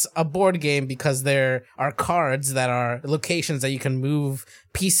 where it's a board game because there are cards that are locations that you can move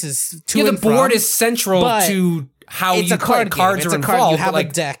pieces to. the board is central but to how it's you a card play. Cards game. are It's a card. involved. You have but like,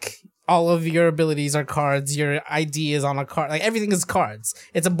 a deck. All of your abilities are cards. Your ID is on a card. Like everything is cards.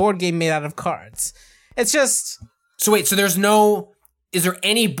 It's a board game made out of cards. It's just. So wait, so there's no. Is there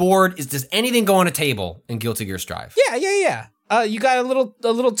any board? Does anything go on a table in Guilty Gear Strive? Yeah. You got a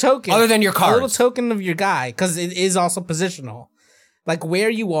little token Other than your cards. A little token of your guy because it is also positional. Like where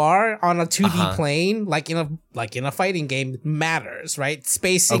you are on a 2D plane, like in a fighting game, matters, right?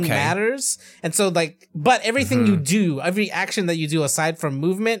 Spacing matters, and so but everything you do, every action that you do aside from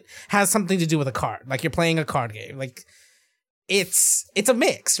movement, has something to do with a card. Like you're playing a card game. Like it's a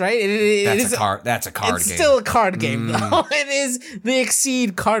mix, right? That's a card it's game. still a card game, though. It is the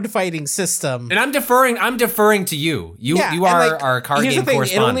Exceed card fighting system. And I'm deferring to you. You are our card game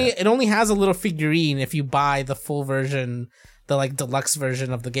correspondent. It only has a little figurine if you buy the full version, the like deluxe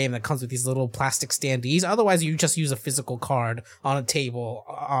version of the game that comes with these little plastic standees. Otherwise, you just use a physical card on a table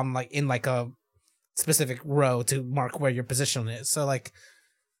on like in like a specific row to mark where your position is. So like,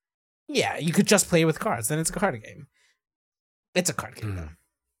 yeah, you could just play with cards. Then it's a card game. It's a card game, though.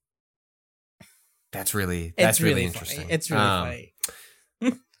 That's really interesting. Funny. It's really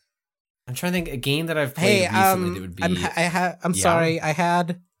funny. I'm trying to think a game that I've played recently that would be. I'm sorry. I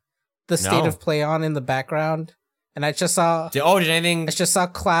had the State of Play on in the background, and I just saw. Did anything? I just saw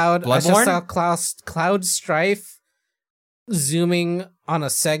Cloud. Bloodborne? I just saw Cloud Strife zooming on a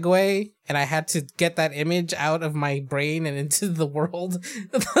Segway, and I had to get that image out of my brain and into the world.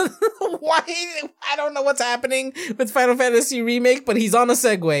 Why? I don't know what's happening with Final Fantasy Remake, but he's on a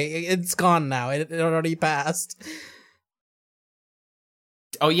Segway. It's gone now. It already passed.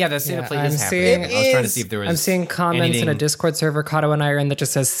 Oh yeah, the State of Play is happening. I was trying to see if there was. I'm seeing comments in a Discord server, Kato and I are in, that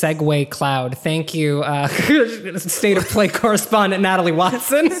just says Segway Cloud. Thank you, State of Play correspondent Natalie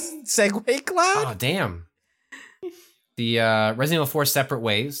Watson. Segway Cloud. Oh damn. The Resident Evil 4 Separate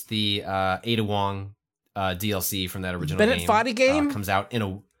Ways, the Ada Wong DLC from that original Bennett Foddy game comes out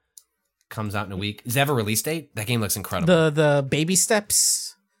in a week. Does it have a release date? That game looks incredible. The baby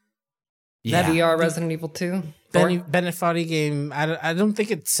steps. Yeah. That VR Resident Evil 2. Bennett Foddy game. I don't think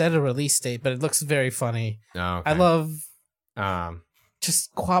it said a release date, but it looks very funny. Oh, okay. I love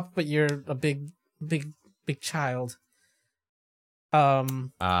just co-op, but you're a big child.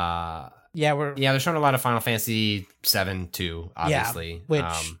 Yeah, they're showing a lot of Final Fantasy 7 too, obviously. Yeah, which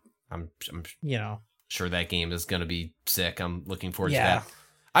I'm sure that game is gonna be sick. I'm looking forward to Yeah. that.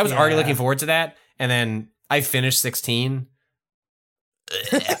 I was already looking forward to that, and then I finished 16.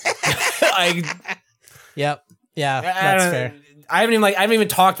 Yep. Yeah, that's fair. I haven't even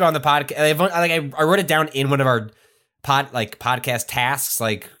talked about it on the podcast. I wrote it down in one of our podcast tasks,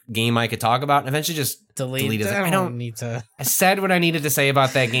 like game I could talk about, and eventually just deleted it. I don't need to. I said what I needed to say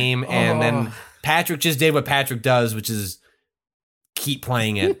about that game, and then Patrick just did what Patrick does, which is keep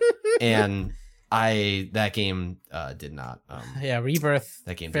playing it. And that game did not. Rebirth.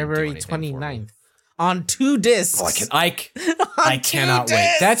 That game February 29th on 2 discs. I cannot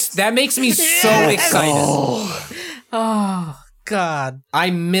wait. That makes me so excited. Oh God, I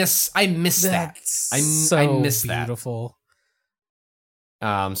miss that. I miss that. Beautiful.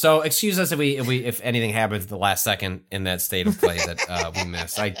 So excuse us if anything happens at the last second in that State of Play that we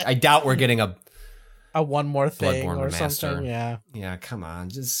missed. I doubt we're getting a one more thing Bloodborne or remaster. something. Yeah. Come on,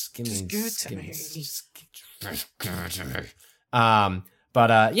 just give me. Just give it to me. But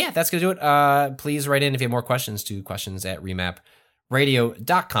that's gonna do it. Please write in if you have more questions to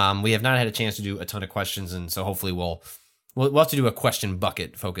questions@remapradio.com. We have not had a chance to do a ton of questions, and so hopefully we'll have to do a question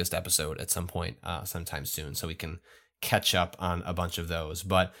bucket focused episode at some point, sometime soon, so we can catch up on a bunch of those.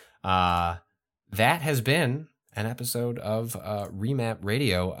 But that has been an episode of Remap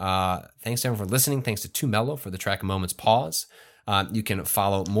Radio. Thanks to everyone for listening. Thanks to Too Mellow for the track Moments Pause. You can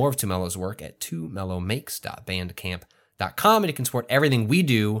follow more of Too Mellow's work at twomellowmakes.bandcamp.com, and you can support everything we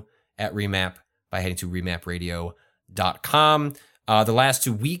do at Remap by heading to remapradio.com. The last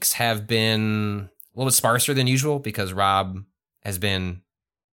 2 weeks have been a little bit sparser than usual because Rob has been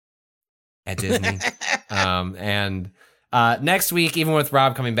at Disney. And next week, even with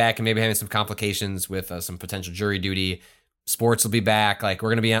Rob coming back and maybe having some complications with some potential jury duty, sports will be back. Like, we're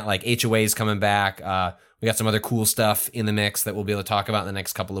going to be at HOA's coming back. We got some other cool stuff in the mix that we'll be able to talk about in the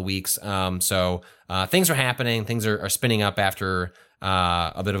next couple of weeks. So things are happening. Things are spinning up after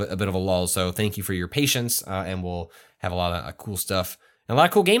a bit of a lull. So thank you for your patience, and we'll have a lot of cool stuff and a lot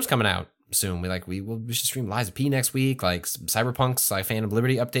of cool games coming out soon. We should stream Lies of P next week. Cyberpunk's Phantom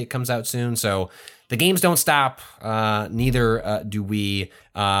Liberty update comes out soon. So the games don't stop. Neither do we.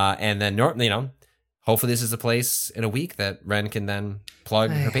 And then hopefully this is a place in a week that Ren can then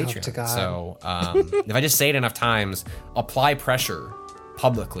plug her Patreon. So if I just say it enough times, apply pressure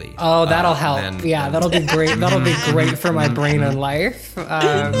publicly. Oh, that'll help. That'll be great. That'll be great for my brain and life.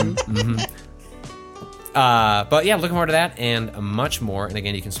 But yeah, looking forward to that and much more. And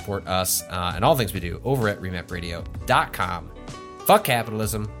again, you can support us and all things we do over at remapradio.com. Fuck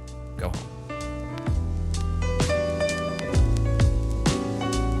capitalism. Go home.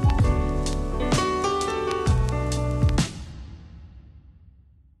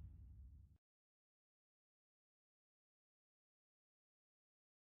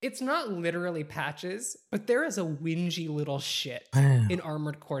 It's not literally Patches, but there is a whingy little shit Wow. in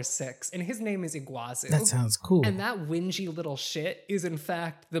Armored Core 6, and his name is Iguazu. That sounds cool. And that whingy little shit is in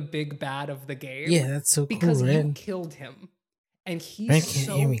fact the big bad of the game. Yeah, that's so because cool, you Red. killed him. And he's Red can't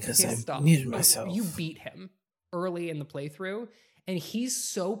so hear me 'cause pissed I off. muted myself. You beat him early in the playthrough, and he's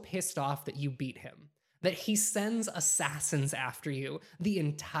so pissed off that you beat him that he sends assassins after you the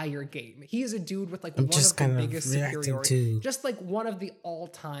entire game. He is a dude with like I'm one just of the kind of biggest reacting superiority, to just like one of the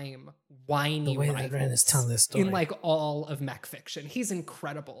all-time whiny the way that Ren is telling this story. in like all of mech fiction. He's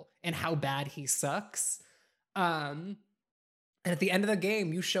incredible in how bad he sucks. And at the end of the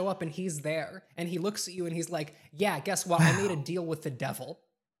game, you show up and he's there, and he looks at you and he's like, "Yeah, guess what? I made a deal with the devil."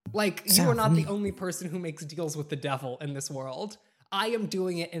 Like, you are not the only person who makes deals with the devil in this world. I am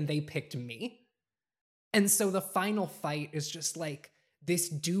doing it, and they picked me. And so the final fight is just like this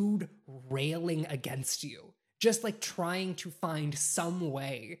dude railing against you, just like trying to find some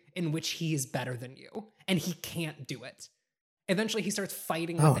way in which he is better than you, and he can't do it. Eventually, he starts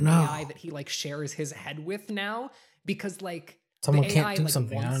fighting with an AI that he like shares his head with now, because like someone the can't AI do like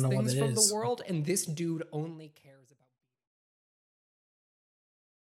something. I wants don't know what things it from is. the world, and this dude only cares